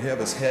him, man. He'd have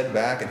his head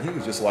back, and he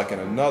was just like in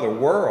another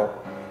world.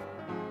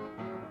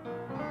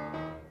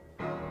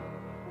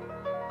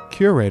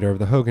 Curator of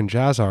the Hogan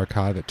Jazz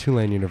Archive at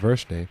Tulane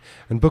University,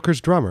 and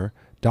Booker's drummer,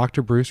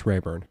 Dr. Bruce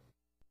Rayburn.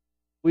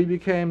 We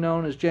became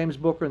known as James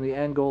Booker and the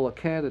Angola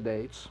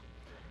Candidates,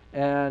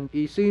 and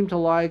he seemed to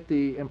like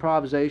the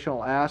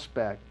improvisational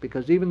aspect,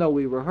 because even though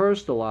we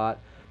rehearsed a lot,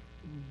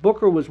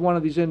 Booker was one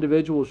of these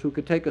individuals who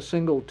could take a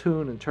single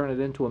tune and turn it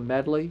into a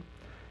medley,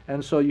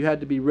 and so you had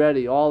to be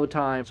ready all the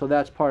time. So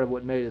that's part of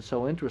what made it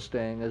so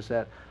interesting, is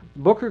that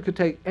Booker could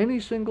take any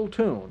single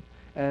tune,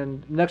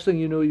 and next thing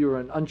you knew, you were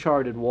in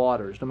uncharted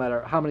waters. No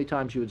matter how many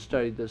times you had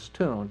studied this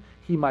tune,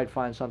 he might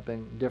find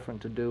something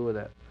different to do with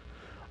it.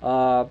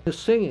 His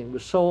singing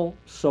was so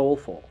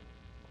soulful.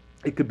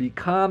 It could be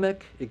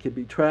comic, it could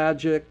be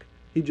tragic.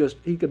 He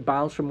could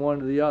bounce from one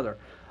to the other.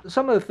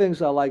 Some of the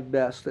things I liked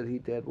best that he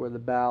did were the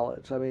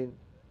ballads. I mean,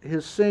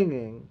 his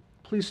singing,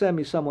 Please Send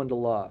Me Someone to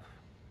Love.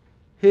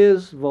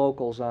 His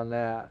vocals on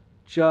that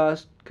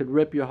just could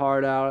rip your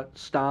heart out,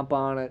 stomp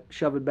on it,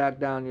 shove it back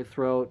down your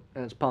throat,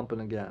 and it's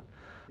pumping again.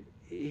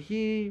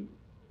 he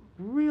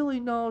really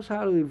knows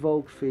how to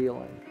evoke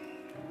feeling.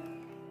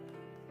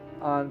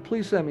 On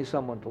Please Send Me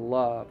Someone to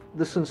Love,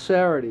 the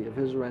sincerity of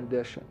his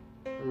rendition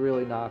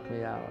really knocked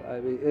me out. I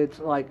mean, it's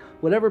like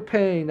whatever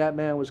pain that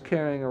man was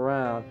carrying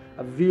around,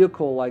 a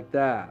vehicle like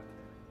that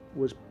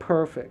was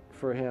perfect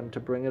for him to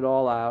bring it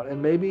all out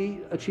and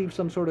maybe achieve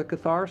some sort of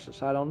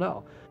catharsis. I don't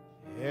know.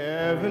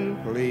 Heaven,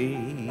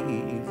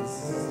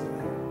 please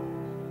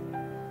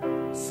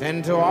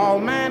send to all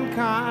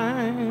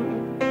mankind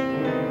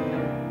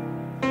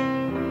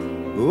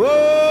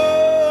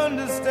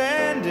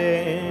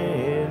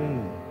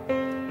understanding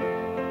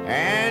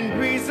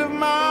and peace of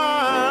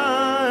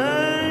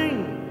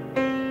mind.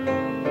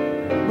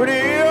 But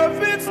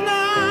if it's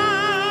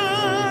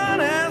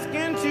not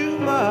asking too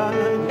much,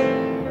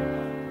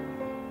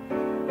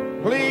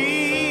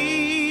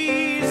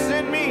 please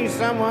send me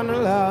someone to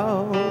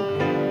love,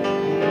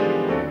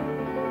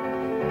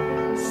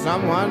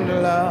 someone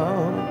to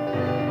love.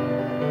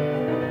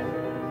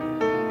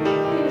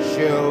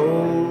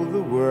 Show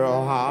the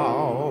world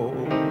how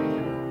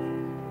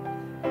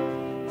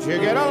to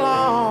get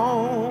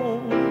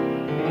along.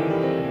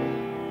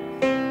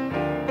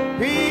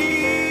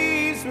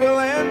 Peace will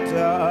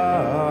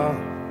enter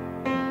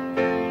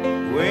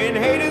when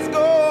hate is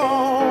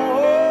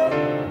gone.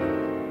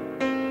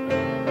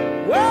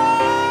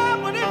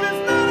 Well, but if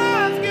it's not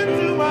asking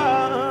too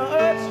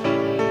much,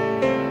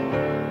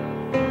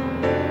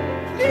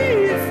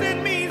 please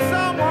send me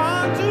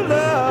someone to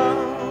love.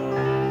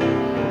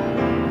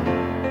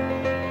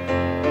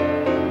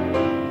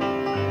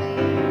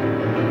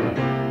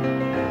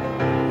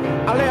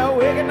 I lay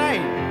awake at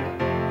night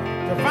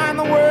to find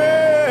the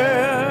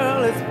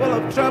world is full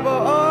of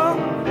trouble.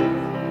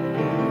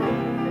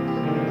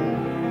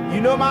 You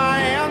know my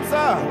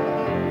answer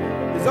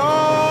is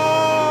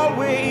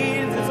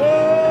always the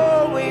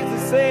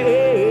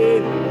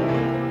same.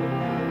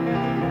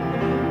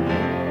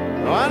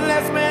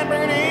 Unless man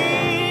bring it in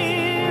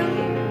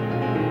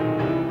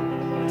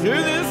to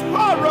this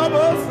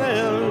horrible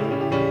sin,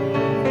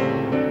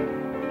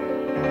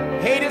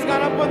 hate is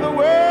gonna put the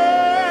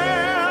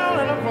world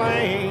in a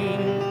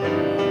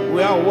flame.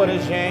 Well, what a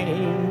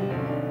shame,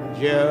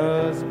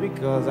 just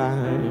because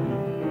I'm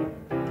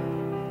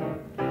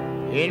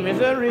in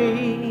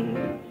misery.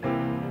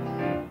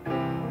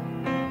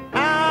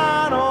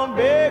 I don't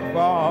beg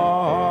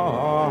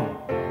for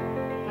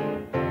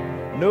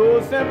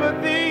no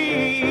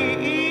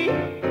sympathy.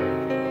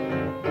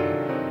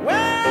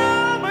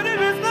 Well, but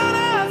if it's not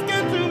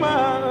asking too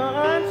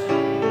much,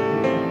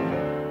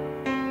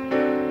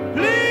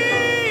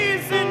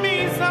 please send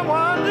me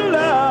someone to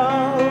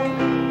love.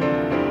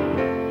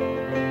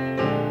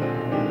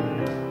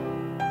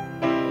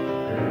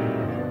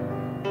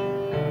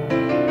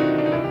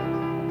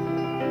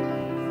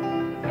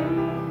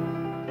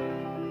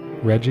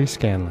 Reggie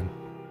Scanlon.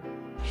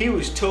 He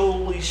was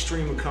totally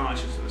stream of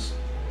consciousness.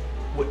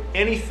 With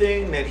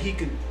anything that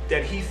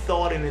he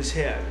thought in his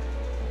head,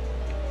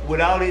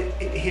 without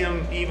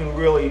him even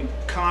really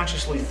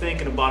consciously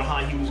thinking about how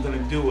he was going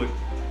to do it,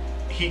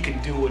 he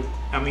could do it.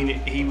 I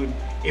mean, it would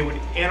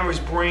enter his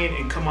brain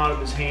and come out of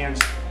his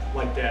hands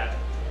like that.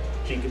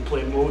 He could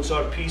play a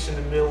Mozart piece in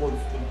the middle of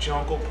a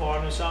jungle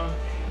part or something,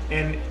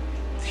 and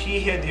he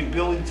had the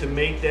ability to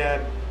make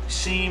that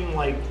seem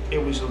like it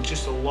was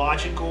just a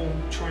logical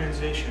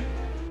transition.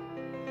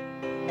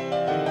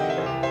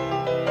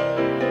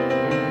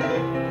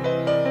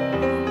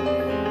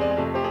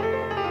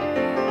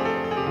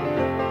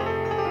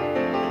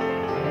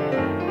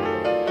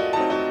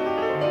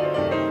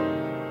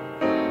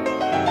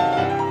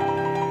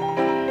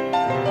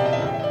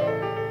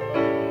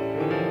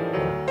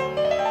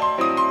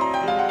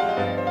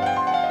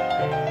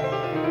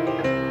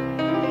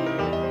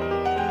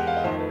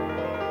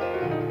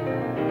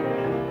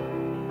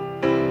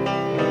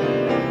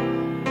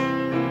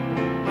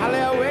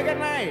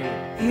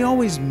 He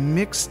always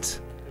mixed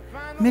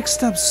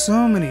up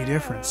so many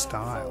different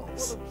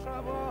styles.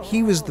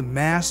 He was the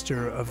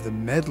master of the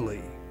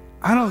medley.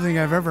 I don't think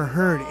I've ever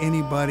heard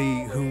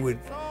anybody who would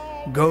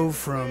go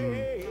from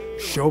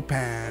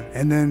Chopin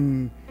and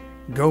then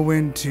go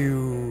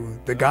into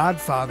the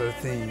Godfather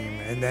theme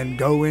and then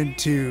go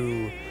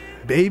into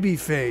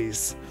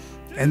Babyface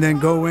and then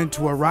go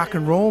into a rock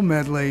and roll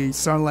medley,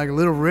 sound like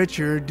Little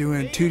Richard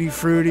doing Tutti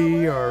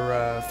Frutti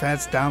or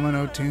Fats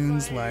Domino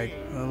tunes like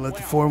Let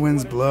the Four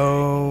Winds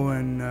Blow,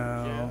 and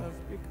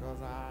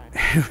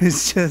it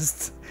was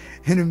just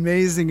an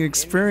amazing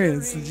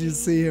experience to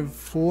just see him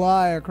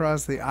fly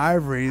across the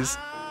ivories.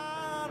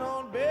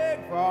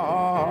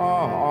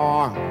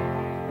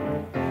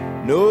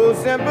 No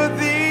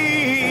sympathy,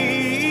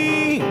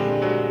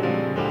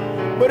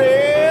 but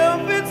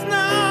if it's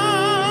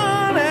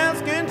not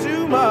asking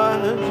too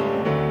much,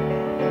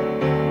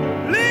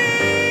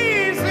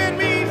 please send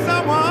me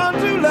someone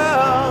to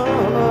love.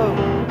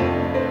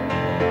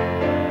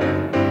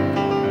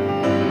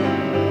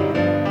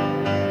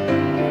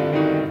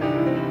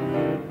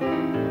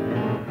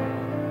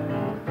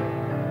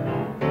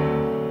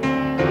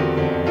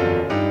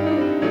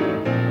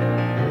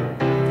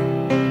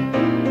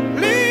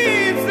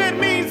 Please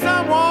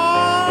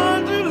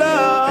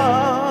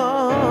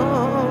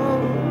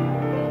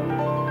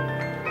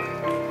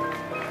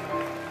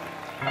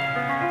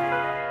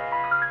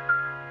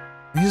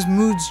His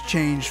moods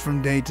changed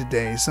from day to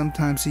day.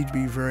 Sometimes he'd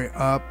be very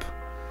up,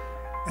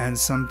 and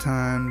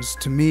sometimes,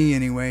 to me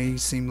anyway, he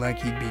seemed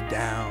like he'd be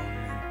down.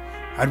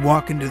 I'd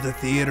walk into the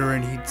theater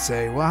and he'd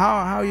say, "Well,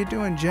 how you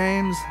doing,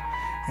 James?"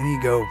 And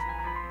he'd go,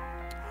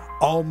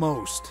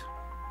 "Almost."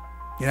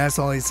 You know, that's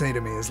all he'd say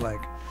to me is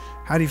like,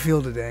 "How do you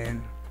feel today?"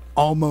 And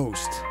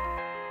almost.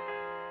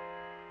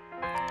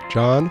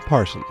 John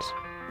Parsons.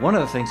 One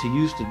of the things he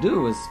used to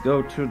do was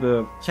go to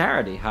the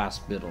charity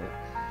hospital,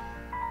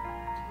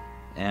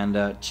 and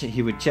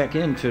he would check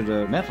into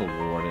the mental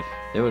ward.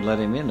 They would let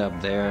him in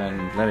up there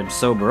and let him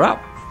sober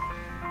up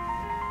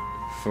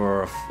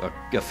for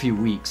a few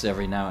weeks.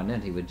 Every now and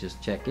then he would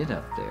just check in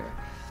up there,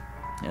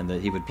 and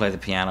he would play the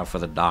piano for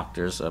the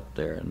doctors up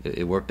there, and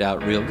it worked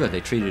out real good.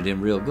 They treated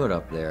him real good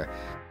up there.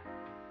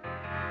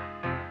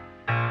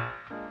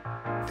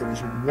 There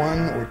was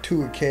 1 or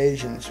 2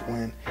 occasions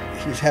when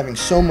he was having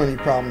so many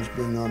problems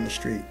being on the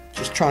street,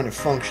 just trying to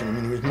function. I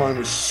mean, his mind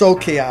was so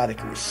chaotic,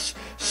 it was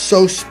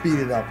so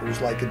speeded up, it was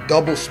like a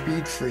double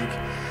speed freak,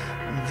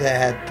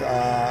 that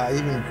I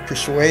even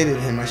persuaded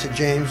him. I said,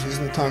 "James,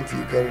 isn't it time for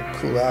you to go to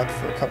cool out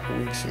for a couple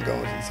of weeks and go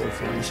into the third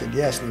floor?" And he said,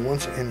 "Yes," and he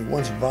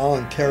once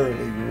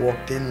voluntarily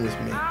walked in with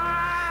me.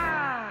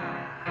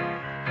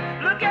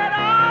 Look at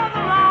all the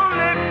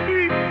lonely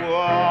people.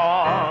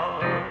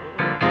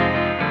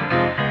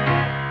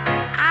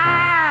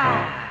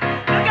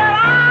 Look at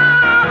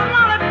all the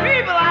lonely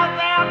people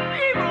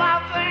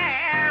out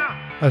there.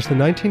 As the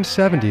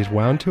 1970s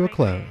wound to a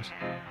close,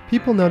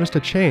 people noticed a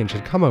change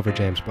had come over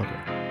James Booker.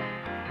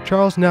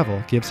 Charles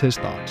Neville gives his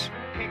thoughts.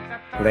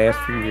 Last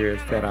few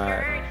years that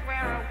I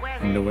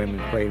knew him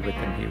and played with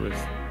him, he was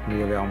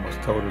really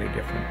almost totally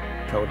different,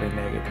 totally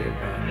negative,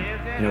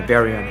 and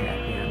very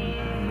unhappy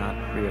and not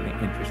really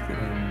interested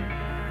in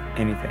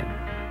anything.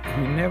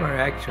 He never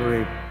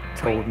actually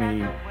told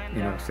me,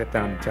 sit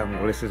down and tell me,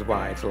 well, this is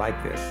why it's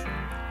like this.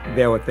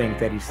 There were things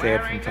that he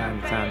said from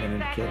time to time that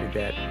indicated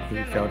that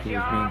he felt he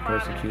was being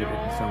persecuted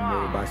in some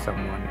way by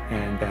someone,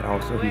 and that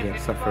also he had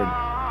suffered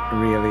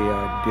really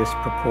a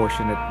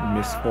disproportionate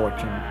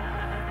misfortune.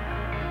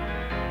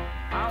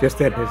 Just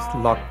that his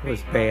luck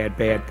was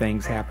bad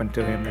things happened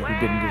to him that he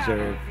didn't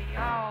deserve.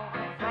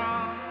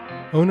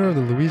 Owner of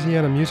the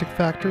Louisiana Music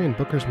Factory and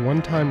Booker's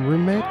one-time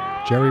roommate,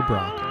 Jerry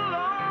Brock.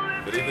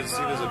 But he was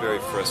a very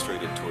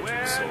frustrated,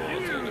 tortured soul at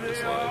the end of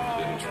his life.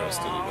 He didn't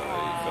trust anybody.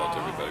 He felt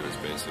everybody was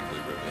basically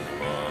ripping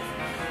him off.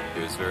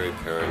 He was very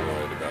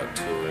paranoid about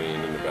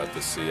touring and about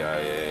the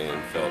CIA,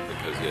 and felt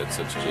because he had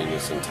such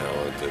genius and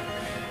talent that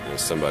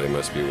somebody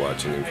must be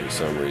watching him for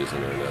some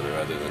reason or another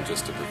other than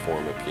just to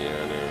perform a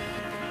piano.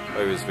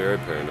 He was very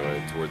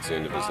paranoid towards the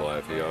end of his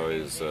life. He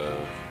always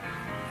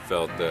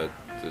felt that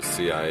the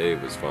CIA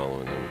was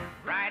following him.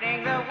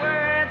 Writing the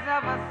words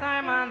of a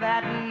sermon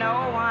that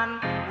no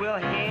one will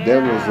hear.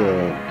 There was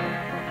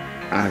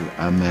I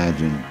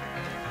imagine,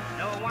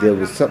 there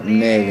was something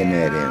nagging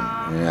at him,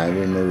 and I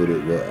didn't know what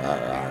it was.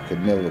 I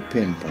could never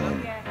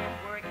pinpoint it.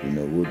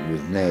 What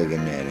was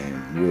nagging at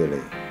him,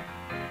 really.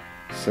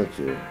 Such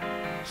a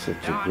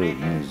great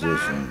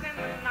musician.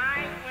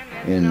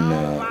 And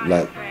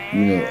I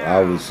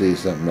always say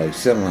something like,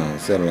 settle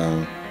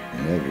down,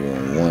 and they go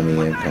on one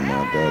end, come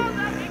out the other,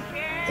 man.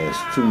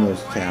 There's too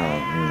much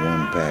talent in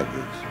one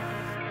package.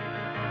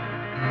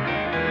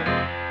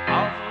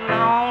 All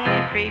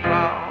lonely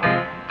people,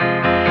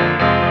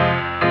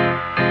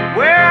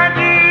 where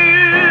do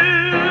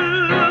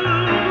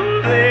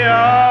they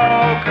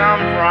all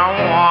come from?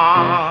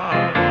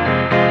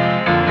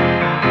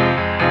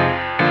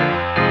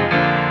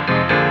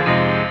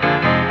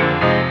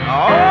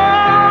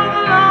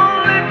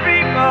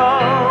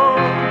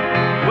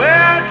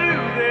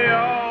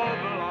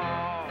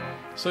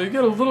 So you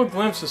get a little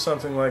glimpse of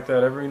something like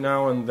that every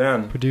now and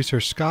then. Producer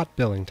Scott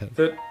Billington.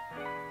 That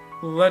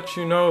lets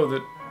you know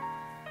that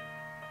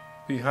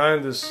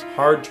behind this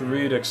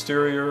hard-to-read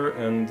exterior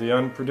and the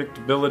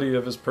unpredictability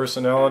of his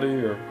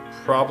personality or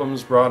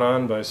problems brought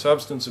on by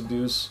substance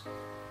abuse,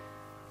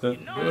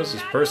 that there was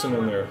this person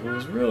in there who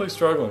was really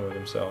struggling with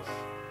himself.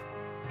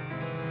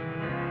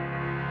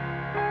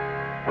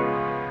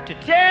 To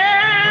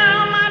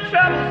tell my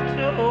troubles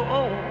to.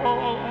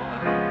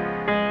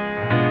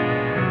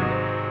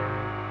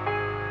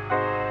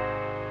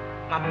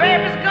 My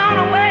baby's gone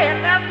away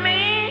and left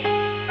me,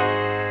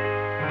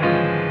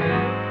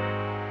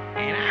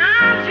 and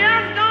I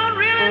just don't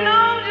really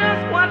know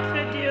just what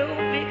to do,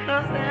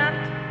 because that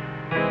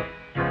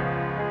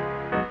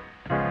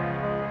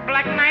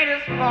black night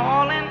is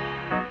falling,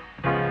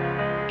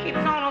 keeps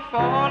on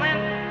a-falling.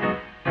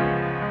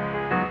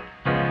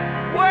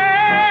 Well,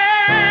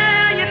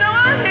 I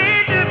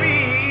hate to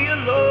be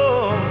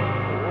alone.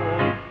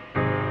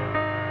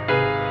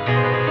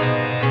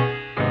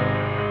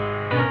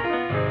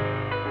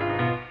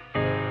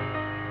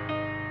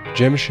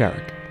 Jim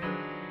Sherrick.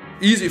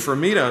 Easy for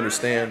me to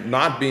understand,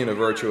 not being a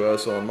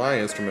virtuoso on my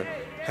instrument,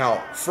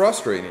 how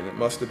frustrating it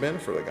must have been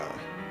for the guy.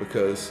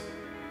 Because,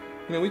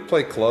 we'd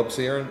play clubs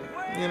here, and,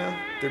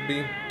 there'd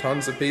be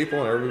tons of people,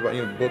 and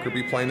everybody, Booker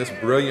be playing this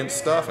brilliant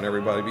stuff, and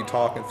everybody be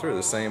talking through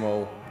the same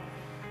old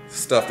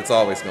stuff that's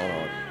always going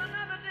on.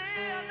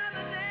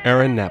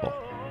 Aaron Neville.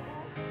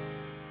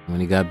 When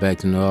he got back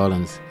to New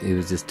Orleans, he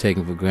was just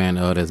taking for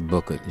granted, oh, that's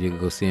Booker. You could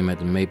go see him at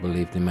the Maple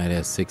Leaf, they might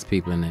have 6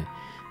 people in there.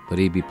 But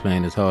he'd be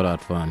playing his heart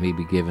out for him. He'd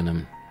be giving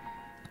him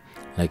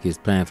like he's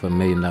playing for $1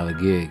 million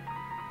gig.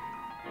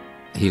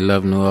 He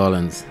loved New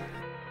Orleans.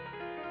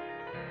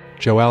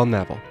 Joelle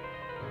Neville.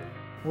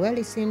 Well,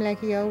 it seemed like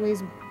he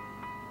always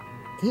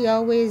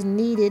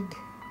needed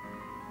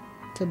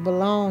to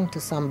belong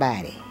to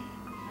somebody.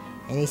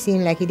 And he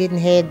seemed like he didn't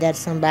have that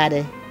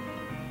somebody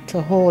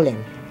to hold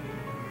him.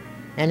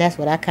 And that's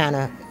what I kind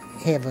of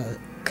have a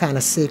kind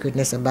of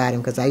secretness about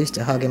him, because I used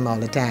to hug him all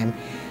the time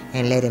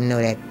and let him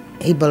know that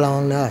he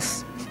belonged to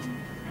us.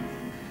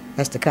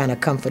 That's the kind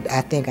of comfort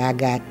I think I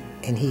got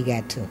and he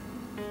got too.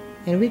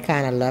 And we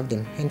kind of loved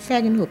him. In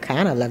fact,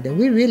 kind of loved him.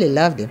 We really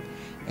loved him.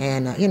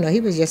 And,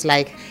 he was just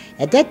like,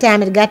 at that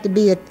time it got to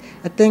be a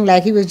thing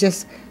like he was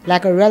just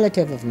like a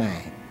relative of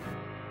mine.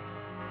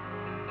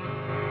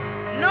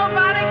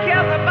 Nobody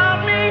cares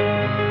about me,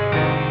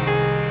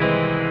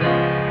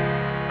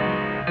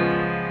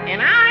 and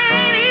I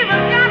ain't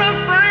even got a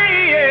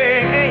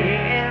friend.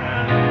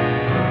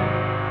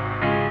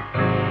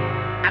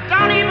 I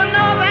don't even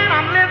know that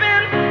I'm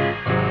living.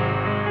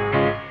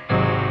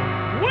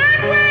 When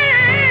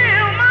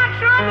will my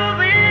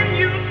troubles end?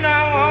 You know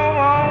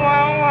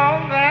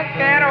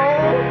that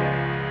old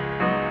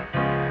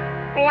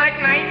black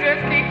night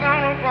just keeps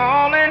on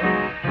falling.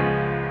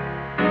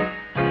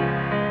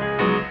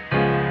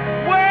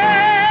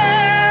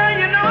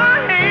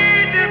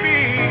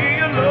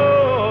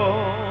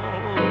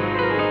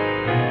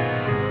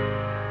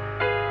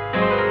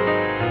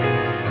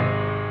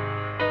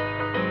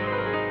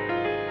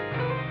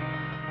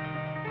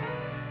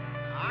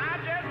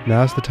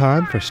 Now's the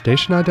time for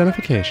station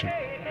identification.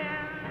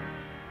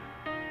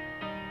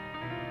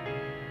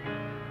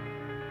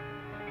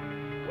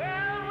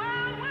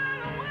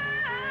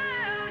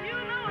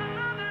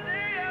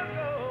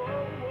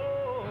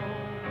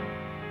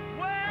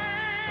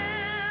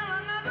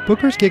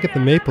 Booker's gig at the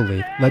Maple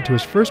Leaf led to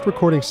his first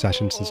recording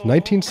session since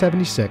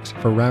 1976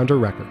 for Rounder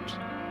Records.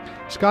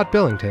 Scott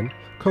Billington,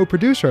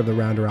 co-producer of the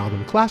Rounder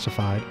album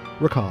Classified,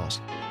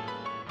 recalls.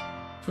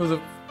 For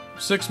the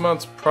 6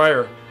 months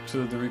prior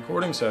to the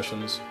recording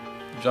sessions,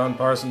 John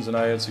Parsons and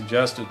I had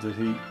suggested that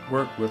he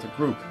work with a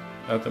group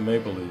at the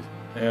Maple Leaf,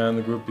 and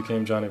the group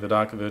became Johnny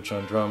Vidakovich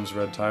on drums,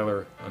 Red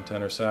Tyler on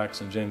tenor sax,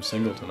 and James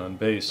Singleton on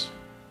bass.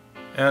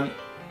 And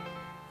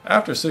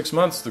after 6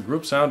 months, the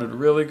group sounded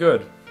really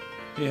good.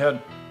 He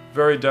had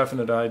very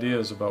definite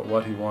ideas about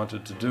what he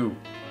wanted to do.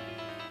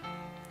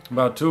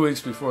 About 2 weeks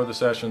before the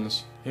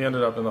sessions, he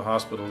ended up in the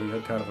hospital. He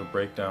had kind of a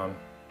breakdown.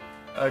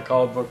 I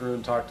called Booker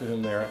and talked to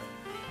him there.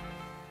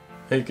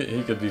 He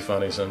could be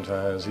funny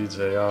sometimes. He'd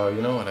say, oh,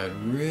 you know what I'd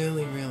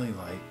really, really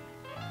like?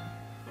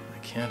 I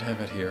can't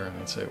have it here. And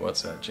I'd say,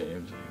 what's that,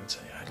 James? And he would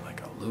say, I'd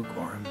like a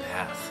lukewarm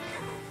bath.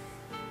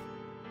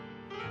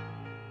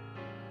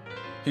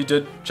 He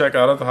did check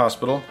out at the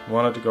hospital,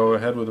 wanted to go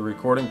ahead with the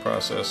recording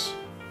process.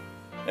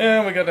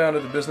 And we got down to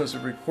the business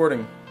of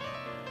recording.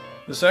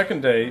 The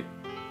second day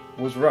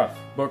was rough.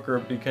 Booker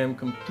became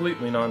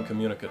completely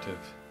non-communicative.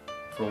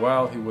 For a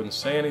while, he wouldn't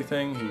say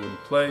anything, he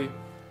wouldn't play.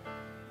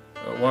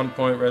 At one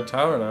point, Red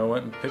Tyler and I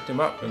went and picked him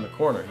up in the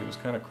corner. He was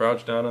kind of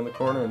crouched down in the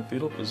corner in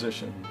fetal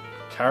position.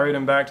 Carried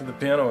him back to the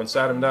piano and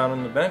sat him down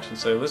on the bench and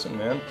say, listen,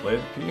 man, play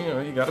the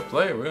piano, you got to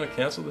play, we're going to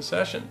cancel the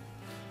session.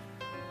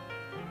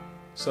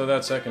 So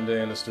that second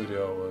day in the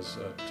studio was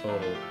a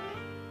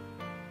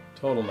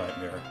total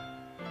nightmare.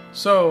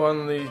 So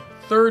on the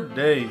third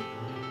day,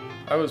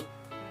 I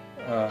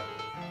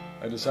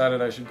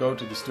decided I should go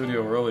to the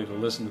studio early to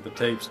listen to the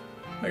tapes.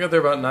 I got there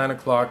about 9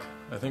 o'clock.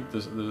 I think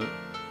the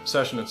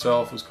session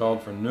itself was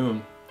called for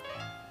noon,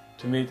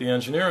 to meet the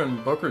engineer,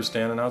 and Booker's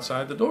standing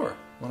outside the door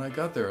when I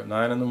got there at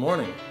 9 in the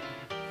morning.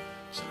 I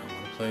said, I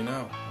want to play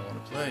now. I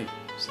want to play.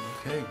 I said,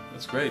 okay,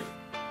 that's great.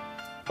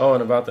 Oh,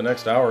 and about the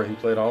next hour, he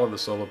played all of the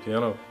solo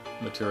piano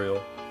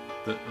material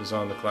that is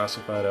on the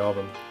Classified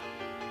album.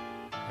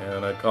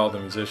 And I called the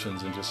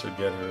musicians and just said,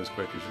 get here as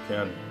quick as you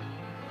can.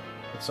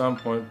 At some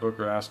point,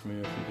 Booker asked me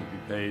if he could be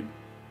paid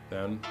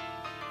then.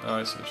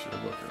 I said, sure,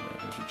 Booker,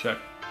 here's your check.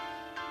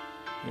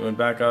 He went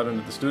back out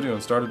into the studio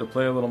and started to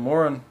play a little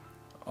more, and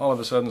all of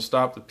a sudden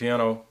stopped the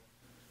piano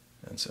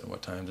and said,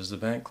 what time does the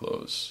bank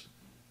close?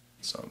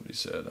 Somebody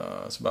said,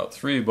 it's about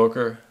 3,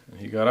 Booker.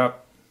 And he got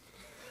up,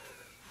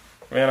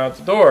 ran out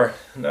the door,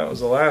 and that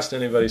was the last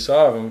anybody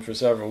saw of him for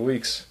several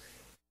weeks.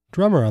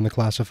 Drummer on the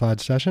Classified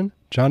session,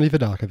 Johnny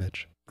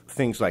Vidakovich.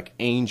 Things like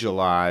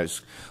Angel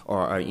Eyes,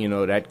 or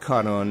that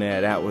cut on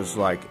there, that was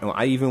like,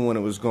 even when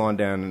it was going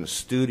down in the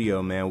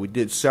studio, man, we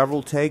did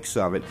several takes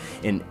of it,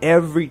 and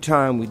every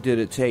time we did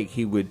a take,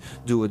 he would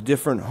do a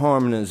different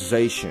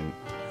harmonization.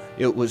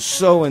 It was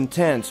so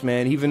intense,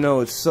 man, even though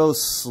it's so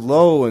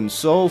slow and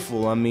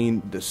soulful. I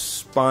mean, the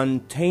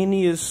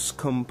spontaneous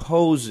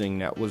composing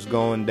that was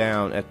going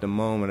down at the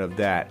moment of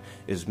that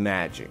is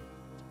magic.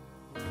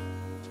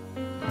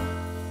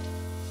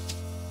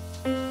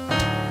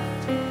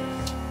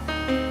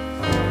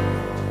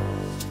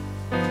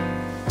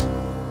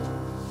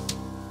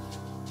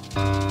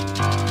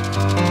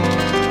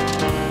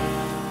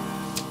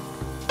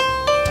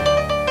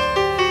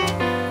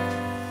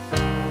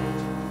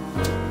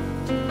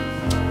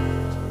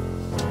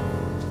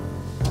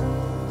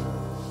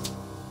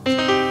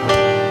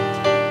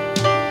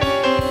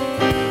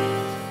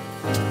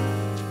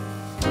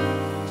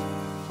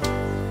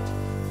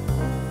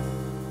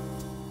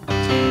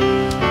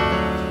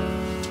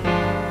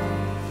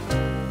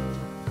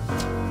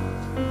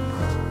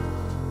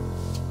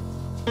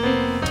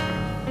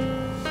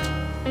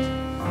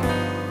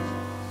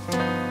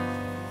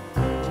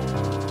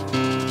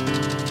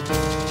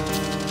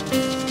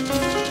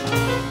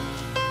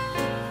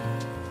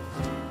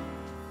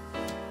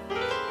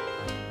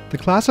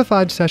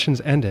 classified sessions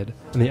ended,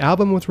 and the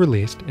album was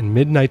released in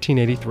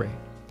mid-1983.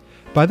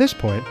 By this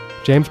point,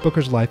 James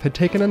Booker's life had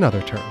taken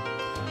another turn.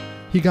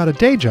 He got a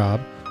day job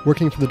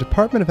working for the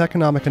Department of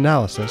Economic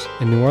Analysis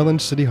in New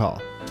Orleans City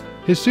Hall.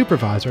 His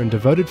supervisor and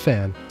devoted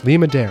fan, Lee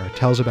Madare,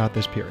 tells about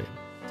this period.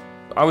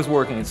 I was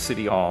working at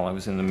City Hall. I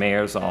was in the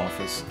mayor's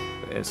office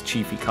as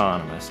chief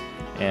economist.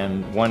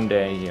 And one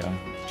day,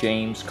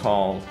 James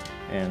called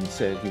and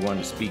said he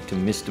wanted to speak to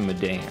Mr.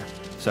 Madare.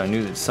 So I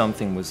knew that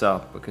something was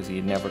up because he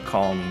had never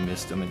called me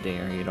Mr.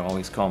 Madare. He had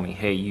always called me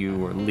Hey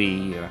You or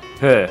Lee or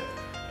Huh.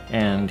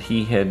 And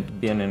he had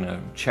been in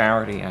a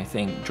charity, I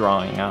think,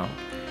 drawing out.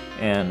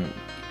 And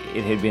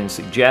it had been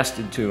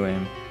suggested to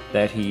him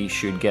that he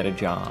should get a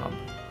job,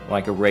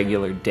 like a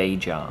regular day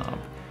job,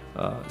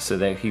 so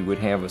that he would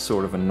have a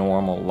sort of a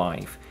normal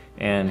life.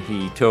 And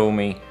he told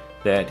me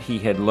that he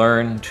had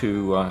learned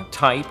to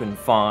type and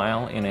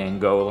file in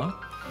Angola,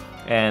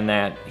 and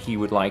that he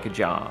would like a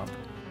job.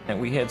 And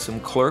we had some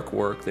clerk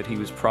work that he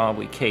was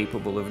probably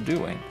capable of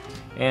doing.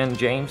 And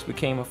James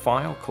became a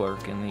file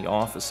clerk in the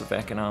Office of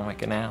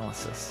Economic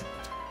Analysis.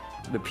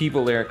 The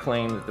people there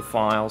claimed that the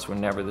files were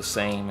never the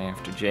same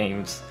after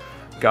James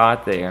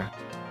got there.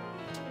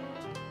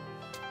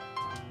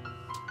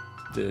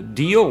 The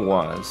deal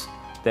was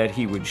that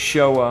he would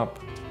show up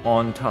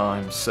on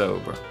time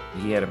sober.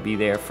 He had to be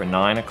there for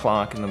 9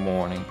 o'clock in the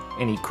morning,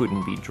 and he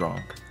couldn't be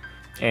drunk.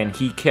 And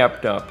he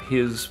kept up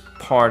his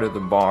part of the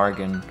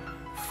bargain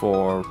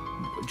for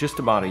just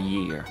about a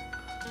year.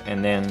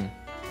 And then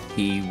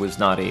he was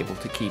not able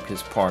to keep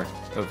his part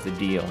of the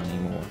deal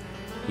anymore.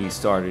 He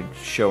started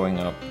showing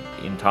up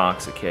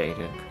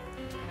intoxicated.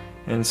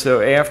 And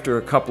so after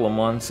a couple of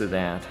months of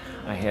that,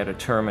 I had to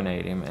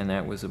terminate him, and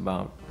that was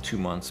about 2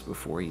 months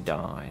before he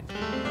died.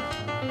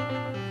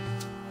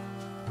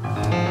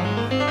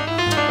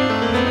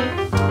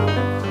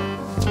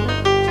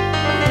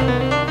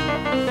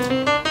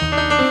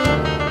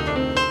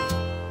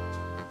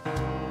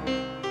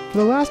 For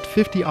the last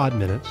 50-odd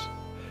minutes,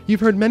 you've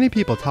heard many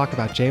people talk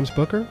about James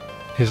Booker,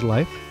 his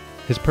life,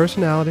 his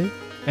personality,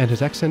 and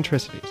his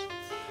eccentricities.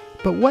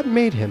 But what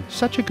made him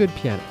such a good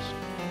pianist?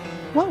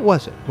 What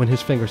was it when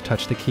his fingers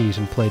touched the keys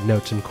and played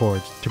notes and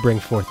chords to bring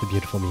forth the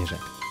beautiful music?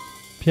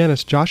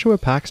 Pianist Joshua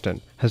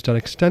Paxton has done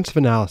extensive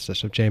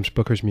analysis of James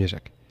Booker's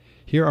music.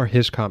 Here are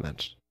his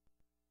comments.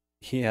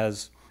 He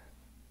has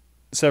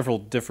several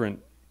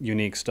different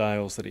unique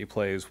styles that he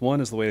plays. One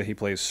is the way that he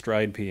plays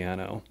stride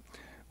piano,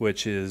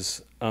 which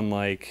is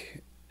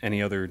unlike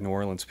any other New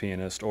Orleans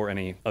pianist or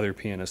any other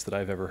pianist that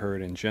I've ever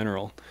heard in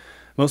general.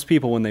 Most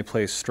people, when they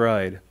play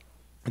stride,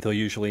 they'll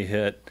usually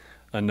hit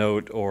a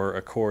note or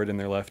a chord in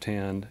their left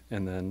hand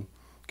and then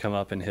come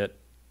up and hit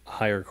a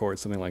higher chord,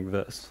 something like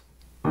this.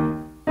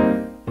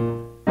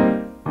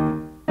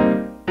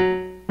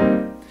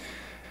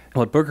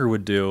 What Booker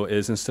would do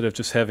is, instead of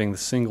just having the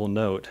single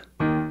note,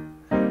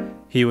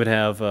 he would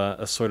have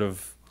a sort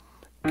of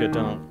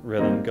get-down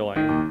rhythm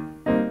going.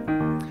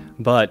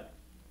 But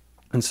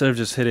instead of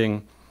just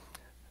hitting,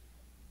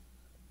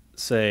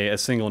 say, a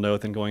single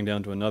note and going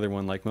down to another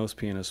one like most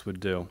pianists would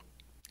do,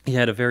 he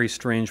had a very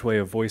strange way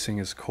of voicing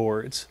his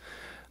chords.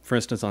 For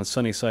instance, on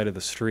Sunny Side of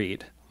the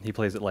Street, he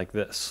plays it like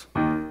this.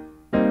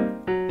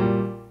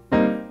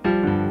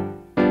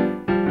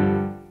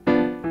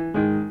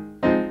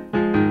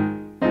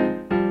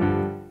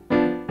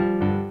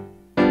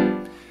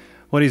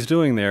 What he's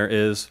doing there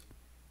is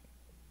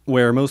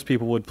where most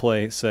people would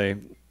play, say,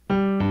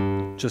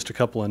 just a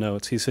couple of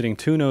notes. He's hitting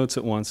 2 notes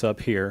at once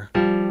up here,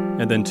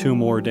 and then 2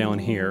 more down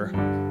here.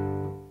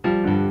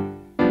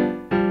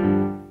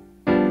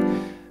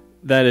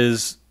 That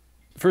is,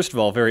 first of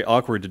all, very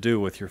awkward to do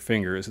with your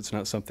fingers. It's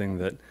not something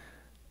that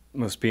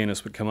most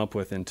pianists would come up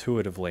with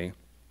intuitively.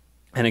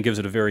 And it gives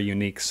it a very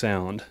unique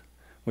sound,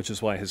 which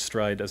is why his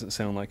stride doesn't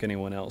sound like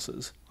anyone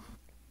else's.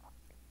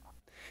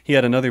 He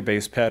had another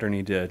bass pattern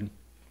he did,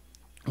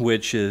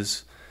 which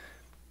is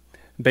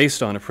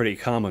based on a pretty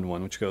common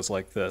one, which goes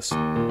like this.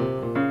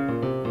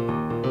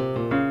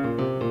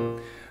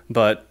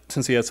 But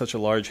since he had such a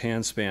large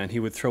hand span, he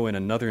would throw in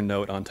another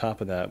note on top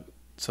of that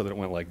so that it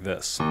went like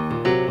this.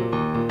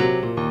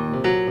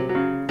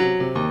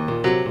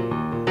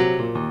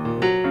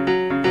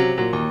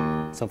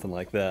 Something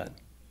like that.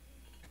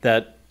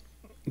 That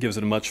gives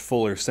it a much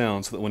fuller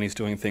sound so that when he's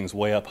doing things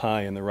way up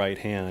high in the right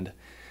hand,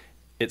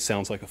 it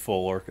sounds like a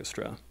full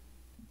orchestra.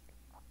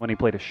 When he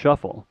played a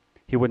shuffle,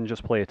 he wouldn't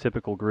just play a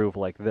typical groove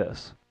like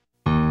this,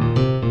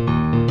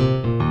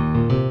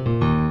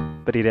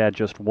 but he'd add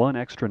just one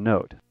extra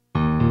note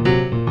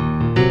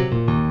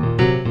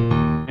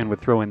and would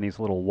throw in these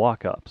little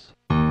walk-ups,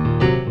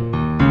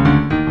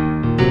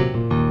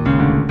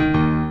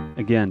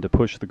 again to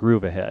push the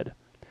groove ahead.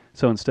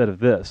 So instead of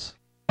this,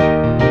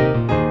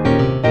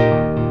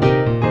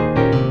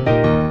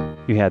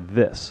 you had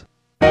this.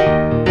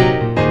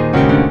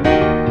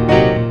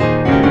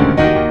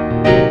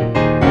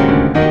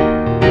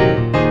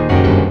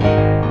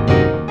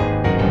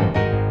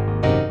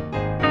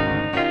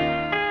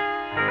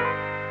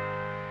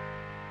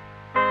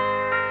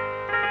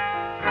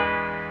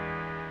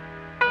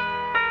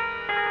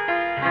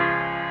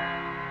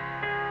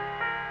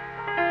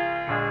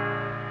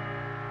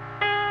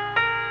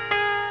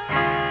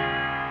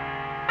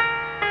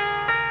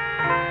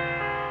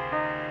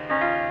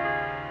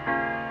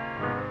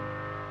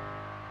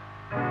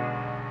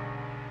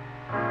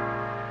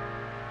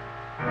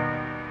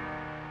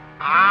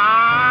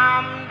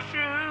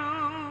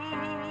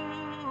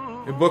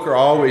 And Booker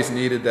always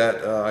needed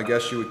that, I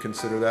guess you would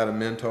consider that a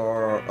mentor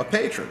or a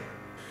patron.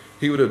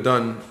 He would have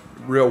done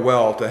real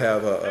well to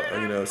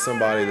have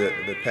somebody that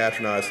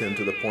patronized him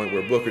to the point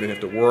where Booker didn't have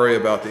to worry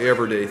about the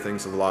everyday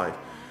things of life.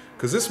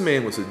 Because this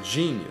man was a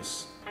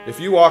genius. If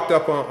you walked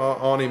up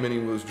on him and he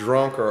was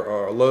drunk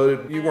or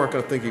loaded, you weren't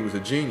going to think he was a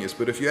genius.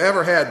 But if you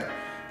ever had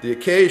the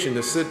occasion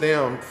to sit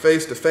down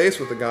face to face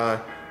with the guy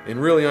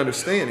and really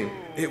understand him,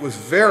 it was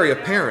very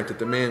apparent that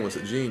the man was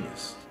a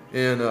genius.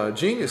 And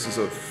genius is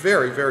a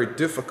very, very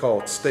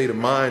difficult state of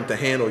mind to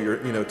handle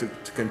to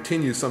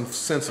continue some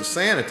sense of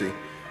sanity,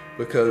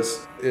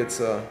 because it's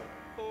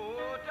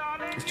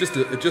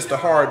just a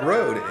hard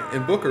road.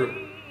 And Booker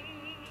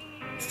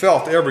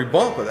felt every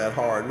bump of that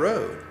hard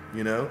road,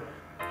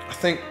 I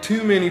think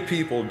too many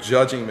people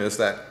judge him as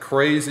that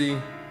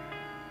crazy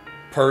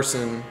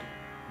person,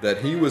 that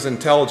he was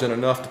intelligent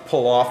enough to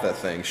pull off that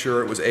thing.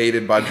 Sure, it was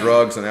aided by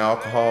drugs and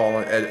alcohol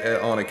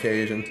on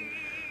occasion.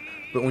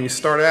 But when you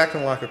start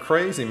acting like a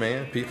crazy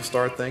man, people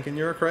start thinking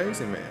you're a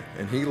crazy man.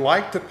 And he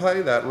liked to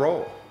play that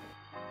role.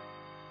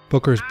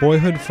 Booker's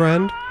boyhood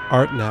friend,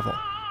 Art Neville.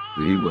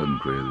 He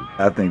wasn't crazy.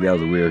 I think that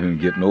was a way of him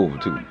getting over,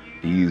 too.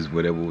 He used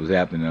whatever was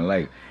happening in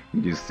life.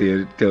 He just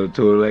said it, told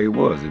it like it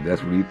was. If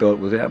that's what he thought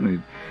was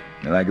happening.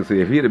 And like I said,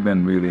 if he'd have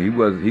been really,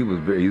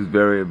 he's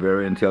very,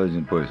 very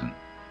intelligent person.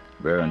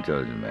 Very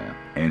intelligent man.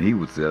 And he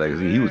would say, like I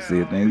said, he would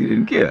say things he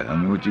didn't care. I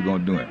mean, what you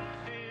gonna do?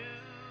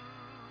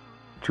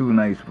 2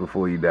 nights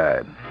before he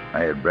died,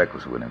 I had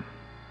breakfast with him.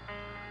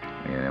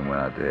 And then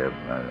went out there.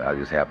 I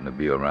just happened to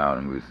be around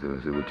him. We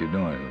said, what you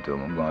doing? I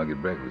told him, I'm going to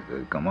get breakfast. He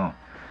said, come on.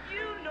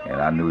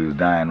 And I knew he was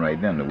dying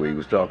right then, the way he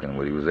was talking,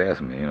 what he was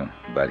asking me,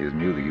 about his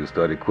music. He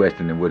started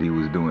questioning what he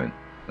was doing.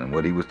 And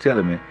what he was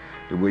telling me,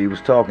 the way he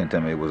was talking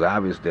to me, it was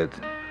obvious that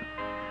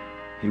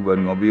he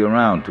wasn't going to be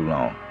around too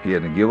long. He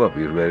had to give up.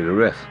 He was ready to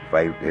rest.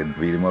 Fight hadn't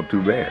beat him up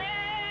too bad.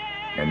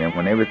 And then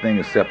when everything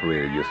is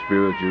separated, your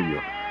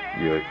spiritual,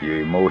 your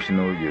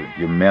emotional,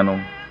 your mental,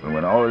 and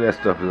when all of that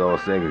stuff is all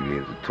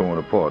segregated, torn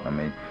apart, I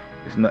mean,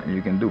 there's nothing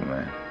you can do,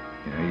 man.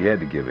 You had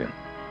to give in.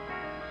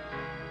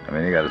 I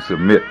mean, you got to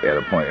submit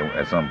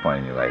at some point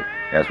in your life.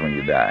 That's when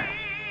you die.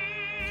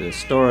 The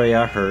story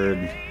I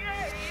heard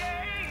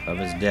of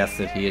his death,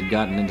 that he had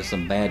gotten into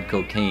some bad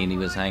cocaine. He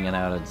was hanging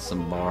out at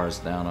some bars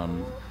down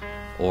on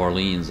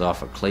Orleans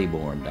off of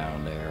Claiborne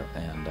down there,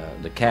 and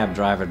the cab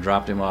driver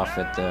dropped him off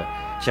at the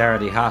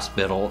Charity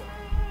Hospital,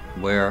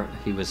 where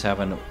he was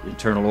having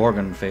internal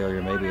organ failure,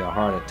 maybe a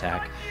heart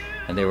attack,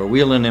 and they were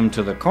wheeling him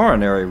to the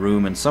coronary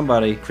room, and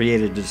somebody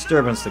created a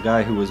disturbance. The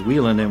guy who was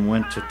wheeling him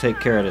went to take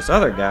care of this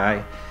other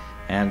guy,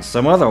 and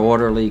some other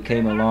orderly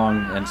came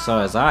along and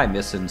saw his eye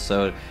missing,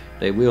 so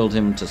they wheeled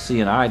him to see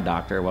an eye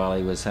doctor while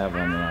he was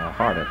having a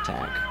heart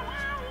attack.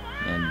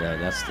 And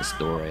that's the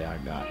story I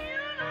got.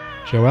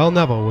 Joelle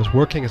Neville was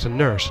working as a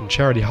nurse in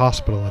Charity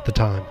Hospital at the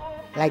time.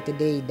 Like the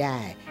day he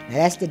died. Now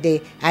that's the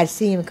day I'd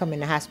see him come in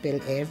the hospital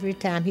every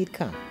time he'd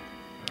come.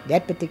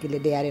 That particular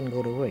day I didn't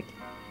go to work.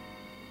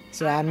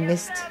 So I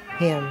missed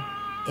him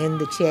in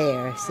the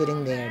chair,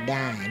 sitting there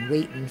dying,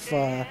 waiting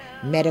for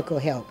medical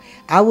help.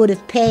 I would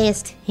have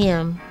passed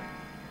him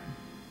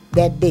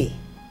that day,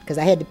 because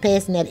I had to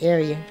pass in that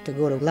area to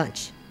go to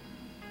lunch.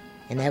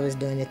 And that was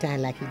during the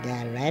time like he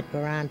died, right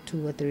around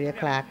 2 or 3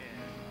 o'clock.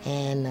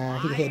 And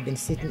he had been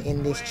sitting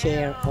in this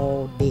chair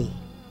all day.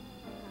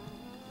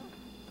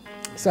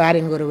 So I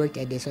didn't go to work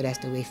that day, so that's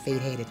the way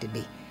fate had it to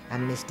be. I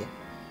missed him.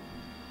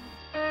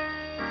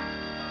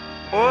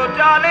 Oh,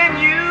 darling,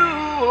 you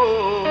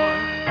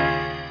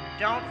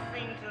don't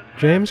seem to...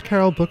 James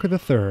Carroll Booker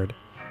III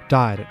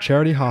died at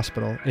Charity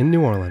Hospital in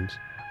New Orleans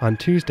on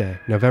Tuesday,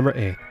 November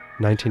 8,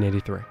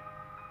 1983.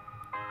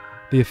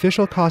 The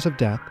official cause of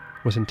death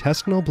was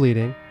intestinal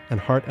bleeding and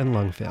heart and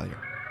lung failure.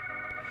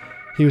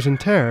 He was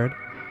interred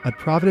at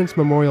Providence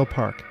Memorial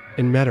Park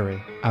in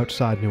Metairie,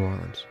 outside New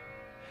Orleans.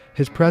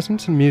 His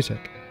presence and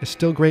music is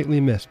still greatly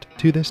missed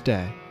to this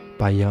day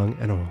by young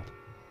and old.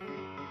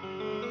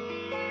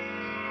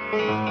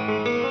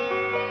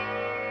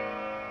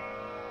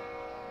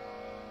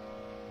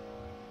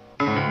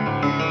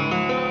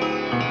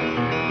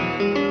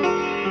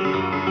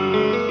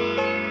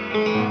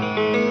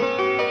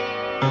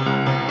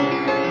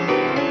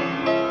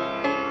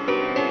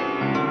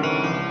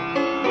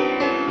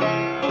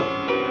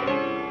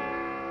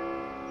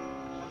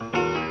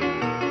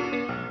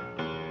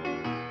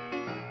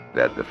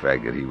 That the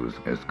fact that he was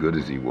as good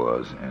as he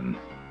was, and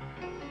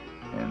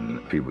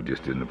people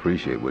just didn't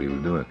appreciate what he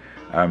was doing.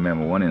 I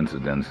remember one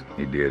incident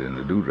he did in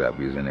the Dewdrop.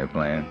 He was in there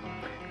playing,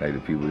 like the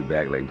people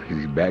back, like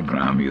his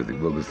background music.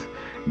 Bookers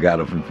got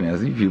up from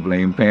fans. These people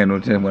ain't paying no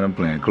attention when I'm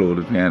playing.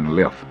 Closed the piano and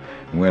left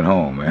and went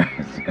home, man.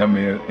 I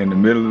mean, in the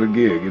middle of the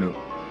gig,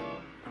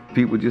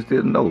 people just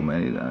didn't know,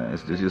 man.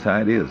 It's just how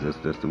it is.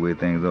 That's the way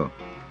things are.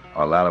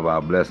 A lot of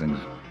our blessings,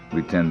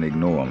 we tend to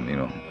ignore them,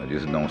 or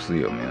just don't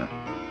see them,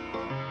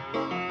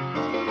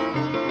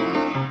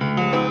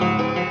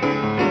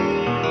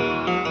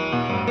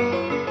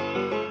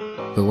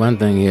 But one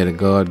thing, he had a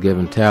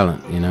God-given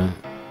talent, and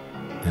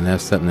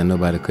that's something that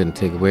nobody couldn't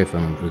take away from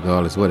him,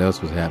 regardless of what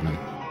else was happening.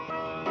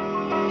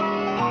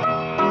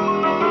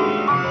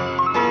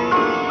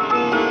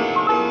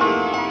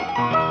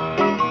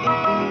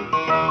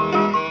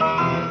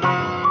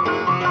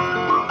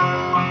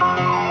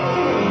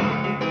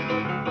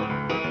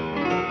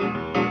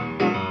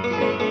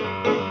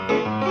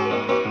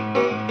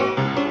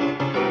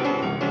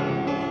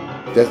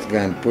 That's the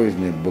kind of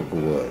person that Booker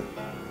was.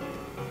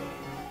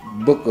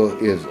 Booker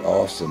is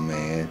awesome,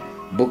 man.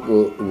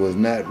 Booker was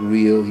not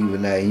real. He was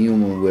not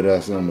human with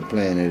us on the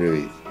planet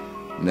Earth.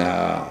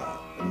 Nah.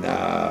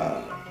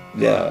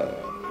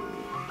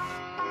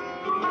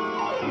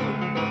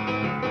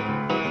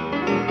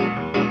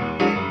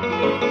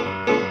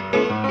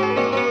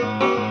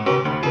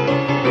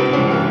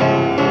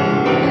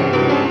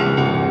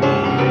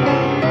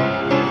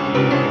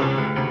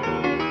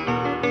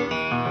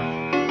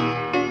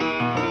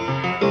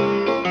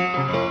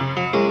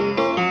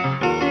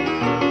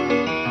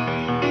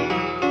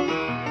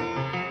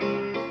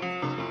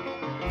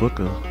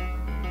 Booker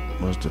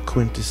was the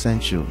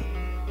quintessential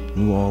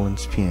New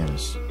Orleans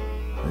pianist.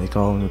 They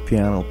call him the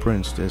Piano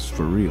Prince. That's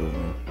for real,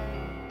 man.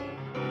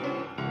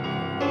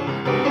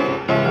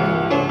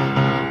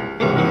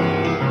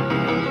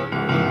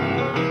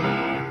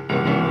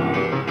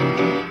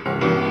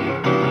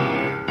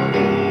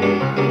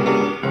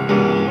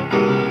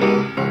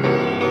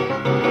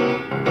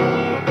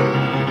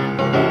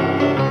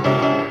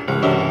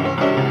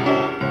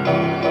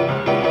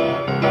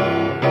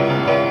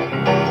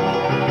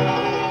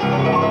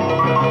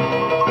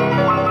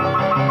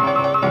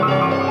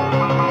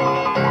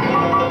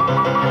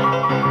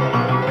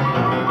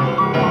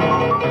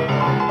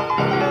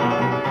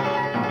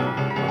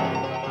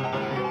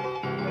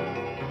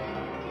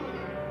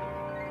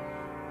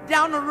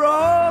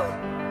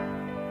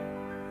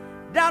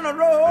 Down the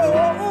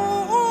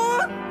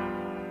road.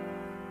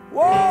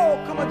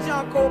 Whoa, come on,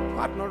 Junko,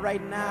 partner,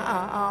 right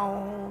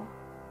now.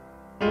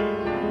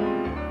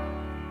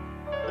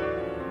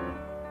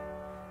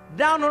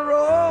 Down the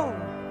road.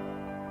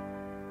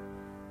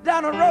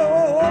 Down the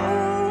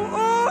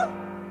road.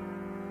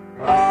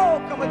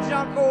 Oh, come on,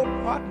 Junko,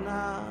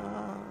 partner.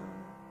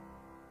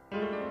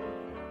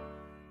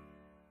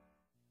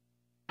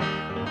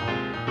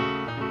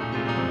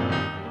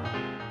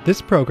 This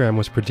program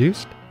was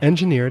produced,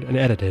 engineered, and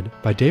edited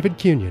by David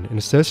Cunion in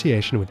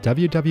association with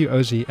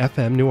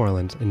WWOZ-FM New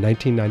Orleans in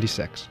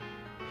 1996.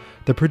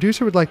 The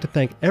producer would like to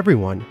thank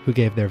everyone who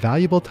gave their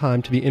valuable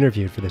time to be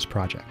interviewed for this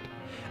project,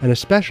 and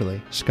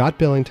especially Scott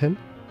Billington,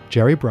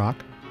 Jerry Brock,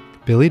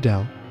 Billy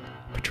Dell,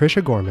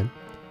 Patricia Gorman,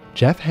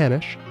 Jeff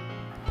Hanisch,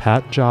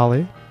 Pat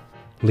Jolly,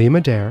 Lee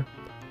Madare,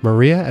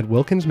 Maria at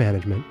Wilkins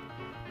Management,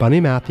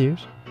 Bunny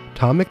Matthews,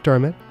 Tom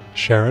McDermott,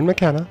 Sharon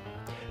McKenna,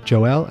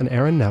 Joelle and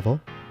Aaron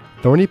Neville,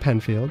 Thorny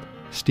Penfield,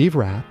 Steve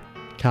Rath,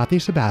 Kathy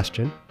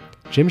Sebastian,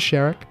 Jim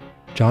Sherrick,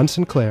 John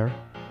Sinclair,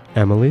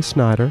 Emily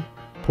Snyder,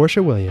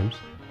 Portia Williams,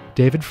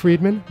 David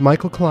Friedman,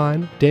 Michael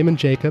Klein, Damon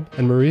Jacob,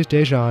 and Maurice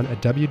Dejean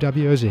at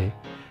WWOZ,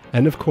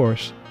 and of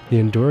course, the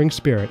enduring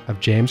spirit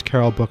of James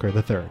Carroll Booker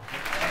III.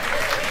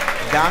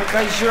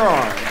 Danke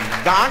schön.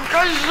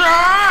 Danke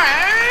schön.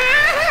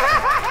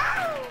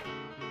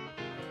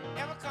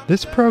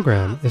 This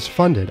program is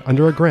funded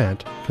under a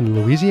grant from the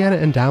Louisiana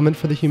Endowment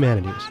for the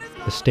Humanities,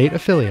 the state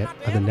affiliate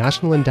of the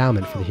National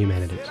Endowment for the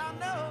Humanities.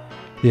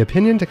 The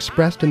opinions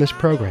expressed in this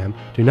program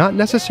do not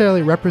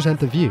necessarily represent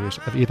the views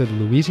of either the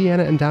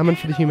Louisiana Endowment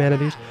for the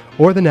Humanities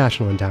or the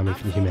National Endowment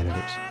for the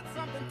Humanities.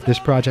 This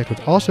project was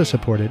also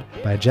supported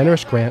by a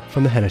generous grant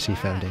from the Hennessy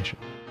Foundation.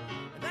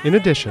 In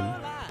addition,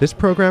 this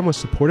program was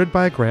supported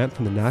by a grant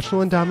from the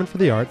National Endowment for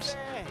the Arts,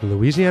 the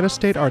Louisiana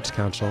State Arts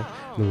Council,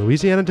 and the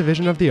Louisiana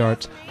Division of the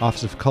Arts,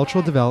 Office of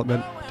Cultural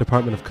Development,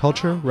 Department of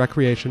Culture,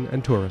 Recreation,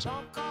 and Tourism.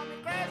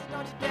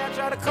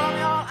 Try to call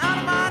me all out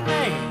of my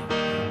name.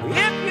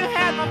 If you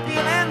had my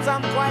feelings,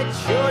 I'm quite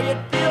sure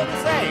you'd feel the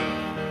same.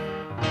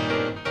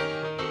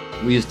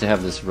 We used to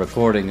have this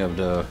recording of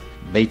the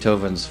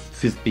Beethoven's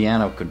Fifth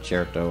Piano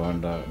Concerto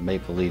on the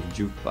Maple Leaf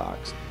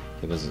jukebox.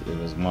 It was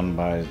won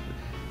by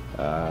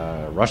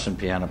Russian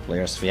piano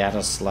player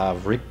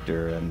Sviatoslav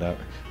Richter, and I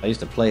used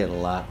to play it a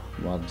lot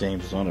while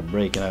James was on a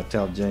break, and I'd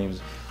tell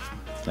James,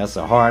 that's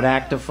a hard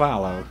act to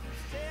follow.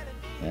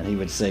 And he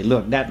would say,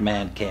 look, that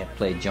man can't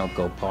play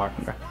Junko,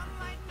 partner.